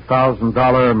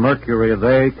 $100,000 Mercury a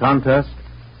Day contest?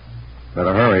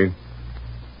 Better hurry.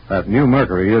 That new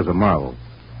Mercury is a marvel.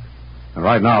 And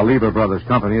right now, Lever Brothers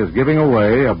Company is giving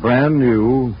away a brand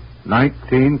new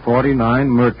 1949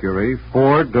 Mercury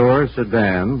four-door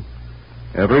sedan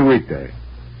every weekday,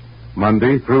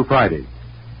 Monday through Friday,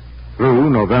 through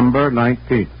November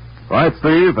 19th. Right,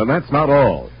 Steve, and that's not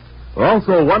all. There are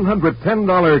also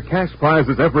 $110 cash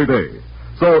prizes every day.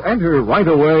 So enter right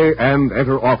away and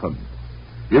enter often.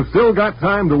 You've still got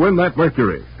time to win that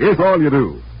Mercury. Here's all you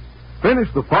do. Finish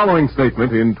the following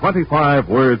statement in 25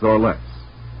 words or less.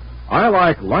 I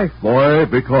like Lifebuoy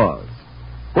because.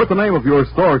 Put the name of your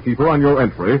storekeeper on your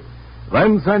entry,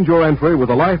 then send your entry with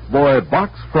a Lifebuoy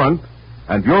box front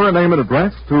and your name and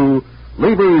address to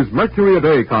Lever's Mercury a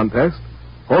Day contest,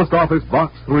 Post Office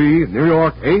Box 3, New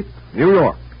York 8, New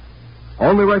York.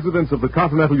 Only residents of the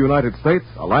continental United States,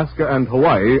 Alaska, and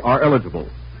Hawaii are eligible.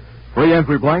 Free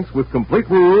entry blanks with complete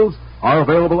rules are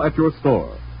available at your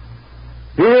store.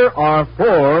 Here are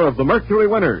 4 of the Mercury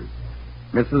winners.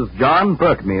 Mrs. John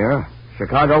Berkmere,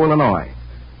 Chicago, Illinois.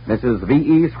 Mrs.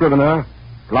 V.E. Scrivener,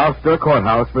 Gloucester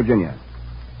Courthouse, Virginia.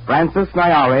 Francis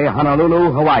Nyari,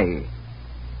 Honolulu, Hawaii.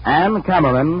 Ann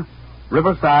Cameron,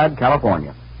 Riverside,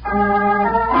 California.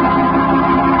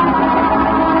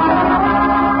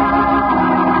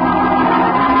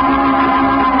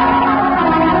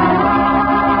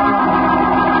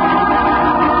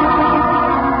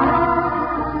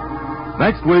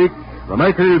 Next week, the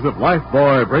makers of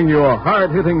Lifebuoy bring you a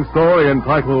hard-hitting story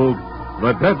entitled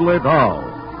The Deadly Doll,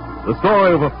 the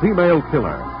story of a female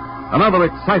killer. Another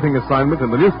exciting assignment in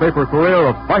the newspaper career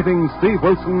of fighting Steve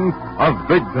Wilson of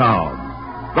Big Town.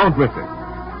 Don't miss it.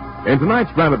 In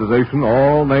tonight's dramatization,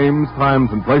 all names, times,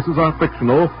 and places are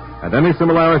fictional, and any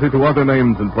similarity to other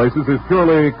names and places is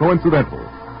purely coincidental.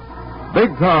 Big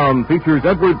Town features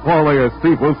Edward Pauley as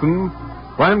Steve Wilson,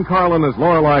 Glenn Carlin as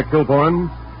Lorelei Kilborn,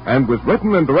 and was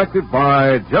written and directed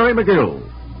by Jerry McGill.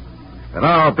 And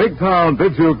now Big Town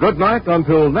bids you good night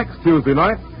until next Tuesday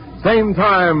night, same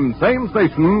time, same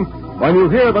station, when you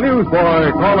hear the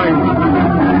newsboy calling.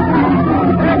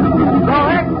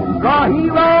 Extra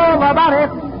hero about it.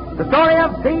 The story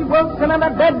of Steve Wilson and the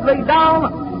Deadly Doll,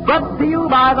 brought to you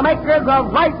by the makers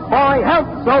of Lifebuoy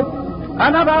Health Soap,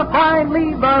 another fine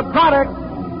Lever product.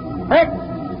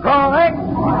 Extra.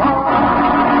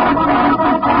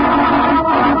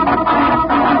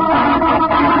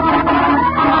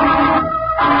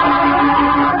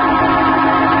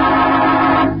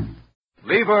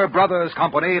 Lever Brothers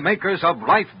Company, makers of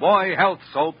Lifebuoy Health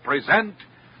Soap, present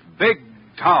Big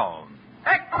Town.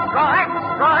 Extra,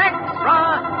 extra, extra!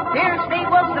 Here's Steve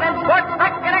Wilson in Sports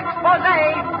Bucket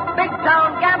Expose. Big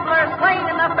Town gambler slain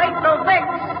in the fatal fix.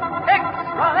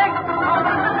 Extra, extra!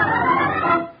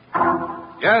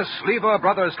 Yes, Lever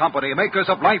Brothers Company, makers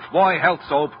of Lifebuoy Health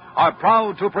Soap, are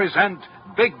proud to present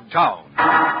Big Town.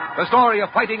 The story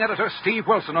of fighting editor Steve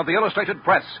Wilson of the Illustrated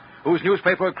Press, whose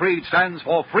newspaper creed stands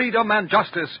for freedom and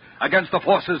justice against the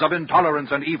forces of intolerance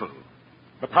and evil.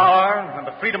 The power and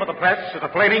the freedom of the press is a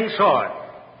flaming sword,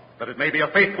 that it may be a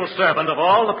faithful servant of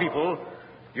all the people.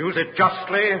 Use it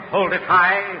justly, hold it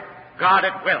high, guard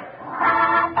it well.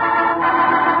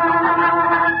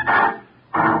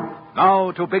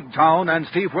 Now to Big Town and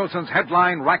Steve Wilson's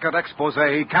headline racket expose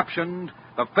captioned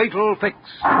The Fatal Fix.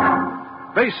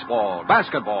 Baseball,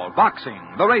 basketball, boxing,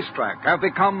 the racetrack have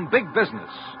become big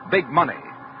business, big money.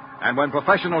 And when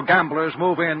professional gamblers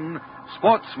move in,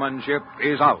 sportsmanship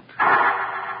is out.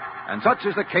 And such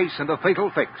is the case in The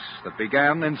Fatal Fix that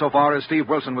began, insofar as Steve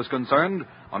Wilson was concerned,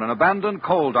 on an abandoned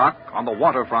coal dock on the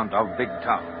waterfront of Big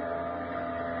Town.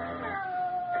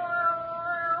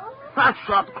 Hush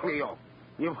up, Cleo.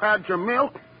 You've had your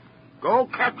milk. Go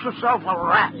catch yourself a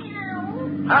rat.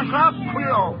 Hush up,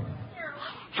 Cleo.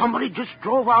 Somebody just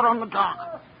drove out on the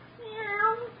dock.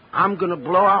 I'm going to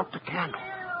blow out the candle.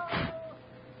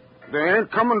 They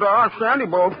ain't coming to our shanty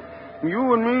boat.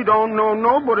 You and me don't know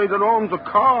nobody that owns a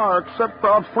car except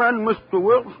our friend Mr.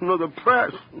 Wilson of the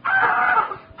press.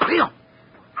 Cleo!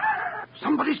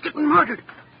 Somebody's getting murdered.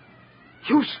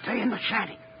 You stay in the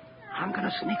shanty. I'm going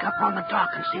to sneak up on the dock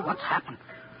and see what's happened.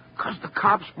 'Cause the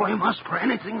cops blame us for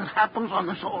anything that happens on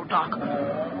this old dock.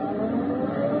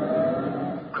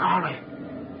 Golly,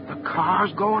 the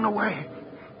car's going away.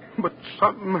 But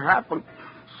something happened.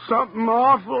 Something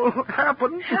awful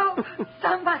happened. Help!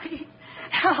 Somebody!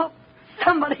 Help!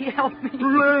 Somebody help me.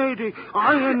 Lady,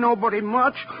 I ain't nobody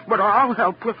much, but I'll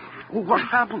help you. What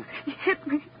happened? He hit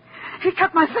me. He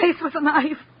cut my face with a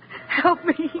knife. Help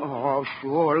me. Oh,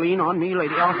 sure. Lean on me,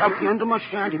 lady. I'll help you into my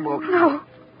shanty boat. No.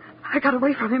 I got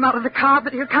away from him out of the car,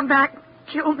 but he'll come back,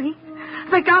 kill me.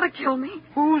 They gotta kill me.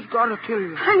 Who's gonna kill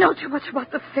you? I know too much about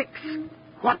the fix.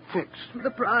 What fix? The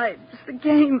bribes, the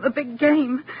game, the big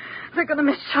game. They're gonna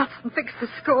miss shots and fix the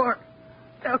score.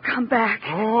 They'll come back.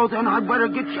 Oh, then I'd better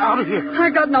get you out of here. I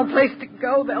got no place to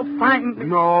go. They'll find me.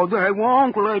 No, they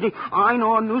won't, lady. I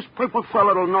know a newspaper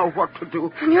fellow will know what to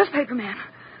do. A newspaper man?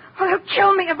 Well, they'll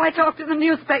kill me if I talk to the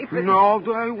newspapers. No,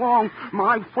 they won't.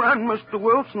 My friend, Mr.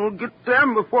 Wilson, will get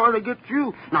them before they get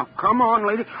you. Now, come on,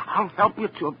 lady. I'll help you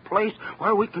to a place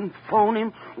where we can phone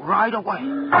him right away.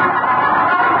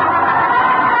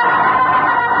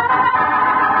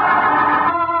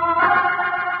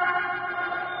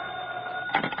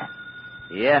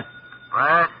 Yeah?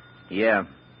 Brad? Yeah.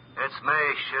 It's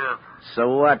me, Shiv. So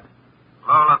what?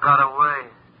 Lola got away.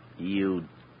 You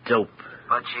dope.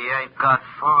 But she ain't got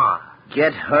far.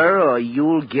 Get her or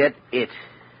you'll get it.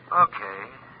 Okay.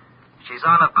 She's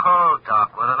on a coal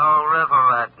dock with an old river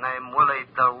rat named Willie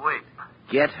the Weep.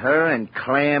 Get her and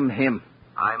clam him.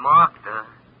 I marked her.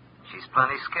 She's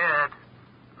plenty scared.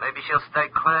 Maybe she'll stay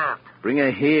clammed. Bring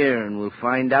her here and we'll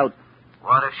find out.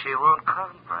 What if she won't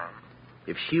come, Brad?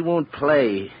 If she won't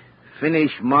play,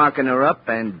 finish marking her up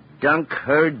and dunk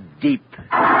her deep.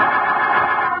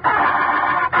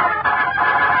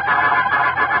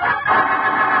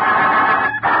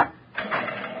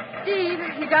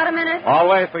 Got a minute? All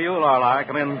wait for you, Lorelei.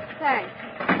 Come in. Thanks.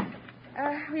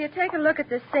 Will you take a look at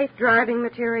this safe driving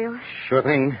material? Sure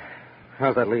thing.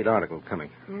 How's that lead article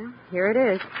coming? Yeah, here it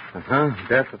is. Uh-huh.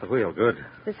 Death at the wheel. Good.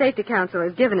 The Safety Council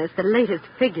has given us the latest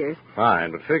figures.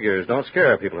 Fine, but figures don't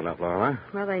scare people enough, Lorelei.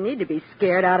 Well, they need to be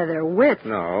scared out of their wits.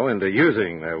 No, into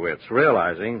using their wits,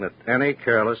 realizing that any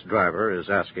careless driver is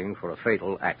asking for a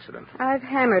fatal accident. I've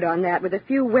hammered on that with a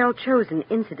few well-chosen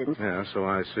incidents. Yeah, so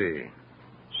I see.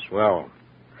 Swell.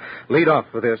 Lead off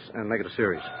for this and make it a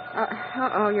series.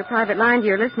 Your private line to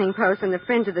your listening post on the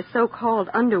fringe of the so-called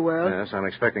underworld. Yes, I'm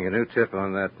expecting a new tip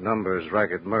on that numbers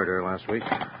racket murder last week.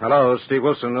 Hello, Steve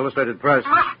Wilson, Illustrated Press.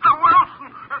 Mr.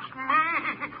 Wilson, it's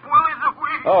me, Willie the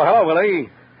Weep. Oh, hello, Willie.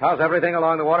 How's everything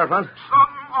along the waterfront?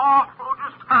 Something awful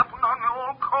just happened on the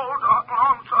old coal dock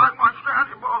alongside my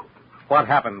shanty boat. What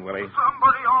happened, Willie?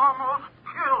 Somebody almost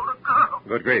killed a girl.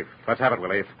 Good grief. What's happened,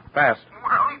 Willie? Fast.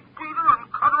 Well, he beat her and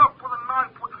cut her up with a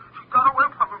knife. She got away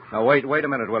from him. Now, wait a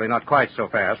minute, Willie. Not quite so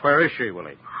fast. Where is she,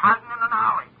 Willie? Hiding in an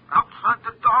alley outside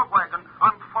the dog wagon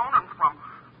I'm phoning from.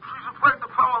 She's afraid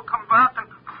the fellow will come back and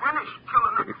finish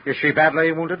killing her. Is she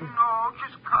badly wounded? No,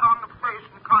 just cut on the face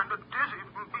and kind of dizzy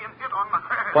from being hit on the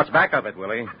head. What's back of it,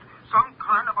 Willie? Some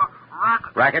kind of a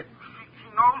racket. Racket? She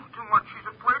knows too much. She's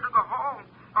afraid to go home.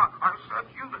 I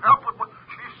said you'd help her, but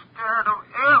she's scared of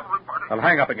everybody. Well,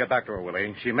 hang up and get back to her,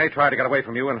 Willie. She may try to get away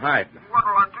from you and hide.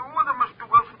 What'll I do with her, Mr.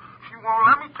 Wilson? She won't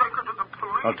let me take her to the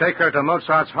police. Well, take her to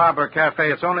Mozart's Harbor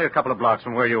Cafe. It's only a couple of blocks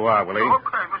from where you are, Willie.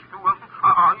 Okay, Mr. Wilson.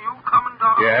 Are you coming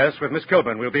down? Yes, with Miss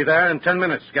Kilburn. We'll be there in 10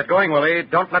 minutes. Get going, Willie.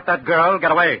 Don't let that girl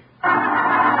get away.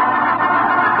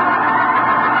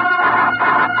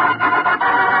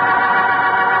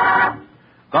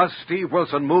 Thus, Steve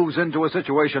Wilson moves into a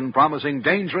situation promising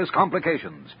dangerous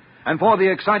complications. And for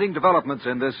the exciting developments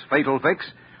in this fatal fix,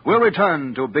 we'll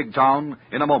return to Big Town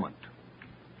in a moment.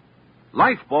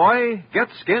 Lifebuoy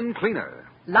gets skin cleaner.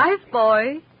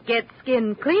 Lifebuoy gets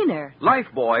skin cleaner.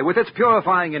 Lifebuoy, with its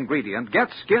purifying ingredient,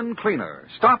 gets skin cleaner.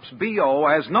 Stops BO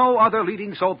as no other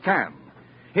leading soap can.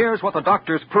 Here's what the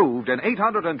doctors proved in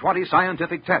 820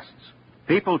 scientific tests.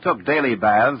 People took daily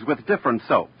baths with different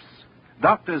soaps.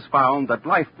 Doctors found that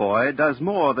Lifebuoy does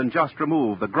more than just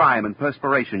remove the grime and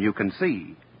perspiration you can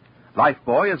see.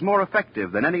 Lifebuoy is more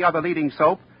effective than any other leading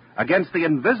soap against the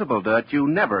invisible dirt you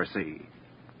never see.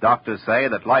 Doctors say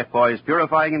that Lifebuoy's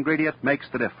purifying ingredient makes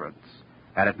the difference.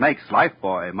 And it makes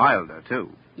Lifebuoy milder,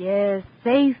 too. Yes,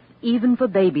 safe even for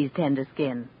babies' tender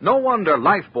skin. No wonder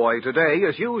Lifebuoy today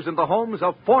is used in the homes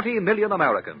of 40 million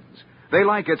Americans. They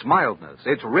like its mildness,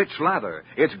 its rich lather,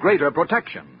 its greater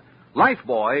protection.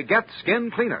 Lifebuoy gets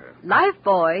skin cleaner.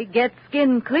 Lifebuoy gets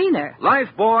skin cleaner.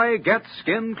 Lifebuoy gets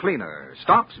skin cleaner.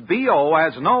 Stops BO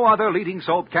as no other leading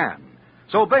soap can.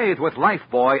 So bathe with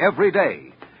Lifebuoy every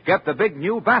day. Get the big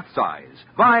new bath size.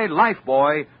 Buy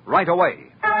Lifebuoy right away.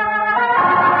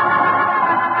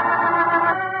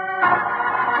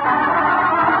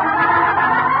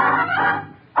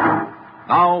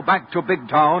 Now back to Big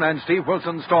Town and Steve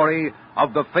Wilson's story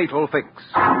of the fatal fix.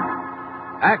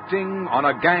 Acting on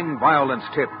a gang violence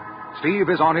tip, Steve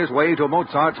is on his way to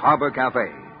Mozart's Harbor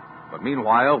Cafe. But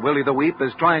meanwhile, Willie the Weep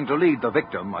is trying to lead the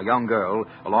victim, a young girl,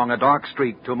 along a dark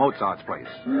street to Mozart's place.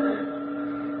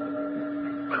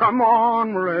 Come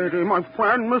on, lady. My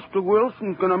friend, Mr.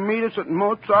 Wilson's going to meet us at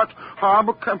Mozart's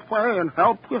Harbor Cafe and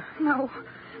help you. No.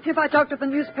 If I talk to the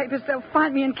newspapers, they'll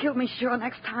find me and kill me sure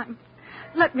next time.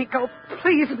 Let me go,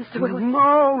 please, Mr. Wilson.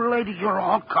 No, lady, you're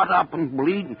all cut up and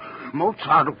bleeding.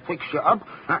 Mozart will fix you up,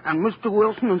 and Mr.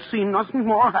 Wilson will see nothing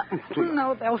more happens to you.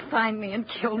 No, they'll find me and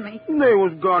kill me. They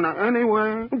was gonna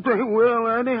anyway. They will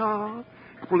anyhow.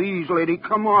 Please, lady,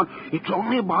 come on. It's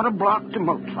only about a block to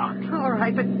Mozart. All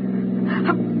right, but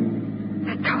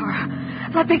That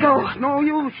car. Let me go. It's no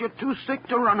use. You're too sick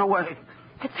to run away.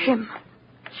 It's him.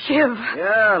 Shiv.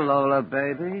 Yeah, Lola,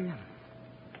 baby.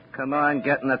 Come on,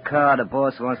 get in the car. The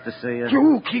boss wants to see you.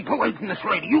 You keep away from this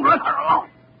lady. You let her alone.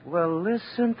 Well,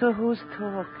 listen to who's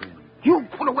talking. You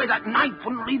put away that knife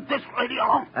and leave this lady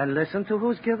alone. And listen to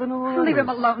who's giving her orders. Leave him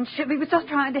alone, Shiv. He was just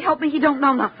trying to help me. He don't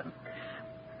know nothing.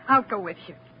 I'll go with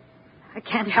you. I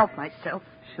can't help myself.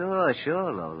 Sure,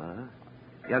 Lola.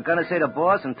 You're going to see the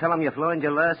boss and tell him you've learned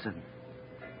your lesson.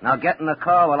 Now get in the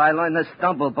car while I learn this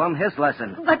stumblebum his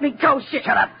lesson. Let me go, Shiv.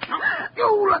 Shut up.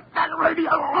 You let that lady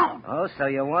alone. Oh, so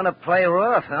you want to play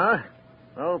rough, huh?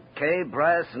 Okay,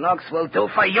 brass knucks will do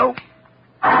for you.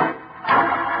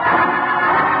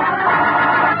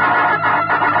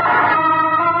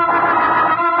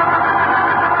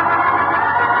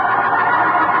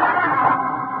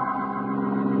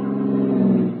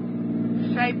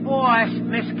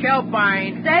 Miss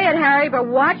Kilbine. Say it, Harry, but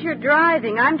watch your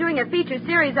driving. I'm doing a feature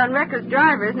series on reckless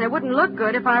drivers, and it wouldn't look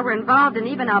good if I were involved in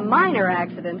even a minor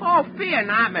accident. Oh, fear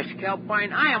not, Miss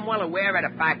Kilbine. I am well aware of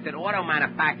the fact that auto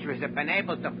manufacturers have been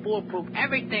able to foolproof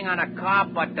everything on a car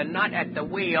but the nut at the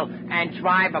wheel and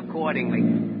drive accordingly.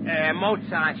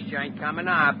 Mozart's joint coming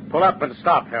up. Pull up and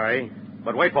stop, Harry.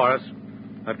 But wait for us.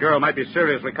 That girl might be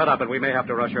seriously cut up, and we may have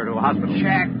to rush her to a hospital.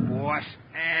 Check, boss.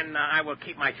 And I will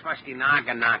keep my trusty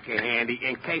noggin knocker handy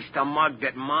in case the mug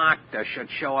that marked her should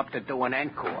show up to do an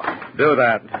encore. Do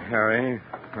that, Harry.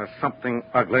 There's something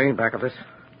ugly back of this.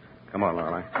 Come on,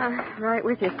 Lorelei. Right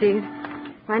with you, Steve.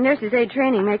 My nurse's aid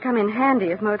training may come in handy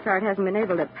if Mozart hasn't been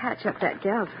able to patch up that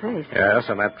gal's face. Yes,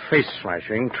 and that face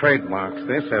slashing trademarks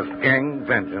this as gang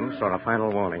vengeance or a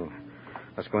final warning.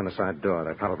 Let's go in the side door.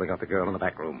 They probably got the girl in the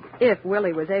back room. If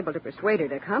Willie was able to persuade her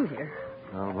to come here.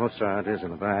 Well, Mozart is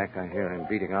in the back. I hear him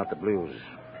beating out the blues.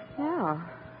 Yeah,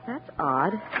 that's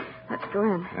odd. Let's go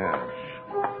in. Yes.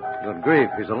 Good grief,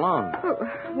 he's alone. Oh,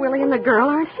 Willie and the girl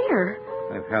aren't here.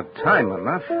 They've had time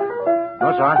enough.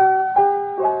 Mozart?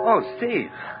 Oh,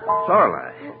 Steve.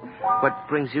 Lorelei. What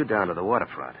brings you down to the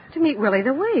waterfront? To meet Willie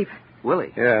the Waif.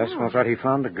 Willie? Yes, Mozart. He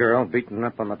found a girl beaten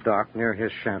up on the dock near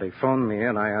his shanty. Phoned me,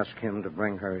 and I asked him to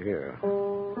bring her here.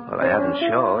 Well, I haven't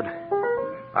showed.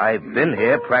 I've been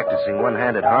here practicing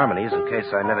one-handed harmonies in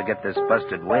case I never get this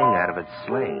busted wing out of its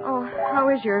sling. Oh, how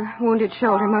is your wounded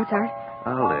shoulder, Mozart?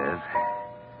 I'll live.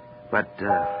 But,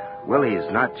 Willie's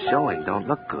not showing. Don't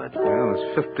look good. Well,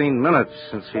 it's 15 minutes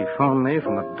since he phoned me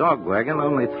from the dog wagon,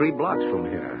 only 3 blocks from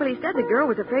here. Well, he said the girl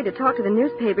was afraid to talk to the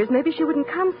newspapers. Maybe she wouldn't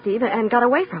come, Steve, and got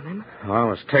away from him. Well, I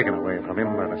was taken away from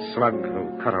him by the slug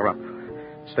who cut her up.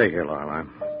 Stay here, Lorelei.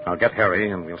 I'll get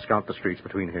Harry, and we'll scout the streets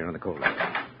between here and the coal lake.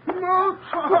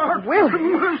 Mozart! Willie!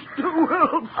 Mr.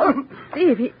 Wilson!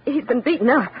 Steve, he's been beaten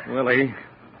up. Willie,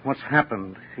 what's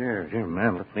happened? Here,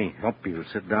 man, let me help you.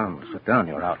 Sit down. Sit down.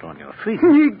 You're out on your feet.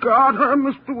 He got her,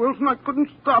 Mr. Wilson. I couldn't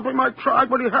stop him. I tried,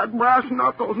 but he had brass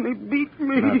knuckles, and he beat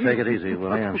me. Now, take it easy,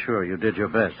 Willie. I'm sure you did your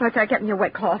best. Mozart, get in your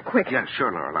wet cloth, quick. Yeah,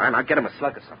 sure, Lorelei. And I'll get him a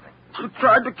slug or something. She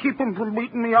tried to keep him from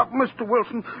beating me up, Mr.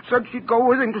 Wilson. Said she'd go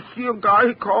with him to see a guy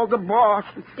he called the boss.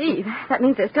 Steve, that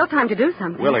means there's still time to do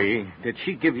something. Willie, did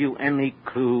she give you any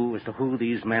clue as to who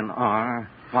these men are?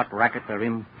 What racket they're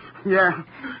in? Yeah,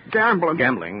 gambling.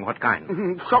 Gambling? What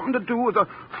kind? Something to do with a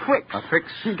fix. A fix?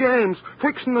 Games.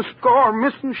 Fixing the score,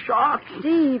 missing shots.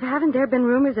 Steve, haven't there been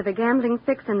rumors of a gambling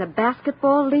fix in the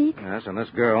basketball league? Yes, and this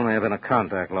girl may have been a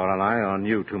contact, Lorelei, on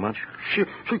you too much.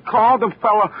 She called the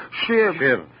fella Shiv.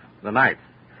 Shiv, the knife.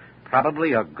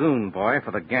 Probably a goon boy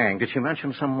for the gang. Did she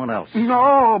mention someone else?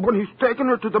 No, but he's taken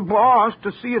her to the boss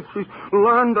to see if she's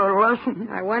learned her lesson.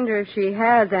 I wonder if she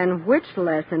has, and which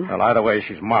lesson. Well, either way,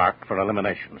 she's marked for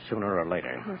elimination, sooner or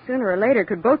later. Well, sooner or later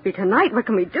could both be tonight. What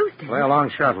can we do, Steve? Well, long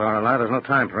shot, Lorelei. There's no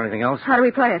time for anything else. How do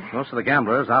we play it? Most of the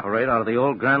gamblers operate out of the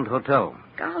old Grand Hotel.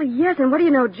 Golly, yes, and what do you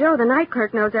know, Joe? The night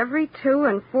clerk knows every 2-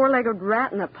 and 4-legged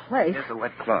rat in the place. Here's a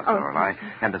wet cloth, Oh. Lorelei.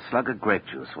 And a slug of grape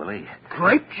juice, Willie.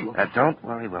 Grape juice? Don't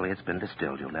worry, Willie. It's been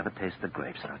distilled. You'll never taste the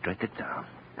grapes. Now, drink it down.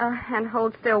 And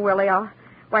hold still, Willie. I'll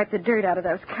wipe the dirt out of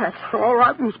those cuts. All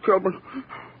right, Miss Kilburn.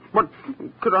 But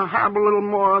could I have a little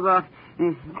more of that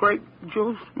grape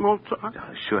juice, Mozart?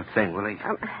 Sure thing, Willie.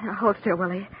 Hold still,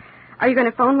 Willie. Are you going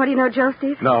to phone? What do you know, Joe,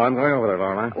 Steve? No, I'm going over there,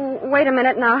 Lorelei. Wait a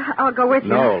minute now. I'll go with you.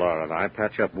 No, Lorelei.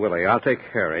 Patch up Willie. I'll take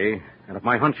Harry. And if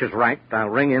my hunch is right, I'll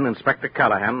ring in Inspector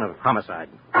Callahan of homicide.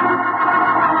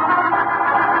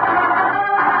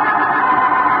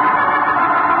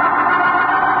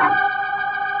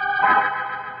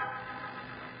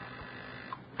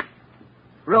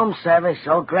 Room service,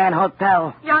 Old Grand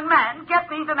Hotel. Young man,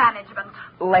 get me the management.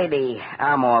 Lady,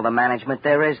 I'm all the management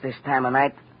there is this time of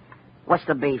night. What's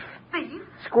the beef? Beef?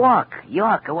 squawk,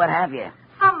 York, or what have you?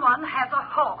 Someone has a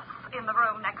horse in the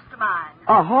room next to mine.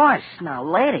 A horse? Now,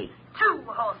 lady. 2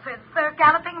 horses. They're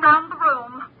galloping round the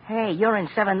room. Hey, you're in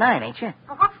 7-9, ain't you?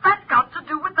 Well, what's that got to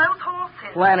do with those horses?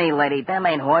 Plenty, lady. Them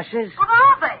ain't horses. What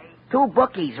are they? 2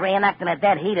 bookies reenacting a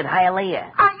dead heat at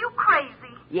Hialeah. Are you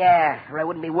crazy? Yeah, or I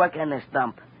wouldn't be working in this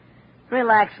dump.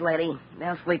 Relax, lady.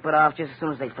 They'll sleep it off just as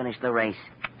soon as they finish the race.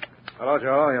 Hello,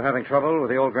 Joe. You having trouble with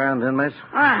the old Grand inmates?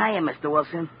 Hiya, Mr.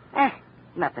 Wilson.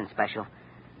 Nothing special.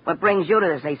 What brings you to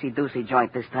this AC-doocy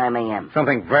joint this time a.m.?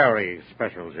 Something very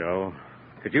special, Joe.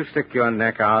 Could you stick your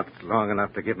neck out long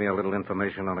enough to give me a little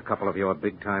information on a couple of your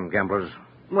big-time gamblers?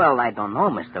 Well, I don't know,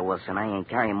 Mr. Wilson. I ain't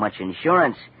carrying much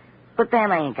insurance. But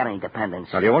then I ain't got any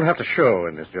dependents. Well, you won't have to show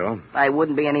in this, Joe. I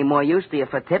wouldn't be any more use to you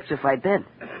for tips if I did.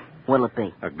 What'll it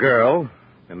be? A girl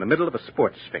in the middle of a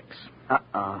sports fix.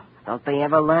 Uh-oh. Don't they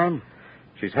ever learn?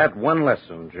 She's had one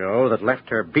lesson, Joe, that left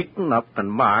her beaten up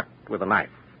and marked with a knife.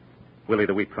 Willie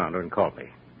the Wheat found her and called me.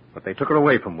 But they took her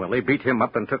away from Willie, beat him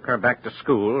up, and took her back to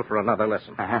school for another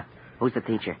lesson. Uh-huh. Who's the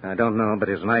teacher? I don't know, but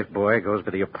his knife boy goes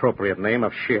by the appropriate name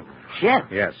of Schiff. Schiff?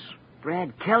 Yes.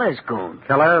 Brad Keller's goon.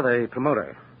 Keller, the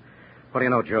promoter. What do you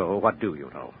know, Joe? What do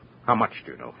you know? How much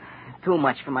do you know? Too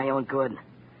much for my own good.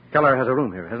 Keller has a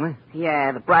room here, hasn't he?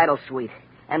 Yeah, the bridal suite.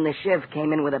 And the Shiv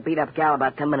came in with a beat-up gal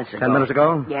about 10 minutes ago. 10 minutes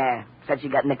ago? Yeah. Said she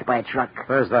got nicked by a truck.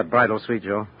 Where's that bridal suite,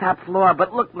 Joe? Top floor.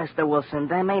 But look, Mr. Wilson,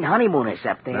 them ain't honeymooners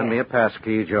up there. Lend me a pass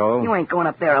key, Joe. You ain't going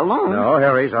up there alone. No,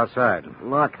 Harry's outside.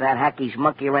 Look, that hackey's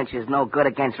monkey wrench is no good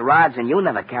against rods, and you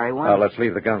never carry one. Well, let's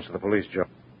leave the guns to the police, Joe.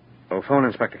 Oh, phone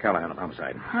Inspector Callahan of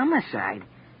homicide. Homicide?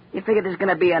 You figure there's going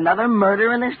to be another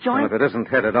murder in this joint? Well, if it isn't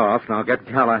headed off, now get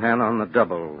Callahan on the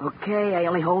double. Okay, I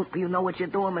only hope you know what you're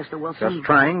doing, Mr. Wilson. Just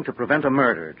trying to prevent a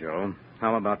murder, Joe.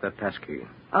 How about that pass key?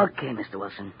 Okay, Mr.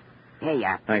 Wilson. Here you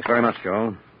are. Thanks very much,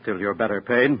 Joe. Till you're better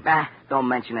paid. Don't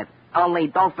mention it. Only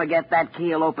don't forget that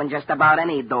key will open just about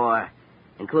any door,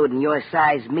 including your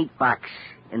size meat box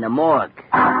in the morgue.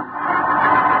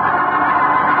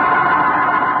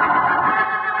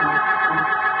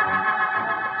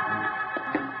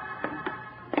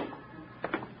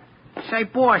 Say,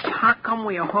 boss, how come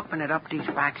we are hooping it up these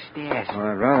back stairs? Well,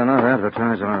 I'd rather not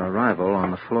advertise our arrival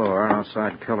on the floor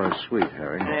outside Keller's suite,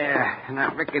 Harry. Yeah, and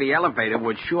that rickety elevator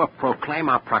would sure proclaim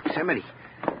our proximity.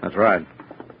 That's right.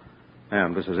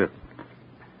 And this is it.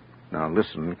 Now,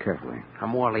 listen carefully.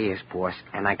 I'm all ears, boss,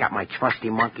 and I got my trusty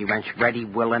monkey wrench ready,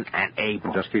 willing, and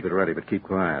able. Just keep it ready, but keep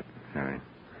quiet, Harry.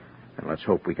 And let's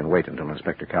hope we can wait until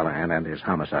Inspector Callahan and his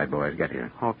homicide boys get here.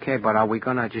 Okay, but are we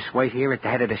going to just wait here at the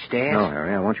head of the stairs? No,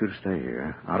 Harry, I want you to stay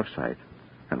here, out of sight,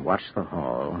 and watch the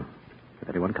hall. If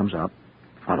anyone comes up,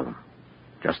 follow them.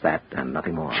 Just that and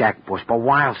nothing more. Check, boss, but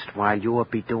while you will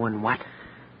be doing what?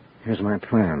 Here's my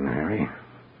plan, Harry.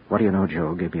 What do you know,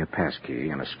 Joe gave me a pass key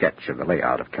and a sketch of the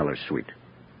layout of Keller's suite.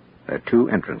 There are 2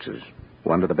 entrances.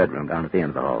 One to the bedroom down at the end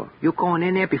of the hall. You going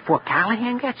in there before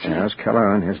Callahan gets here? Yes,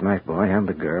 Keller and his knife boy and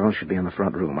the girl should be in the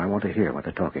front room. I want to hear what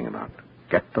they're talking about.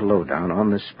 Get the lowdown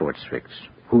on this sports fix.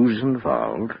 Who's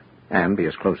involved? And be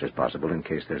as close as possible in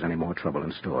case there's any more trouble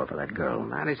in store for that girl.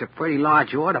 That is a pretty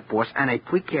large order, boss, and a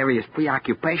precarious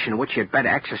preoccupation which you'd better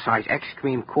exercise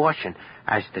extreme caution,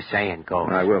 as the saying goes.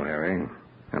 I will, Harry.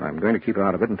 And I'm going to keep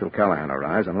out of it until Callahan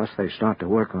arrives, unless they start to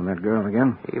work on that girl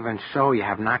again. Even so, you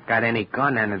have not got any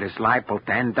gun, and it is liable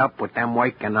to end up with them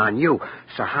working on you.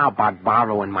 So how about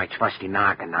borrowing my trusty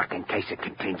knock in case of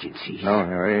contingencies? No,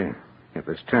 Harry. If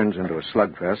this turns into a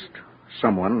slugfest,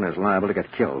 someone is liable to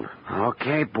get killed.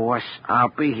 Okay, boss. I'll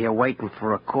be here waiting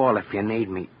for a call if you need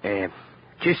me.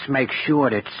 Just make sure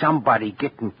that somebody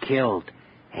getting killed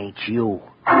ain't you.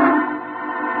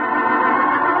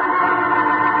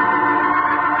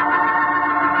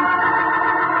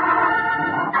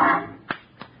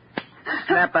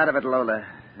 Snap out of it, Lola,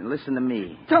 and listen to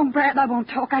me. Don't, Brad. I won't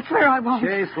talk. I swear I won't.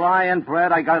 She's lying,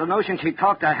 Brad. I got a notion she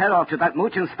talked her head off to that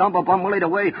moochin' stumblebum Willie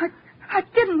DeWeep. I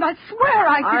didn't. I swear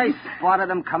I didn't. I spotted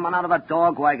him coming out of a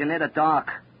dog wagon near the dock.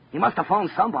 He must have phoned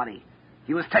somebody.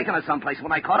 He was taking her someplace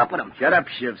when I caught up with him. Shut up,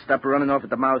 Shiv. Stop running off at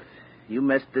the mouth. You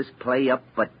messed this play up,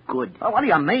 but good. Oh, what do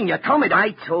you mean? You told me that.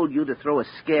 I told you to throw a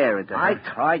scare into her. I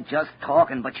tried just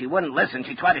talking, but she wouldn't listen.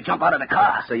 She tried to jump out of the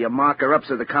car. So you mark her up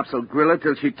so the cops will grill her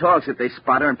till she talks if they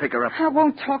spot her and pick her up. I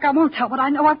won't talk. I won't tell what I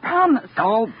know. I promise.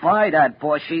 Don't buy that,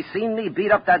 boss. She's seen me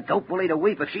beat up that dope Willie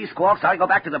DeWeep. If she squawks, I go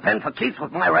back to the pen for keeps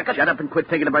with my record. Shut up and quit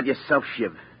thinking about yourself,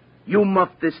 Shiv. You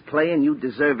muffed this play, and you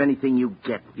deserve anything you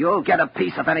get. You'll get a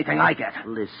piece of anything I get.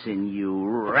 Listen, you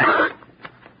rat.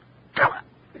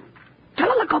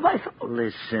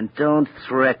 Listen, don't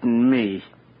threaten me.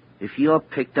 If you're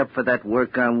picked up for that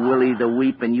work on Willie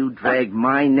DeWeep and you drag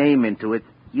my name into it,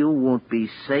 You won't be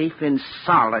safe in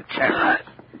solitary.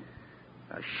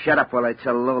 Now, shut up while I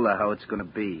tell Lola how it's going to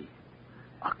be.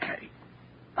 Okay.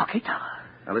 Okay, tell her.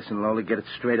 Now, listen, Lola, get it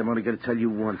straight. I'm only going to tell you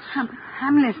once.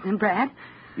 I'm listening, Brad.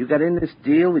 You got in this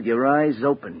deal with your eyes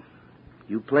open.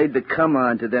 You played the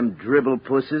come-on to them dribble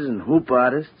pusses and hoop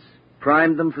artists,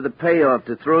 primed them for the payoff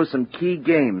to throw some key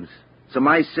games, so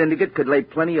my syndicate could lay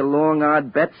plenty of long,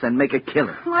 odd bets and make a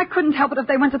killing. Well, I couldn't help it if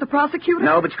they went to the prosecutor.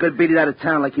 No, but you could beat it out of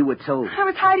town like you were told. I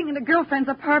was hiding in a girlfriend's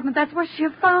apartment. That's where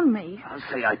Shiv found me. I'll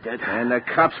say I did. And the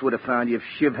cops would have found you if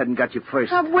Shiv hadn't got you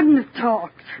first. I wouldn't have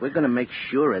talked. We're going to make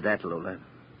sure of that, Lola.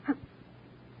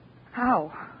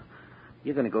 How?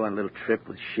 You're going to go on a little trip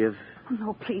with Shiv. Oh,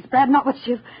 no, please, Brad, not with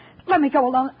Shiv. Let me go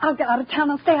alone. I'll get out of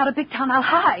town. I'll stay out of big town. I'll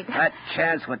hide. That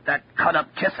chance with that cut-up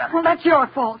kisser. Well, that's your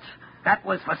fault. That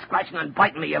was for scratching and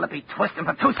biting me, you lippy twist, and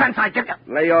for 2 cents I give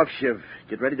you. Lay off, Shiv.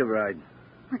 Get ready to ride.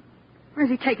 Where's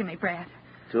he taking me, Brad?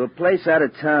 To a place out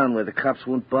of town where the cops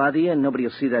won't bother you and nobody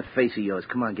will see that face of yours.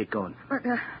 Come on, get going.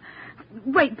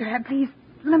 Wait, Brad, please.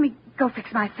 Let me go fix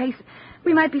my face.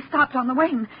 We might be stopped on the way,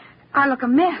 and I look a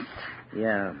mess.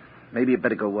 Yeah. Maybe you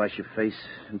better go wash your face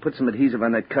and put some adhesive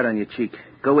on that cut on your cheek.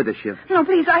 Go with her, Shiv. No,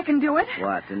 please, I can do it.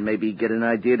 What? And maybe get an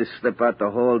idea to slip out the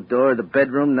hall door of the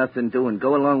bedroom? Nothing doing.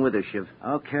 Go along with her, Shiv.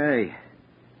 Okay.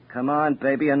 Come on,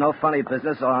 baby, and no funny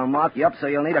business, or I'll mark you up so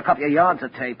you'll need a couple of yards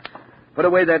of tape. Put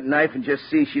away that knife and just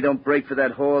see she don't break for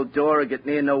that hall door or get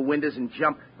near no windows and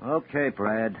jump. Okay,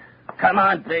 Brad. Come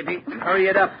on, baby. Hurry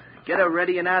it up. Get her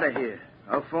ready and out of here.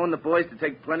 I'll phone the boys to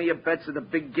take plenty of bets at the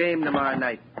big game tomorrow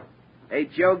night. Hey,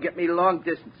 Joe, get me long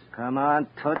distance. Come on,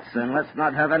 Toots, and let's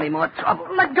not have any more trouble.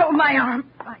 Let go of my arm.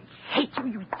 I hate you,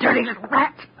 you dirty little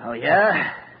rat. Oh,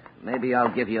 yeah? Maybe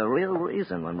I'll give you a real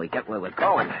reason when we get where we're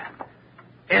going.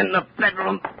 In the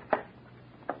bedroom.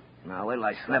 Now, wait till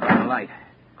I snap on the light.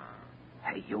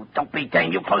 Hey, you don't be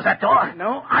dang. You close that door.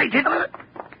 No, I did.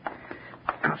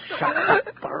 Now, shut up,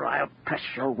 or I'll press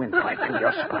your windpipe through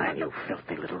your spine, you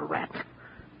filthy little rat.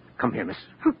 Come here, miss.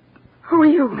 Who are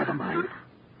you? Never mind.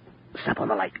 Snap on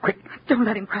the light, quick. Don't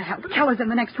let him cry out. Keller's in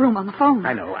the next room on the phone.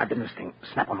 I know. I've been listening.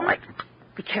 Snap on the light.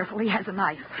 Be careful. He has a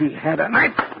knife. He had a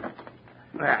knife?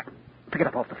 There. Pick it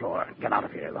up off the floor. Get out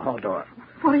of here. The hall door.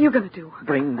 What are you going to do?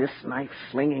 Bring this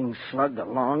knife-slinging slug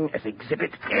along as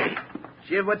Exhibit A.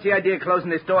 Shiv, what's the idea of closing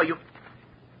this door? You...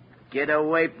 Get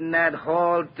away from that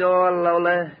hall door,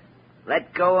 Lola.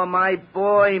 Let go of my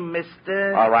boy,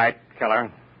 mister. All right,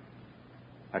 Keller.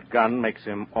 That gun makes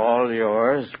him all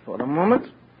yours for the moment.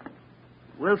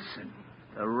 Wilson,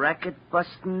 the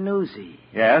racket-busting newsie.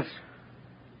 Yes.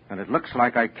 And it looks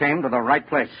like I came to the right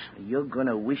place. You're going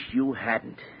to wish you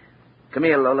hadn't. Come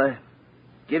here, Lola.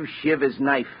 Give Shiv his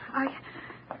knife.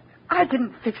 I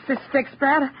didn't fix this fix,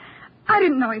 Brad. I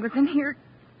didn't know he was in here.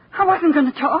 I wasn't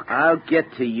going to talk. I'll get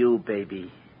to you,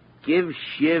 baby. Give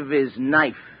Shiv his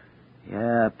knife.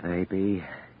 Yeah, baby.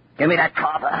 Give me that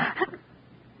carver.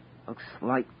 Looks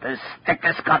like this stick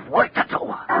has got work to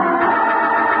do.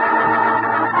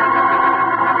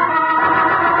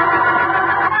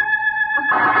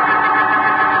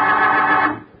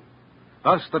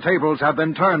 Thus, the tables have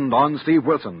been turned on Steve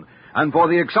Wilson, and for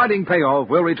the exciting payoff,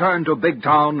 we'll return to Big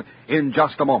Town in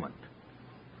just a moment.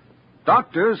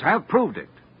 Doctors have proved it.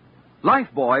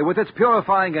 Lifebuoy, with its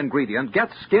purifying ingredient,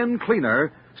 gets skin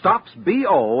cleaner, stops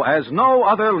BO as no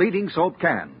other leading soap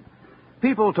can.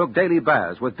 People took daily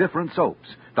baths with different soaps.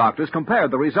 Doctors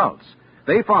compared the results.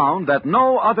 They found that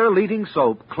no other leading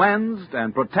soap cleansed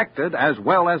and protected as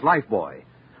well as Lifebuoy.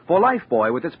 For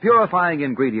Lifebuoy, with its purifying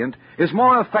ingredient, is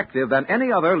more effective than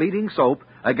any other leading soap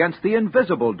against the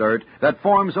invisible dirt that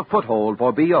forms a foothold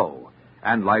for BO.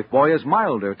 And Lifebuoy is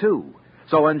milder, too.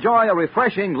 So enjoy a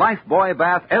refreshing Lifebuoy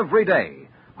bath every day.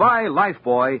 Buy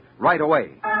Lifebuoy right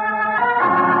away.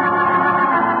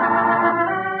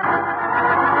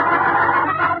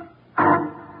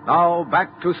 Now,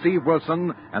 back to Steve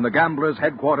Wilson and the Gamblers'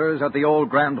 headquarters at the Old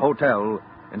Grand Hotel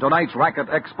in tonight's racket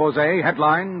expose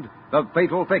headlined, The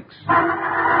Fatal Fix.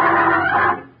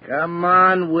 Come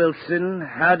on, Wilson.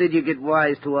 How did you get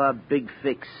wise to our big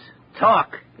fix?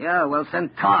 Talk. Yeah, Wilson,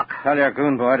 talk. Tell your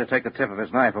goon boy to take the tip of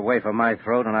his knife away from my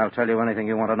throat, and I'll tell you anything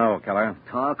you want to know, Keller.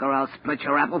 Talk, or I'll split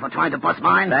your apple for trying to bust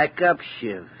mine. Back up,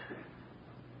 Shiv.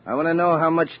 I want to know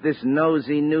how much this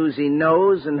nosy newsie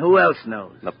knows and who else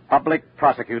knows. The public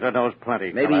prosecutor knows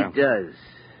plenty, Maybe Keller. he does,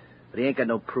 but he ain't got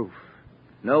no proof.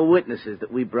 No witnesses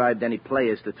that we bribed any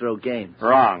players to throw games.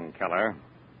 Wrong, Keller.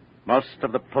 Most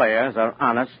of the players are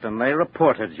honest, and they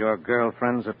reported your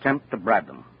girlfriend's attempt to bribe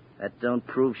them. That don't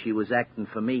prove she was acting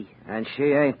for me. And she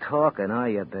ain't talking, are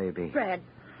you, baby? Brad,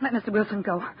 let Mr. Wilson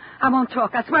go. I won't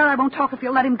talk. I swear I won't talk if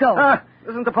you'll let him go.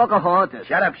 Listen to Pocahontas.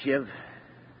 Shut up, Shiv.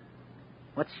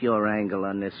 What's your angle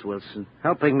on this, Wilson?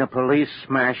 Helping the police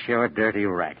smash your dirty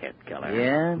racket, Keller.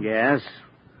 Yeah? Yes.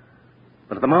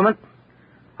 But at the moment,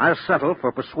 I'll settle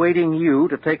for persuading you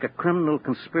to take a criminal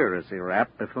conspiracy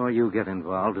rap before you get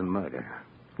involved in murder.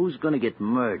 Who's going to get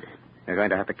murdered? You're going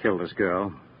to have to kill this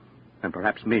girl, and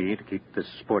perhaps me to keep this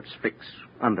sports fix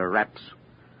under wraps.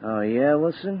 Oh, yeah,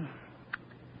 Wilson?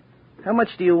 How much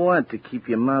do you want to keep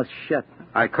your mouth shut?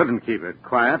 I couldn't keep it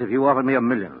quiet if you offered me $1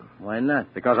 million. Why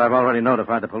not? Because I've already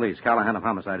notified the police. Callahan of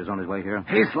Homicide is on his way here.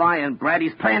 He's lying, Brad.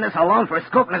 He's playing this alone for a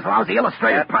scoop in his lousy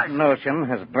Illustrated Press. That notion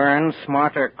has burned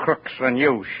smarter crooks than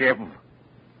you, Shiv.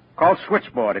 Call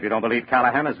Switchboard if you don't believe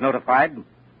Callahan is notified.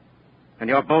 And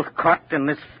you're both caught in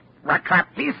this rat trap.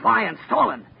 He's lying,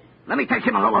 stolen. Let me take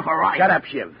him along for a ride. Shut up,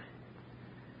 Shiv.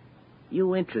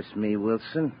 You interest me,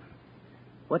 Wilson.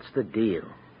 What's the deal?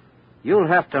 You'll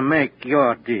have to make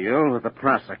your deal with the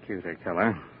prosecutor,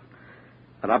 Keller.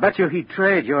 But I'll bet you he'd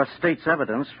trade your state's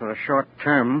evidence for a short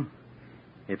term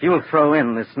if you'll throw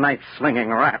in this knife-slinging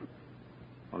rat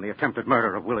on the attempted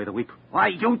murder of Willie the Weep. Why,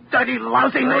 you dirty,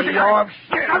 lousy... Lay off,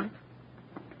 shit!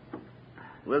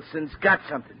 Wilson's got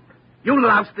something. You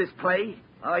loused this play.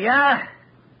 Oh, yeah?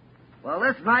 Well,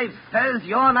 this knife says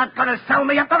you're not going to sell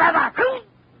me up the river.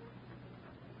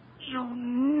 You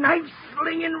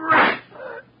knife-slinging rat.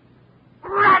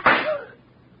 Rat!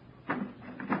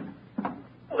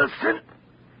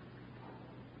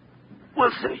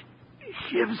 Wilson,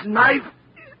 Shiv's knife.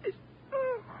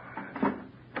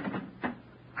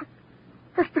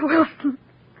 Mr. Wilson.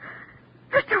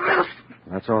 Mr. Wilson.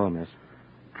 That's all, miss.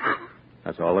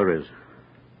 That's all there is.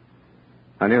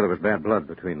 I knew there was bad blood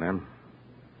between them.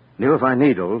 Knew if I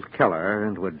needled Keller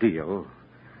into a deal,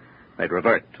 they'd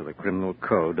revert to the criminal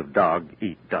code of dog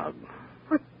eat dog.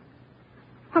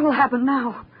 What'll happen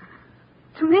now?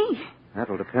 To me?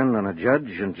 That'll depend on a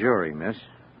judge and jury, miss.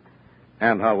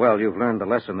 And how well you've learned the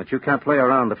lesson that you can't play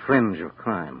around the fringe of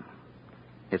crime.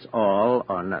 It's all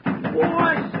or nothing.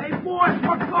 Boys! Hey, boys!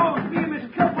 What goes? Me and Miss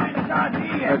Kilpatrick out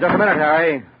here. Just a minute,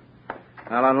 Harry.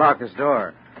 I'll unlock this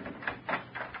door.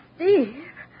 Steve.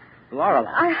 Laurel.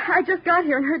 I just got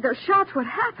here and heard those shots. What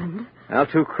happened? Well,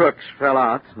 2 crooks fell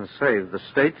out and saved the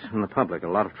state and the public a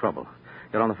lot of trouble.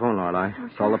 Get on the phone, Lorelei. Oh,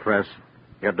 sure. Call the press.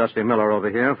 Get Dusty Miller over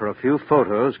here for a few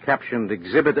photos captioned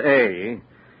Exhibit A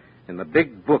in the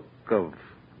big book of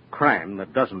crime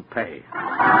that doesn't pay.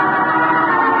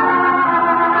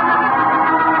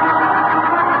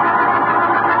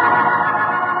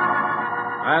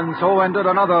 And so ended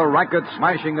another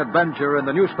racket-smashing adventure in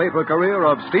the newspaper career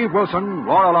of Steve Wilson,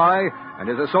 Lorelei, and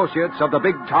his associates of the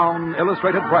Big Town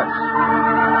Illustrated Press.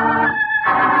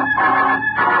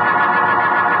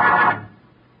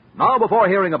 Now, before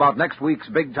hearing about next week's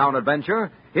Big Town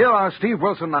adventure, here are Steve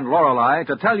Wilson and Lorelei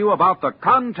to tell you about the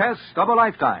contest of a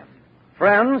lifetime.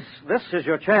 Friends, this is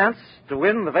your chance to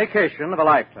win the vacation of a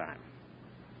lifetime.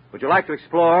 Would you like to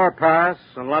explore Paris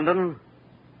and London,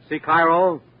 see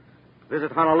Cairo,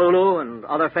 visit Honolulu and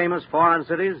other famous foreign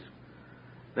cities?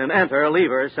 Then enter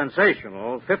Lever's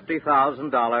sensational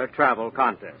 $50,000 travel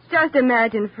contest. Just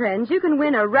imagine, friends, you can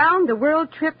win a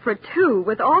round-the-world trip for 2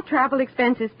 with all travel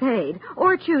expenses paid,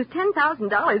 or choose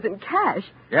 $10,000 in cash.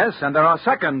 Yes, and there are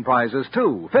second prizes,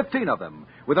 too, 15 of them,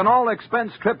 with an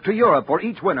all-expense trip to Europe for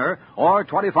each winner, or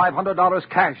 $2,500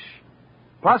 cash,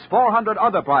 plus 400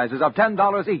 other prizes of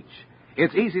 $10 each.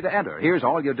 It's easy to enter. Here's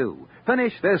all you do.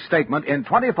 Finish this statement in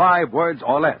 25 words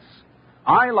or less.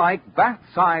 I like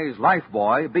bath-size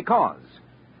Lifebuoy because.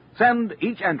 Send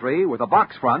each entry with a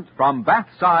box front from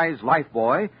bath-size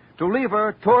Lifebuoy to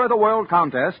Lever Tour the World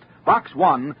Contest, Box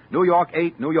 1, New York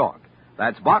 8, New York.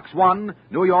 That's Box 1,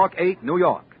 New York 8, New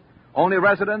York. Only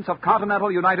residents of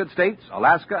continental United States,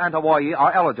 Alaska, and Hawaii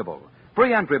are eligible.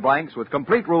 Free entry blanks with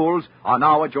complete rules are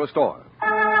now at your store.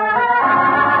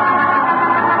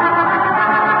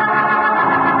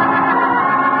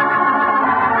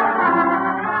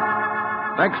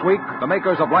 Next week, the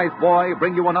makers of Lifebuoy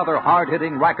bring you another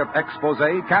hard-hitting racket expose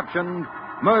captioned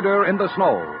Murder in the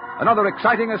Snow, another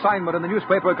exciting assignment in the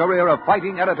newspaper career of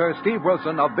fighting editor Steve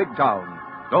Wilson of Big Town.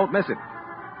 Don't miss it.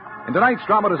 In tonight's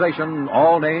dramatization,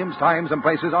 all names, times, and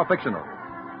places are fictional.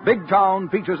 Big Town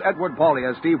features Edward Pauley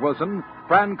as Steve Wilson,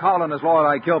 Fran Collin as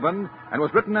Lorelei Kilburn, and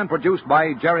was written and produced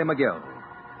by Jerry McGill.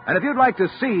 And if you'd like to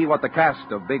see what the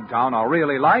cast of Big Town are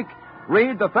really like,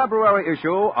 read the February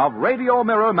issue of Radio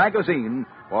Mirror magazine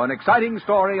for an exciting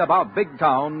story about Big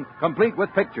Town, complete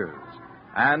with pictures.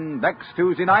 And next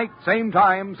Tuesday night, same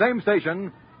time, same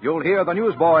station, you'll hear the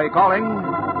newsboy calling...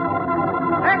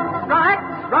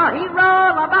 Extra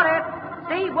hero about it.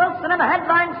 Steve Wilson in the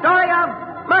headline story of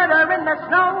Murder in the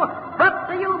Snow, brought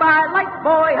to you by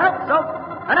Lifebuoy Health Soap,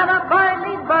 Another fine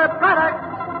Leesburg product.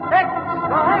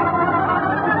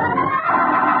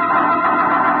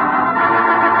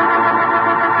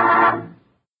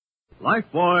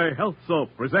 Lifebuoy Health Soap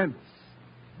presents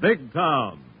Big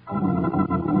Town.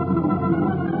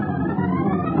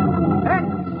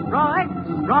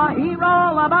 Extra hero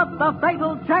all about the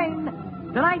fatal chain.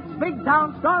 Tonight's Big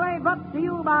Town story brought to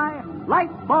you by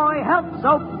Lifebuoy Health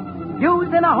Soap,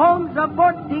 used in the homes of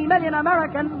 40 million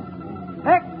Americans.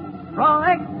 Extra.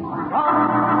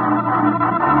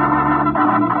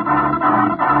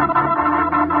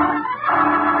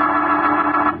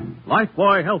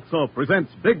 Lifebuoy Health Soap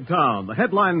presents Big Town, the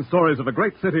headline stories of a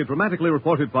great city dramatically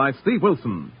reported by Steve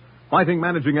Wilson, fighting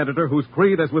managing editor whose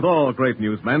creed, as with all great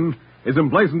newsmen, is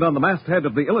emblazoned on the masthead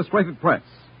of the Illustrated Press.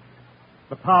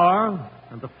 The power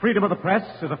and the freedom of the press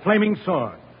is a flaming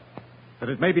sword, that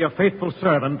it may be a faithful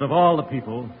servant of all the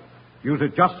people. Use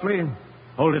it justly,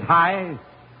 hold it high,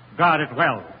 guard it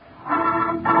well.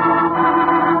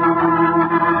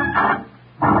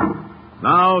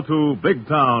 Now to Big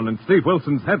Town and Steve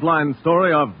Wilson's headline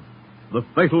story of The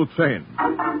Fatal Chain.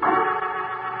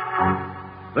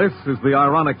 This is the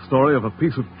ironic story of a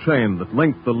piece of chain that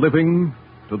linked the living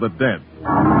to the dead.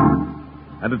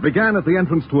 And it began at the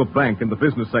entrance to a bank in the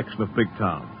business section of Big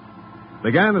Town.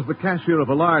 Began as the cashier of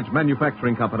a large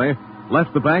manufacturing company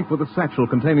left the bank with a satchel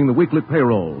containing the weekly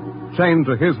payroll, chained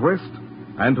to his wrist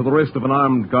and to the wrist of an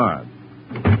armed guard.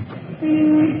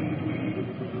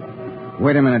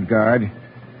 Wait a minute, guard.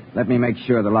 Let me make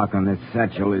sure the lock on this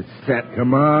satchel is set.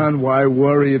 Come on, why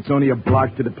worry? It's only a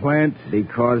block to the plant.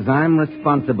 Because I'm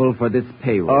responsible for this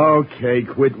payroll. Okay,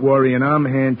 quit worrying. I'm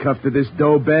handcuffed to this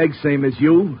dough bag, same as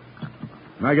you.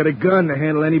 And I got a gun to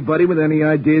handle anybody with any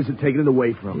ideas of taking it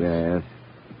away from us. Yes.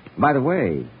 By the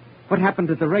way, what happened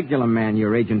to the regular man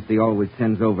your agency always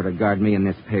sends over to guard me in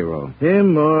this payroll?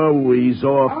 Him? Oh, he's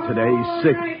off today. He's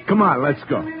sick. Come on, let's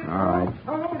go. All right.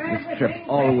 This trip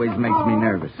always makes me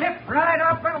nervous. Sit right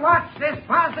up and watch this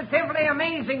positively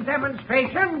amazing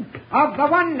demonstration of the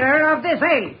wonder of this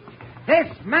age. This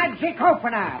magic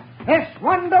opener, this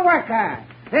wonder worker,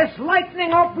 this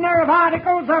lightning opener of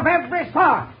articles of every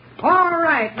sort. All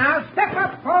right, now step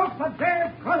up close,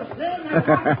 observe closely.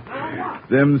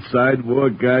 Them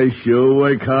sidewalk guys sure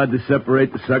work hard to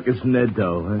separate the suckers from their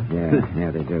dough, huh?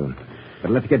 Yeah, they do.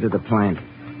 But let's get to the plant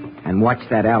and watch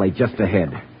that alley just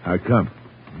ahead. How come?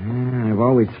 I've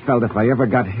always felt if I ever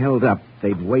got held up,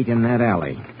 they'd wait in that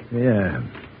alley. Yeah,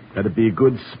 that'd be a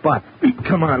good spot.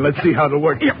 Come on, let's see how it'll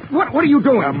work. What are you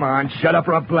doing? Come on, shut up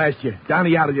or I'll blast you. Down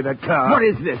the alley to that car. What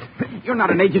is this? You're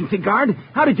not an agency guard.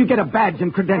 How did you get a badge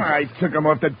and credentials? I took them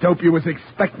off the dope you was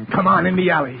expecting. Come on, in the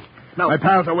alley. No. My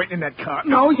pals are waiting in that car.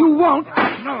 No, you won't.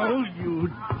 No, you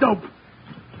dope.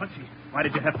 Punchy, why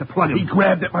did you have to plug him? He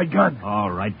grabbed at my gun. All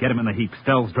right, get him in the heap.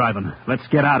 Stell's driving. Let's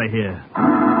get out of here.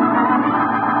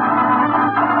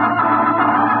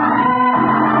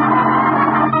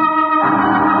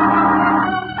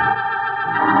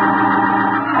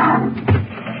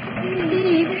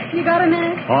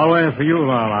 All waiting for you,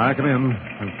 Lala. Come in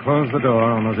and close the door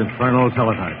on those infernal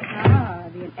teletypes. Ah,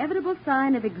 the inevitable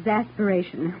sign of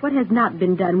exasperation. What has not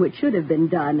been done which should have been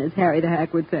done, as Harry the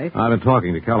Hack would say. I've been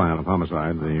talking to Callahan of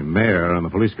Homicide. The mayor and the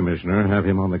police commissioner have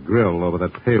him on the grill over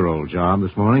that payroll job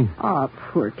this morning. Oh,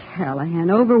 poor Callahan.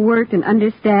 Overworked and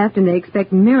understaffed, and they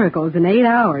expect miracles in 8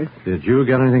 hours. Did you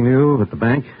get anything new at the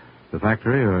bank, the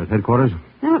factory, or at headquarters?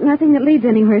 No, nothing that leads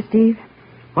anywhere, Steve.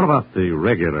 What about the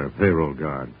regular payroll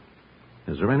guard?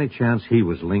 Is there any chance he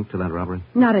was linked to that robbery?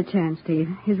 Not a chance, Steve.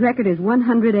 His record is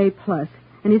 100A+,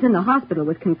 and he's in the hospital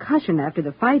with concussion after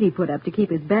the fight he put up to keep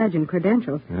his badge and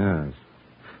credentials. Yes.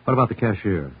 What about the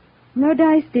cashier? No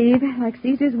dice, Steve. Like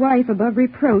Caesar's wife, above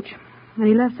reproach. And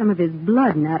he left some of his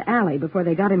blood in that alley before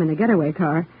they got him in the getaway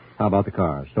car. How about the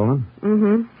car? Stolen?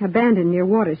 Mm-hmm. Abandoned near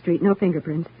Water Street. No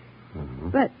fingerprints.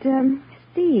 Uh-huh. But,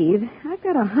 Steve, I've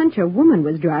got a hunch a woman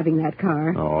was driving that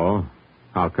car. Oh?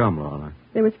 How come, Lorna?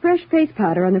 There was fresh face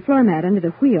powder on the floor mat under the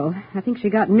wheel. I think she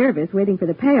got nervous waiting for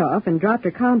the payoff and dropped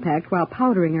her compact while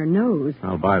powdering her nose.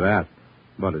 I'll buy that.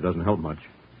 But it doesn't help much.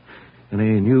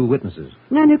 Any new witnesses?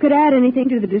 None who could add anything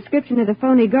to the description of the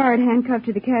phony guard handcuffed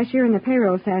to the cashier in the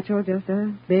payroll satchel. Just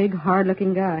a big,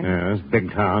 hard-looking guy. Yes,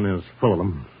 Big Town is full of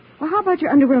them. Well, how about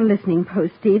your underworld listening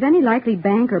post, Steve? Any likely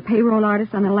bank or payroll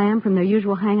artists on the lam from their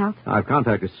usual hangouts? I've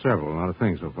contacted several, not a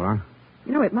thing so far.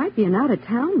 You know, it might be an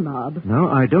out-of-town mob. No,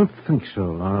 I don't think so,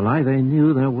 Lorelei. They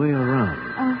knew their way around.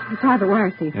 The private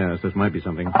wire, Steve. Yes, this might be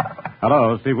something.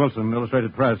 Hello, Steve Wilson,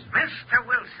 Illustrated Press. Mr.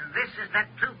 Wilson, this is that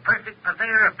too-perfect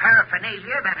purveyor of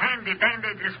paraphernalia, that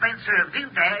handy-dandy dispenser of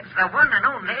doodads, the one and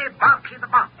only Barky the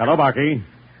Bop. Hello, Barky.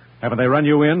 Haven't they run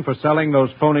you in for selling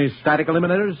those phony static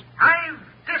eliminators? I've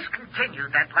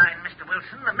discontinued that line, Mr.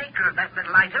 Wilson. The maker of that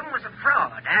little item was a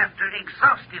fraud. After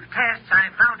exhaustive tests,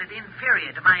 I found it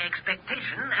inferior to my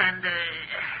expectation and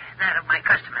that of my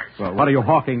customers. Well, what are you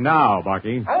hawking now,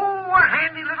 Barkey? Oh, a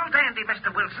handy little dandy,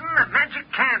 Mr. Wilson. A magic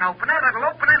can opener that'll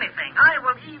open anything. I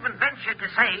will even venture to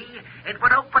say it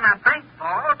would open a bank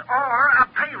vault or a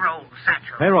payroll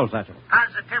satchel. Payroll satchel?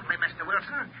 Positively, Mr.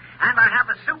 Wilson. And I have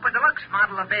a super deluxe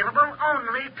model available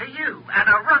only to you at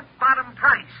a rock-bottom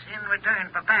price in return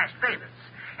for past favors.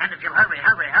 And if you'll hurry,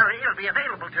 it'll be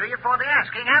available to you for the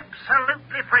asking,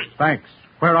 absolutely free. Thanks.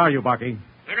 Where are you, Barkey?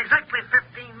 In exactly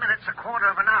 15 minutes, a quarter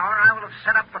of an hour, I will have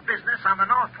set up for business on the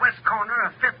northwest corner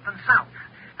of 5th and South.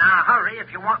 Now, hurry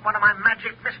if you want one of my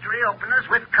magic mystery openers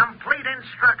with complete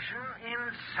instruction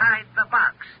inside the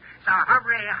box. So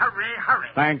hurry.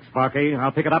 Thanks, Barkey.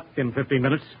 I'll pick it up in 15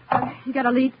 minutes. You got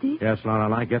a lead, Steve? Yes,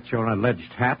 Lorelei, get your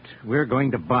alleged hat. We're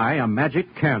going to buy a magic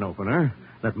can opener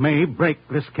that may break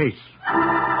this case.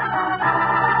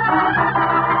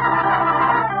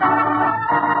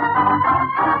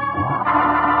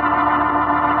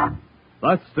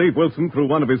 Thus, Steve Wilson, through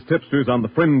one of his tipsters on the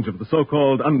fringe of the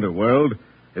so-called underworld,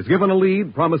 is given a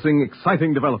lead promising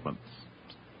exciting developments.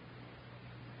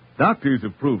 Doctors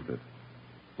have proved it.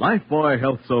 Lifebuoy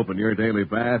Health Soap in your daily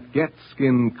bath gets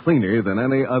skin cleaner than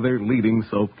any other leading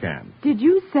soap can. Did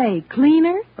you say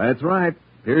cleaner? That's right.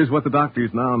 Here's what the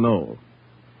doctors now know.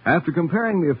 After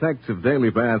comparing the effects of daily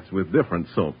baths with different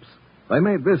soaps, they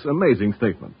made this amazing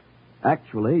statement.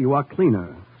 Actually, you are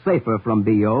cleaner, safer from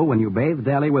BO when you bathe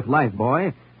daily with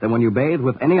Lifebuoy than when you bathe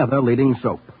with any other leading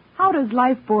soap. How does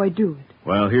Lifebuoy do it?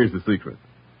 Well, here's the secret.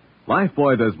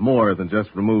 Lifebuoy does more than just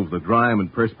remove the grime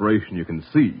and perspiration you can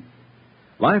see.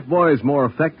 Lifebuoy is more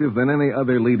effective than any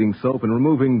other leading soap in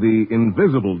removing the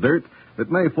invisible dirt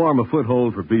that may form a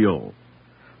foothold for BO.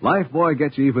 Lifebuoy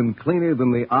gets you even cleaner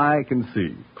than the eye can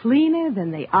see. Cleaner than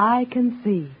the eye can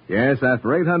see. Yes,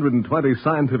 after 820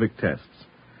 scientific tests,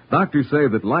 doctors say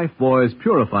that Lifebuoy's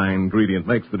purifying ingredient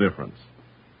makes the difference.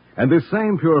 And this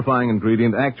same purifying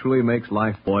ingredient actually makes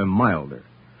Lifebuoy milder,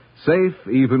 safe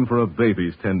even for a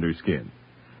baby's tender skin.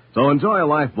 So enjoy a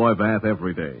Lifebuoy bath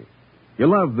every day. You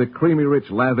love the creamy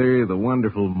rich lather, the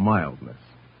wonderful mildness.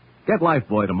 Get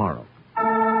Lifebuoy tomorrow.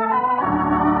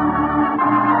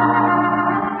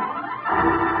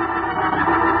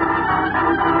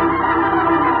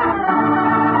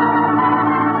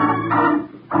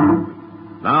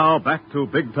 Now, back to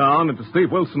Big Town and to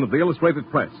Steve Wilson of the Illustrated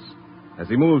Press as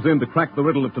he moves in to crack the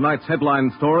riddle of tonight's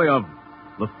headline story of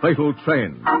The Fatal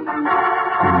Train.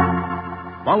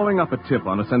 Following up a tip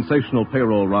on a sensational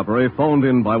payroll robbery phoned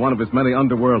in by one of his many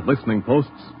underworld listening posts,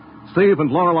 Steve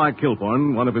and Lorelei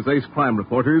Kilborn, one of his ace crime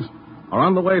reporters, are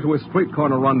on the way to a street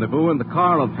corner rendezvous in the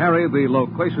car of Harry the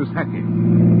loquacious Hackey.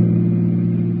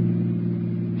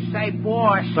 Say,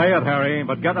 boss. Say it, Harry,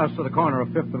 but get us to the corner of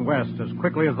 5th and West as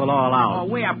quickly as the law allows.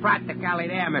 Oh, we are practically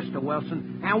there, Mr.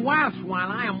 Wilson. And while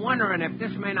I am wondering if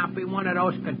this may not be one of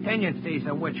those contingencies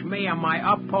in which me and my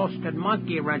upholstered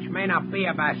monkey wrench may not be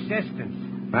of assistance.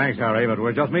 Thanks, Harry, but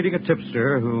we're just meeting a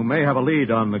tipster who may have a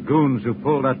lead on the goons who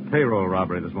pulled that payroll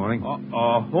robbery this morning.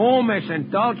 Holmes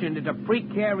indulging in the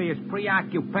precarious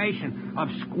preoccupation of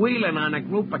squealing on a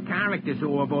group of characters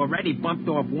who have already bumped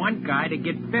off one guy to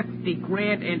get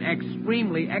 $50,000 in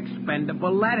extremely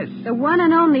expendable lettuce. The one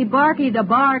and only Barky the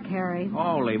Bark, Harry.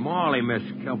 Holy moly, Miss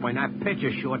Kilburn, that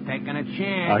pitcher's sure taking a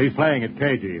chance. He's playing it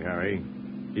cagey, Harry.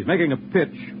 He's making a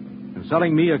pitch and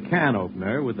selling me a can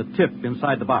opener with the tip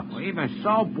inside the box. Well, even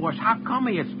so, boss, how come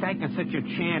he is taking such a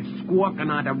chance squawking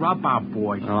on the rub-out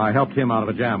boys? Well, I helped him out of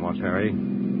a jam once, Harry.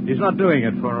 He's not doing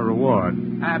it for a reward.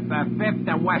 5th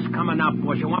and West coming up,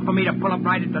 boss. You want for me to pull up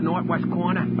right at the northwest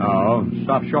corner? Oh,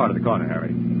 stop short of the corner,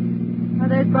 Harry. Well,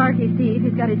 there's Barky, Steve.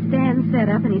 He's got his stand set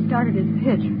up, and he started his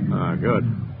pitch. Good.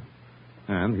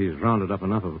 And he's rounded up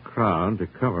enough of a crowd to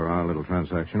cover our little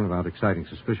transaction without exciting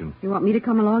suspicion. You want me to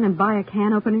come along and buy a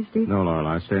can opener, Steve? No,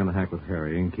 Lorelei. Stay on the hack with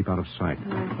Harry and keep out of sight.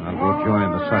 I'll go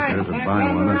join the suckers and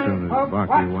buy one as soon as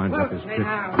Barkley winds up his pitch.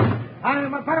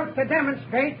 I'm about to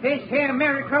demonstrate this here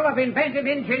miracle of inventive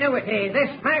ingenuity, this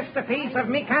masterpiece of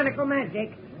mechanical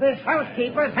magic, this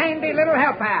housekeeper's handy little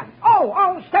helper.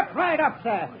 Oh, step right up,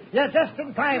 sir. You're just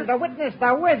in time to witness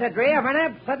the wizardry of an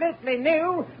absolutely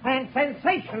new and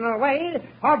sensational way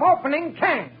of opening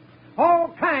cans.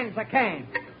 All kinds of cans.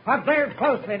 Observe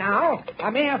closely now.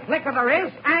 A mere flick of the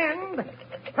wrist and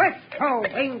presto,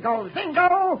 bingo,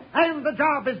 zingo, and the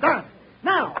job is done.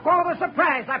 Now, for the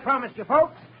surprise I promised you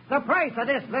folks. The price of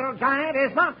this little giant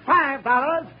is not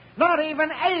 $5. Not even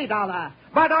 $1,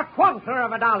 but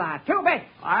 $0.25. 2 bits.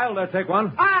 I'll take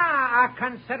one. Ah, a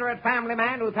considerate family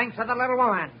man who thinks of the little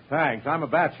woman. Thanks. I'm a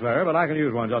bachelor, but I can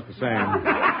use one just the same.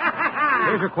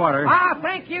 Here's your quarter. Ah,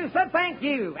 thank you, sir, thank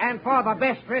you. And for the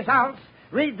best results,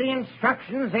 read the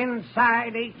instructions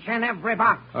inside each and every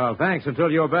box. Oh, thanks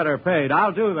until you're better paid.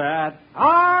 I'll do that.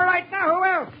 All right, now, who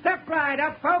else? Step right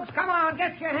up, folks. Come on,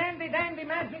 get your handy-dandy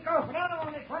magic opener.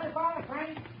 Only 25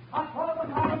 cents. I'll pull the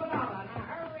 $1. Now,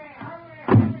 hurry.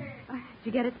 Did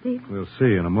you get it, Steve? We'll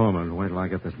see in a moment. Wait till I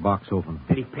get this box open.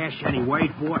 Did he pass you any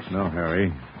word, boss? No,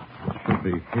 Harry. It should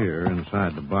be here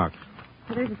inside the box.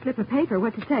 Well, there's a slip of paper.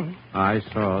 What's it say? I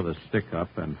saw the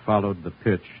stick-up and followed the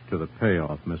pitch to the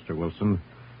payoff, Mr. Wilson.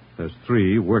 There's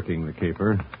 3 working the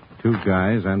caper, 2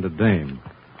 guys and a dame.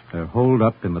 They're holed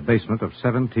up in the basement of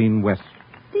 17 West.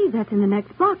 Steve, that's in the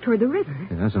next block toward the river.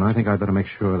 Yes, and I think I'd better make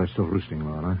sure they're still roosting,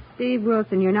 Lorna. Steve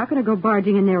Wilson, you're not going to go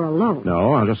barging in there alone.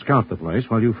 No, I'll just scout the place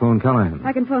while you phone Callahan.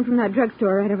 I can phone from that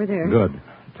drugstore right over there. Good.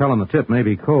 Tell him the tip may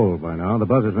be cold by now. The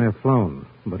buzzards may have flown.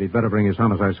 But he'd better bring his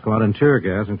homicide squad and tear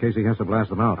gas in case he has to blast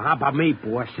them out. How about me,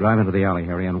 boss? Drive into the alley,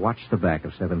 Harry, and watch the back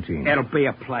of 17. It'll be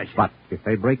a pleasure. But if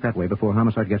they break that way before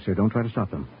homicide gets here, don't try to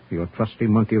stop them. Your trusty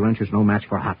monkey wrench is no match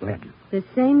for hot lead. The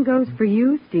same goes for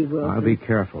you, Steve Wilson. I'll be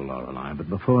careful, Lorelei, but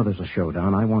before there's a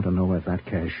showdown, I want to know if that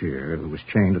cashier who was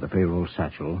chained to the payroll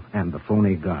satchel and the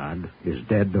phony guard is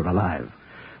dead or alive.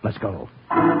 Let's go.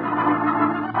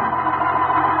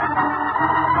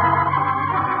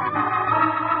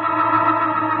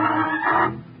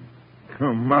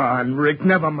 Come on, Rick.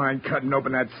 Never mind cutting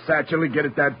open that satchel and get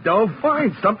at that dope.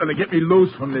 Find something to get me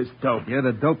loose from this dope. You're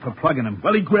the dope for plugging him.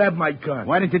 Well, he grabbed my gun.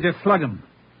 Why didn't you just slug him?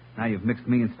 Now you've mixed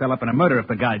me and Stella up in a murder if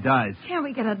the guy dies. Can't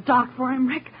we get a doc for him,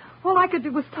 Rick? All I could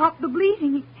do was stop the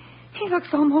bleeding. He looks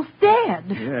almost dead.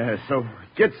 Yeah, so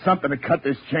get something to cut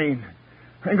this chain.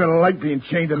 I ain't gonna like being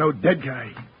chained to no dead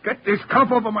guy. Get this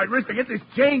cuff over my wrist and get this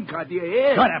chain cut, do you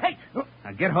hear? Shut up. Hey.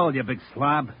 Now get hold, you big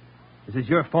slob. This is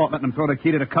your fault letting him throw the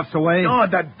key to the cuffs away. Oh,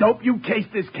 that dope you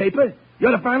cased this caper.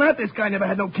 You'd have found out this guy never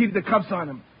had no key to the cuffs on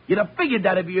him. You'd have figured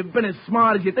that if you'd been as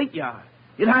smart as you think you are.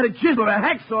 You'd had a chisel or a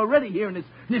hacksaw already here in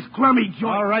this crummy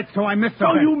joint. All right, so I missed So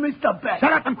something. you missed a bet.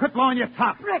 Shut up and quit blowing your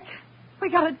top. Rick,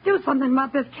 we gotta do something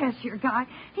about this cashier guy.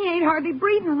 He ain't hardly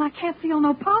breathing and I can't feel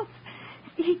no pulse.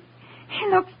 He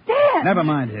looks dead. Never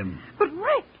mind him. But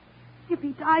Rick, if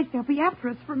he dies, they'll be after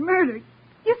us for murder.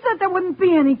 You said there wouldn't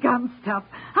be any gun stuff.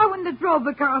 I wouldn't have drove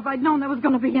the car if I'd known there was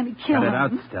going to be any killing. Cut it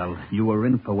out, Stell. You were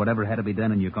in for whatever had to be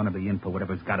done, and you're going to be in for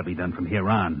whatever's got to be done from here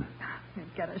on.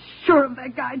 They've got us sure if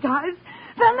that guy dies.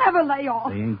 They'll never lay off.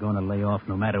 They ain't going to lay off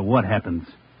no matter what happens.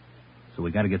 So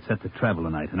we got to get set to travel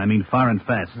tonight, and I mean far and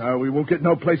fast. No, we won't get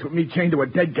no place with me chained to a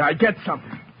dead guy. Get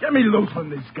something. Get me loose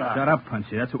from this guy. Shut up,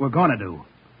 Punchy. That's what we're going to do.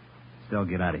 Stell,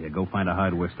 get out of here. Go find a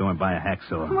hardware store and buy a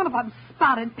hacksaw. What if I'm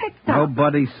spotted, picked up?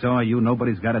 Nobody saw you.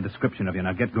 Nobody's got a description of you.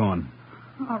 Now get going.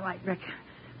 All right, Rick.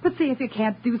 But see if you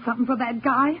can't do something for that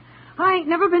guy. I ain't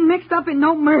never been mixed up in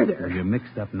no murder. Well, you're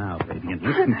mixed up now, baby, and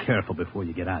listen careful before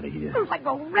you get out of here. Like,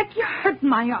 oh, Rick, you're hurting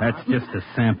my arm. That's just a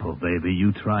sample, baby.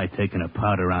 You try taking a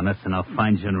powder on us, and I'll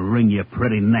find you and wring your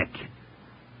pretty neck.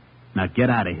 Now get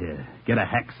out of here. Get a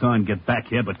hacksaw and get back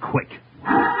here, but quick.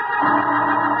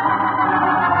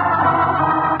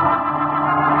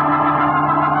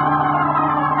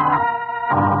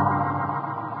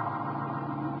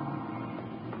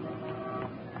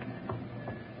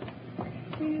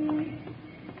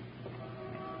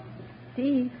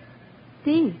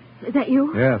 Steve, is that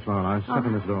you? Yes, Lorelei. Step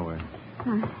in this doorway.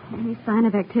 Any sign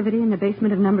of activity in the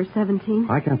basement of number 17?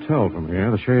 I can't tell from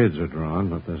here. The shades are drawn,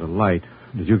 but there's a light.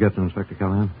 Did you get to Inspector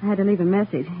Callahan? I had to leave a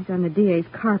message. He's on the DA's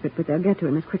carpet, but they'll get to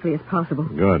him as quickly as possible.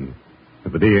 Good.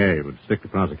 If the DA would stick to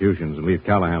prosecutions and leave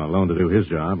Callahan alone to do his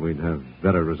job, we'd have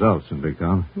better results in Big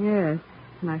Town. Yes,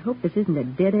 and I hope this isn't a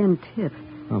dead-end tip.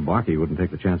 Well, Barkey wouldn't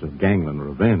take the chance of gangland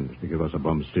revenge to give us a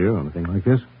bum steer on a thing like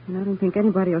this. And I don't think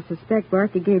anybody will suspect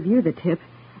Barkey gave you the tip.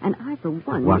 And I, for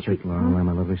one... Watch it, Lorelei,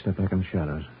 my lovely. Step back in the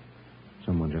shadows.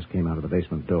 Someone just came out of the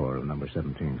basement door of number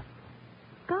 17.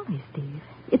 Golly, Steve.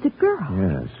 It's a girl.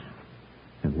 Yes.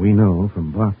 And we know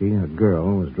from Barkey a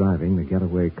girl was driving the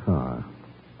getaway car,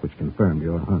 which confirmed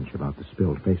your hunch about the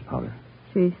spilled face powder.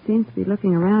 She seems to be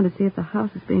looking around to see if the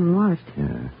house is being watched.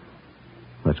 Yeah.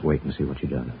 Let's wait and see what she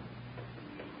does.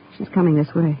 She's coming this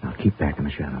way. Now keep back in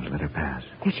the shadows. Let her pass.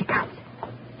 Here she comes.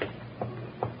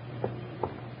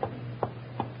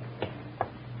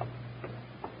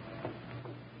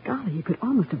 Golly, you could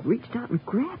almost have reached out and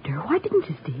grabbed her. Why didn't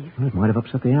you, Steve? Well, it might have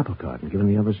upset the apple cart and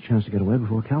given the others a chance to get away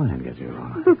before Callahan gets here,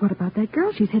 Laura. But what about that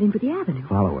girl? She's heading for the avenue.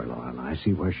 Follow her, Laura, and I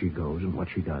see where she goes and what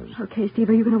she does. Okay, Steve,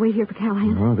 are you going to wait here for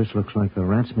Callahan? Well, this looks like the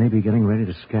rats may be getting ready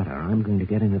to scatter. I'm going to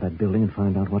get into that building and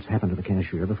find out what's happened to the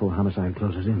cashier before homicide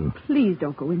closes in. Please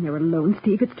don't go in there alone,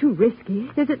 Steve. It's too risky.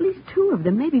 There's at least 2 of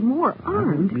them, maybe more,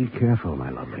 armed. Be careful, my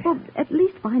lovely. Well, at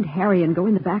least find Harry and go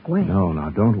in the back way. No, now,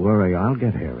 don't worry. I'll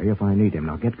get Harry if I need him.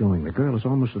 Now, get going. The girl is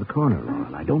almost to the corner, Laura.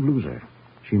 Now, don't lose her.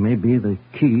 She may be the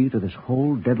key to this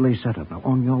whole deadly setup. Now,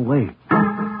 on your way.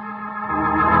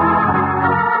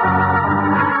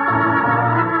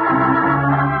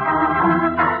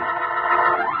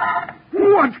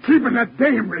 What's keeping that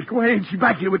dame, Rick? Why ain't she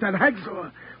back here with that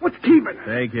hacksaw? What's keeping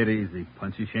her? Take it easy,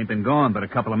 Punchy. She ain't been gone but a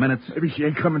couple of minutes. Maybe she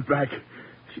ain't coming back.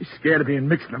 She's scared of being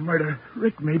mixed in a murder.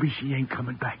 Rick, maybe she ain't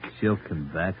coming back. She'll come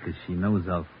back because she knows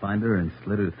I'll find her and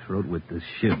slit her throat with this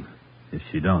shiv. If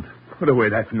she don't. Put away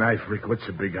that knife, Rick. What's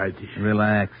the big idea?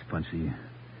 Relax, Punchy.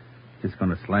 Just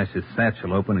going to slash his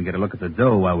satchel open and get a look at the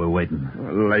dough while we're waiting.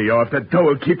 Well, lay off. The dough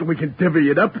will keep and we can divvy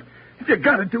it up. If you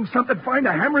got to do something, find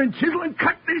a hammer and chisel and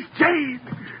cut this chain.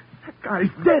 That guy's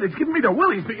dead. It's giving me the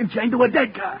willies being chained to a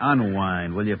dead guy.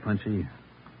 Unwind, will you, Punchy?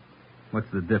 What's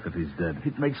the diff if he's dead?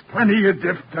 It makes plenty of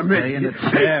diff to me. Stay in the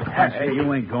chair, Punchy.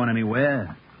 You ain't going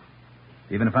anywhere.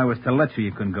 Even if I was to let you,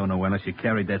 you couldn't go nowhere unless you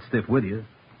carried that stiff with you.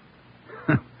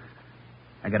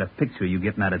 I got a picture of you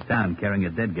getting out of town carrying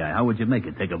a dead guy. How would you make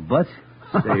it? Take a bus?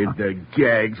 Save the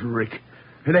gags, Rick.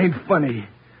 It ain't funny.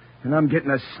 And I'm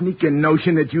getting a sneaking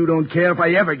notion that you don't care if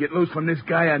I ever get loose from this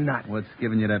guy or not. What's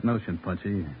giving you that notion,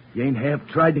 Punchy? You ain't half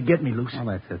tried to get me loose. Well,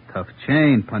 that's a tough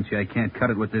chain, Punchy. I can't cut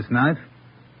it with this knife.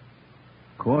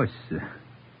 Of course,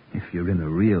 if you're in a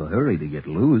real hurry to get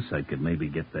loose, I could maybe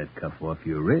get that cuff off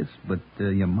your wrist, but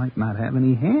you might not have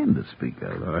any hand to speak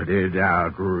of. Cut it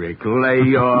out, Rick.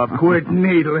 Lay off. Quit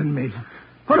needling me.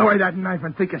 Put away that knife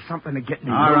and think of something to get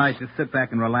me All loose. right, just sit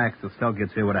back and relax till Stell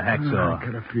gets here with a hacksaw. I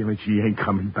got a feeling she ain't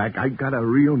coming back. I got a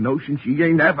real notion she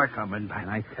ain't ever coming back. And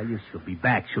I tell you, she'll be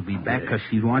back. She'll be back because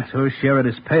she wants her share of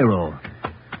this payroll.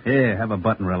 Here, have a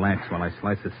butt and relax while I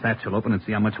slice the satchel open and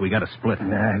see how much we got to split.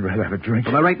 Nah, I'd rather have a drink.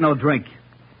 Well, there ain't no drink.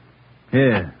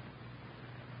 Here.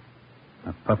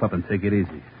 Now, puff up and take it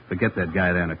easy. Forget that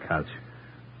guy there on the couch.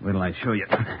 Wait till I show you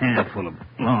a handful of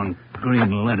long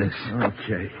green lettuce.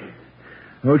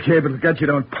 Okay, but look out you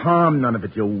don't palm none of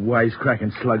it, you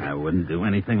wisecracking slug. I wouldn't do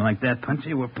anything like that,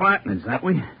 Punchy. We're partners, aren't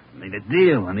we? Made a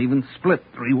deal, and even split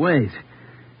 3 ways.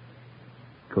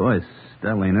 Of course,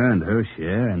 Stella ain't earned her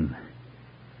share, and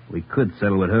we could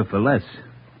settle with her for less.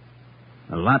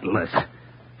 A lot less.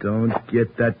 Don't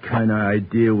get that kind of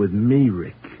idea with me,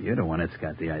 Rick. You're the one that's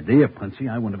got the idea, Punchy.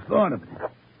 I wouldn't have thought of it.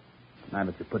 Now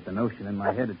that you put the notion in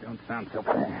my head, it don't sound so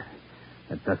bad.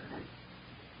 It doesn't.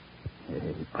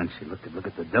 Hey, Punchy, look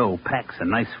at the dough. Packs of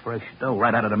nice, fresh dough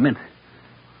right out of the mint.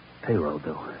 Payroll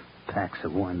dough. Packs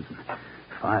of 1s and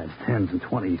 5s, 10s, and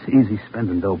 20s. Easy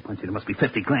spending dough, Punchy. There must be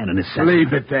 50 grand in this set.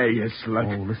 Leave it there, you slug.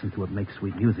 Oh, listen to it make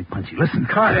sweet music, Punchy. Listen.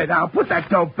 Cut it out. Put that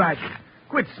dough back.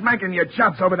 Quit smacking your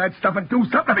chops over that stuff and do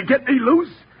something to get me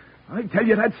loose. I tell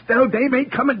you, that Stell dame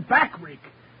ain't coming back, Rick.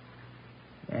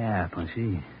 Yeah,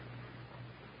 Punchy.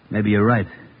 Maybe you're right.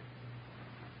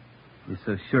 You're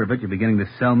so sure of it, you're beginning to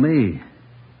sell me.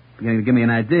 Beginning to give me an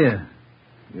idea.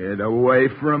 Get away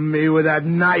from me with that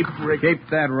knife, Rick. Keep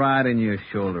that rod in your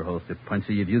shoulder holster,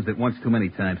 Punchy. You've used it once too many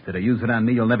times today. Use it on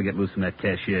me, you'll never get loose from that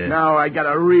cashier. Now I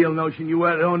got a real notion you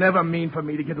don't ever mean for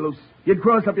me to get loose. You'd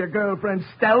cross up your girlfriend,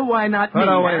 Stell. Why not me? Put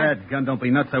away that gun. Don't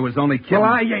be nuts. I was only kidding.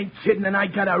 Well, I ain't kidding, and I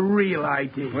got a real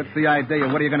idea. What's the idea?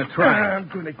 What are you going to try? I'm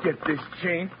going to get this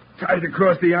chain, tie it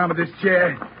across the arm of this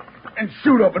chair, and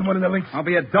shoot open one of the links. I'll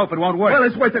be a dope. It won't work. Well,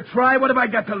 it's worth a try. What have I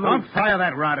got to lose? Don't fire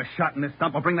that rod a shot in this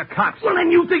dump. I'll bring the cops. Well,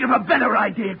 then you think of a better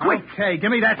idea. Quick. Okay,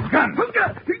 give me that gun.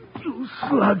 You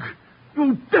slug.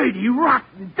 You dirty,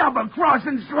 rotten,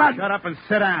 double-crossing slug. Shut up and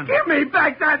sit down. Give me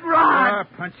back that rod.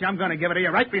 Punchy, I'm going to give it to you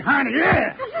right behind you.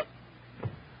 Yeah.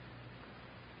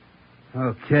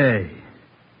 Okay.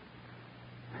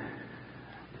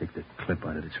 Take the clip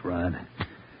out of this rod.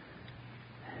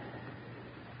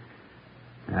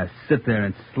 Now sit there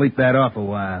and sleep that off a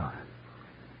while.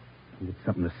 Get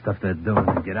something to stuff that dough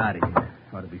and get out of here.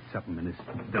 Ought to be something in this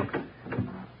dump.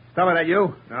 Stella, that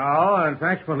you? No, and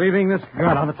thanks for leaving this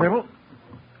gun on the table.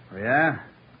 Oh, yeah?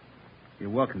 You're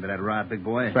welcome to that rod, big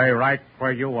boy. Stay right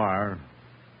where you are.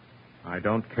 I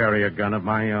don't carry a gun of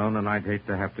my own, and I'd hate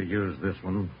to have to use this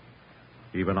one,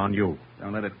 even on you.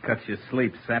 Don't let it cut your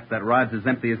sleep, Sap. That rod's as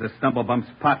empty as a stumblebump's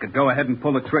pocket. Go ahead and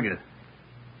pull the trigger.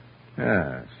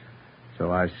 Yes,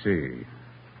 so I see.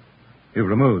 You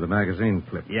removed the magazine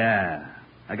clip. Yeah.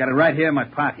 I got it right here in my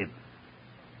pocket.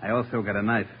 I also got a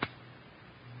knife.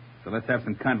 So let's have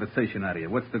some conversation out of you.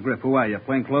 What's the grip? Who are you,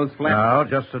 plainclothes flat? No,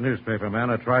 just a newspaper man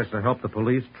who tries to help the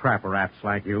police trap rats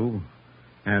like you.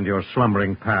 And your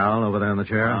slumbering pal over there in the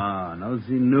chair. Oh,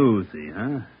 nosy,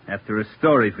 huh? After a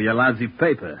story for your lousy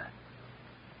paper.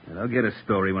 And I'll get a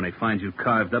story when they find you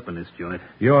carved up in this joint.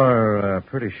 You're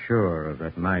pretty sure of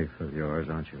that knife of yours,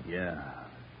 aren't you? Yeah.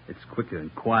 It's quicker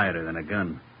and quieter than a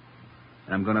gun.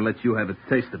 And I'm going to let you have a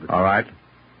taste of it. All right.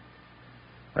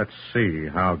 Let's see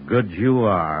how good you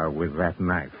are with that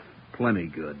knife. Plenty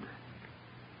good.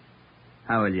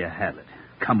 How will you have it?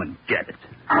 Come and get it.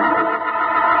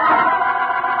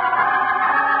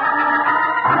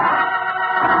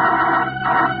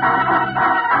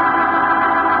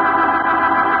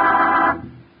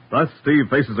 Thus, Steve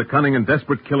faces a cunning and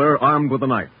desperate killer armed with a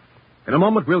knife. In a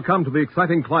moment, we'll come to the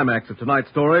exciting climax of tonight's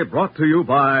story, brought to you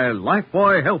by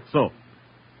Lifebuoy Health Soap.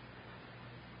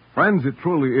 Friends, it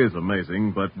truly is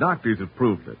amazing, but doctors have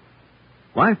proved it.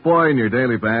 Lifebuoy in your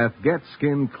daily bath gets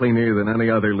skin cleaner than any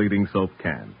other leading soap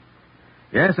can.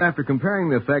 Yes, after comparing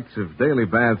the effects of daily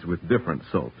baths with different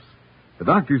soaps, the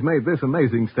doctors made this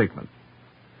amazing statement.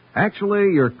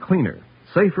 Actually, you're cleaner,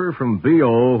 safer from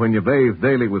BO when you bathe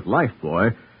daily with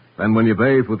Lifebuoy than when you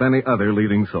bathe with any other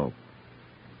leading soap.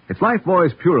 It's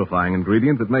Lifebuoy's purifying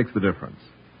ingredient that makes the difference.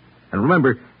 And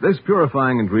remember, this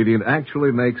purifying ingredient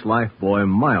actually makes Lifebuoy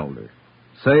milder,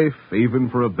 safe even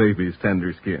for a baby's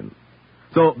tender skin.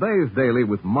 So bathe daily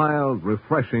with mild,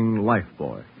 refreshing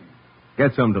Lifebuoy.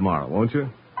 Get some tomorrow, won't you?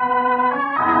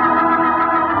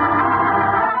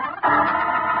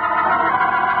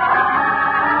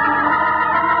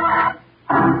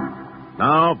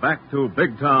 Now, back to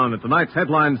Big Town and tonight's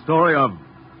headline story of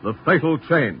The Fatal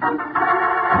Chain.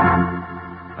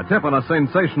 A tip on a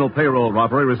sensational payroll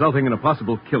robbery resulting in a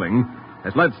possible killing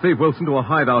has led Steve Wilson to a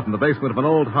hideout in the basement of an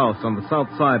old house on the south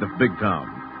side of Big Town,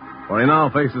 where he now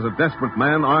faces a desperate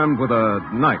man armed with a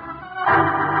knife.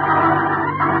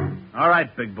 All right,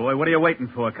 big boy, what are you waiting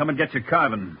for? Come and get your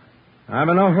carving. I'm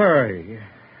in no hurry.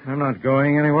 I'm not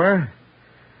going anywhere.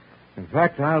 In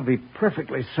fact, I'll be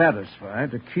perfectly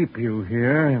satisfied to keep you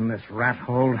here in this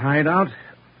rat-hole hideout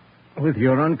with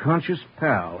your unconscious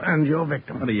pal and your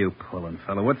victim. What are you pulling,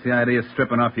 fella? What's the idea of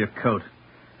stripping off your coat?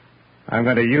 I'm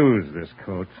going to use this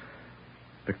coat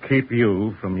to keep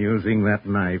you from using that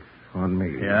knife on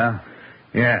me. Yeah?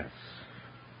 Yes.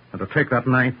 And to take that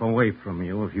knife away from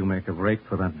you if you make a break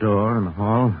for that door in the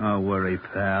hall. Don't worry,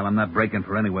 pal. I'm not breaking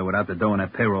for anywhere without the dough in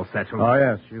that payroll satchel. Oh,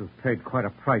 yes. You've paid quite a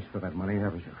price for that money,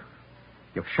 haven't you?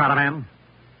 You've shot a man.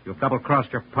 You've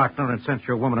double-crossed your partner and sent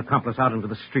your woman accomplice out into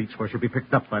the streets where she'll be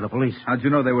picked up by the police. How'd you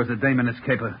know there was a dame in this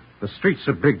caper? The streets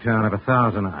of Big Town have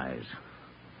 1,000 eyes.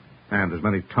 And as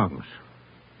many tongues.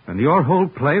 And your whole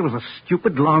play was a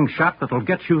stupid long shot that'll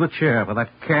get you the chair for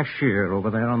that cashier over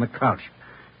there on the couch.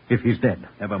 If he's dead.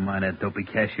 Never mind that dopey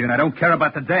cashier, and I don't care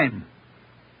about the dame.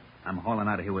 I'm hauling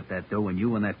out of here with that dough, and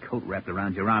you and that coat wrapped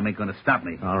around your arm ain't going to stop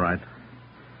me. All right.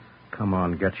 Come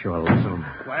on, get your lesson.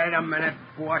 Wait a minute,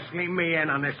 boss. Leave me in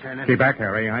on this, Henry. Keep back,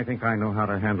 Harry. I think I know how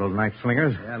to handle knife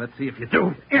slingers. Yeah, let's see if you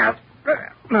do. Yeah.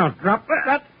 Now, drop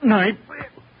that knife.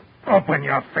 Open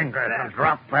your fingers and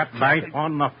drop that knife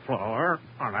on the floor,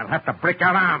 or I'll have to break your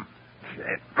arm.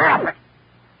 Drop it.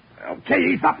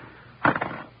 Okay, he's up.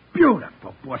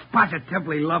 Beautiful, boss.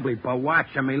 Positively lovely, but watch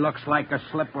him. He looks like a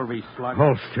slippery slug.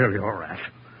 Hold still, you rat.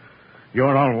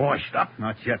 You're all washed up.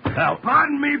 Not yet, pal.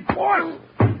 Pardon me, boss.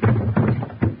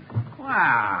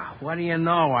 Wow, what do you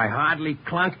know? I hardly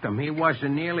clunked him. He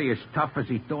wasn't nearly as tough as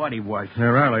he thought he was. They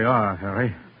really are,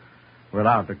 Harry.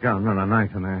 Without the gun and a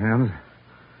knife in their hands.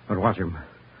 But watch him.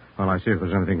 While I see if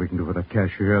there's anything we can do for that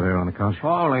cashier there on the couch.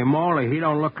 Holy moly, he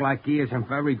don't look like he is in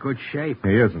very good shape.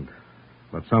 He isn't.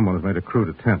 But someone has made a crude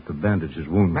attempt to bandage his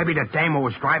wound. Maybe the dame who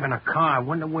was driving a car. I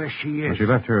wonder where she is. Well, she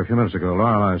left here a few minutes ago,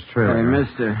 Lorelei's trail. Hey,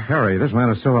 mister. Harry, this man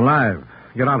is still alive.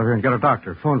 Get out of here and get a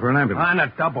doctor. Phone for an ambulance. On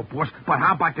a double, boss. But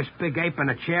how about this big ape in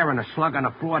a chair and a slug on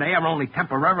the floor? They are only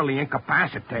temporarily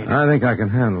incapacitated. I think I can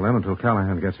handle them until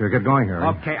Callahan gets here. Get going, Harry.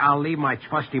 Okay, I'll leave my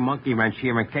trusty monkey wrench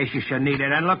here in case you should need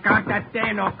it. And look out that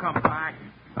Dane don't come back.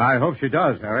 I hope she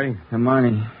does, Harry. The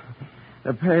money.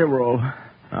 The payroll.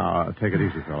 Oh, take it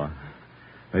easy, fella.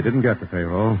 They didn't get the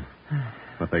payroll,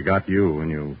 but they got you,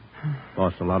 and you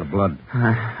lost a lot of blood.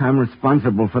 I'm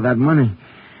responsible for that money.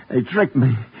 They tricked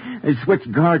me. They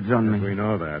switched guards on me. We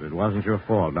know that. It wasn't your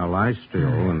fault. Now lie still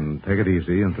and take it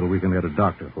easy until we can get a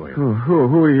doctor for you.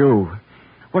 Who are you?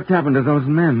 What's happened to those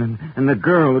men and the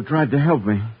girl who tried to help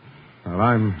me? Well,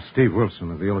 I'm Steve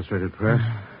Wilson of the Illustrated Press.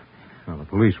 Well, the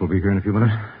police will be here in a few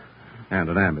minutes. And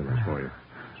an ambulance for you.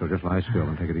 so just lie still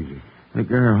and take it easy. The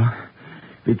girl.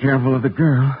 Be careful of the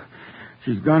girl.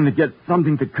 She's gone to get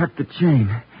something to cut the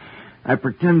chain. I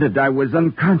pretended I was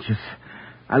unconscious.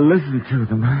 I listened to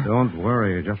them. Don't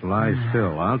worry. Just lie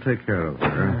still. I'll take care of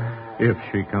her if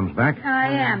she comes back. I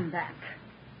am back.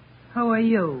 Who are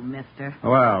you, mister?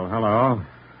 Well, hello.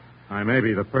 I may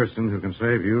be the person who can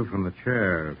save you from the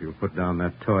chair if you'll put down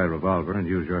that toy revolver and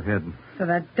use your head. So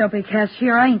that dopey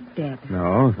cashier ain't dead.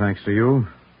 No, thanks to you.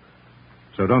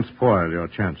 So don't spoil your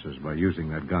chances by using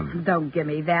that gun. Don't give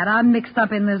me that. I'm mixed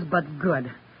up in this, but good.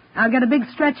 I'll get a big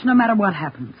stretch no matter what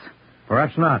happens.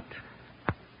 Perhaps not.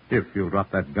 If you'll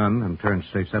drop that gun and turn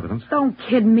state's evidence. Don't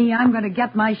kid me. I'm going to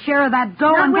get my share of that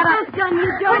dough Not and with get this gun,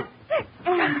 you don't.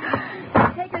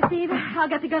 Take her, Steve. I'll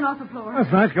get the gun off the floor.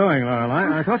 That's nice going,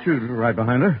 Lorelei. I thought you'd right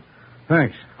behind her.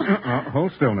 Thanks.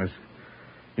 Hold still, miss.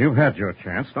 You've had your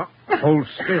chance. Now, hold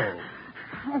still.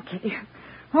 Okay.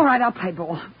 All right, I'll play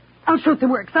ball. I'll shoot the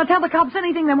works. I'll tell the cops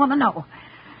anything they want to know.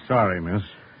 Sorry, miss.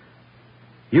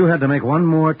 You had to make one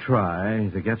more try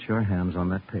to get your hands on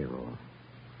that payroll.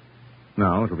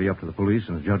 Now it'll be up to the police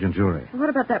and the judge and jury. What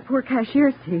about that poor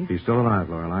cashier, Steve? He's still alive,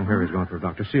 Lorelei. Harry's going for a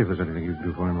doctor. See if there's anything you can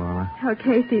do for him, Lorelei.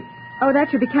 Okay, Steve. Oh, that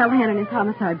should be Callahan and his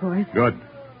homicide boys. Good.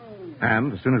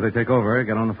 And as soon as they take over,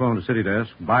 get on the phone to City Desk,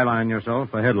 byline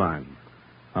yourself a headline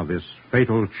of this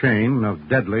fatal chain of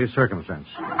deadly circumstance.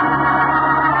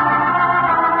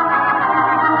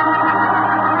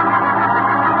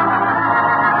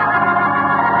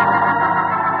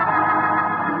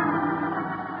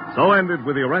 So ended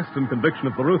with the arrest and conviction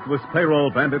of the ruthless payroll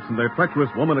bandits and their treacherous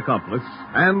woman accomplice,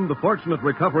 and the fortunate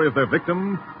recovery of their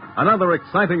victim, another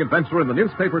exciting adventure in the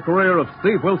newspaper career of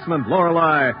Steve Wilson and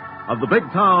Lorelei of the Big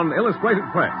Town Illustrated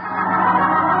Press.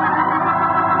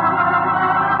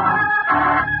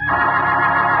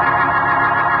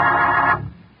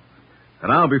 And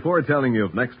now, before telling you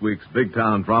of next week's Big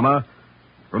Town drama,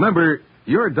 remember,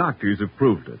 your doctors have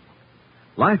proved it.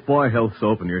 Lifebuoy Health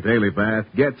Soap in your daily bath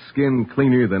gets skin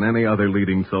cleaner than any other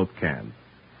leading soap can.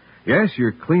 Yes,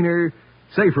 you're cleaner,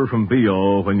 safer from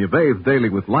BO when you bathe daily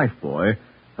with Lifebuoy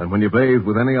than when you bathe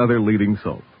with any other leading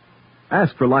soap.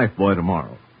 Ask for Lifebuoy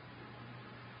tomorrow.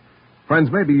 Friends,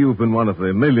 maybe you've been one of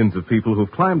the millions of people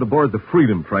who've climbed aboard the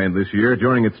Freedom Train this year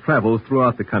during its travels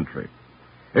throughout the country.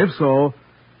 If so,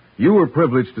 you were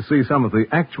privileged to see some of the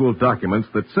actual documents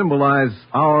that symbolize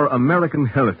our American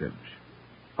heritage.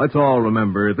 Let's all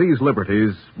remember these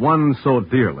liberties, won so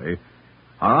dearly,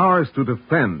 are ours to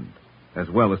defend as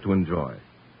well as to enjoy.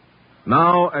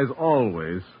 Now, as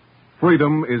always,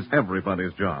 freedom is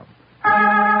everybody's job.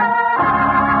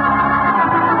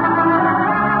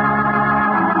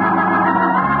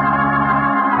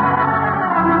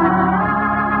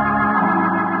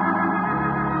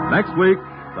 Next week,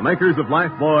 the makers of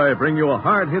Lifebuoy bring you a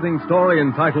hard-hitting story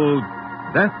entitled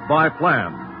Death by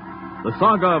Plan. The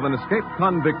saga of an escaped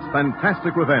convict's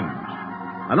fantastic revenge.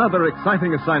 Another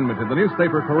exciting assignment in the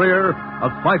newspaper career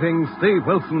of fighting Steve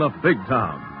Wilson of Big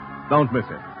Town. Don't miss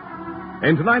it.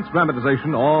 In tonight's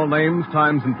dramatization, all names,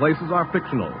 times, and places are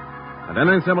fictional, and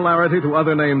any similarity to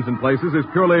other names and places is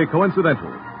purely coincidental.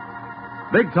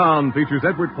 Big Town features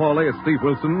Edward Pauley as Steve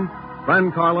Wilson,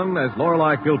 Fran Carlin as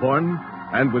Lorelei Kilborn,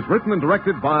 and was written and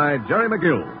directed by Jerry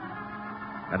McGill.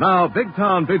 And now, Big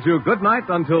Town bids you good night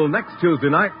until next Tuesday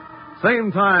night.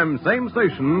 Same time, same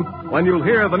station, when you'll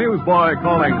hear the newsboy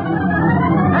calling.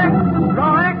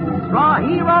 Extra, extra,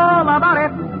 hear all about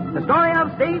it. The story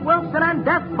of Steve Wilson and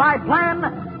Death by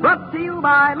Plan, brought to you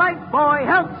by Lifebuoy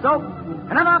Health Soap,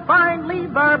 another fine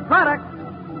lever product.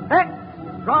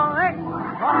 Extra, extra.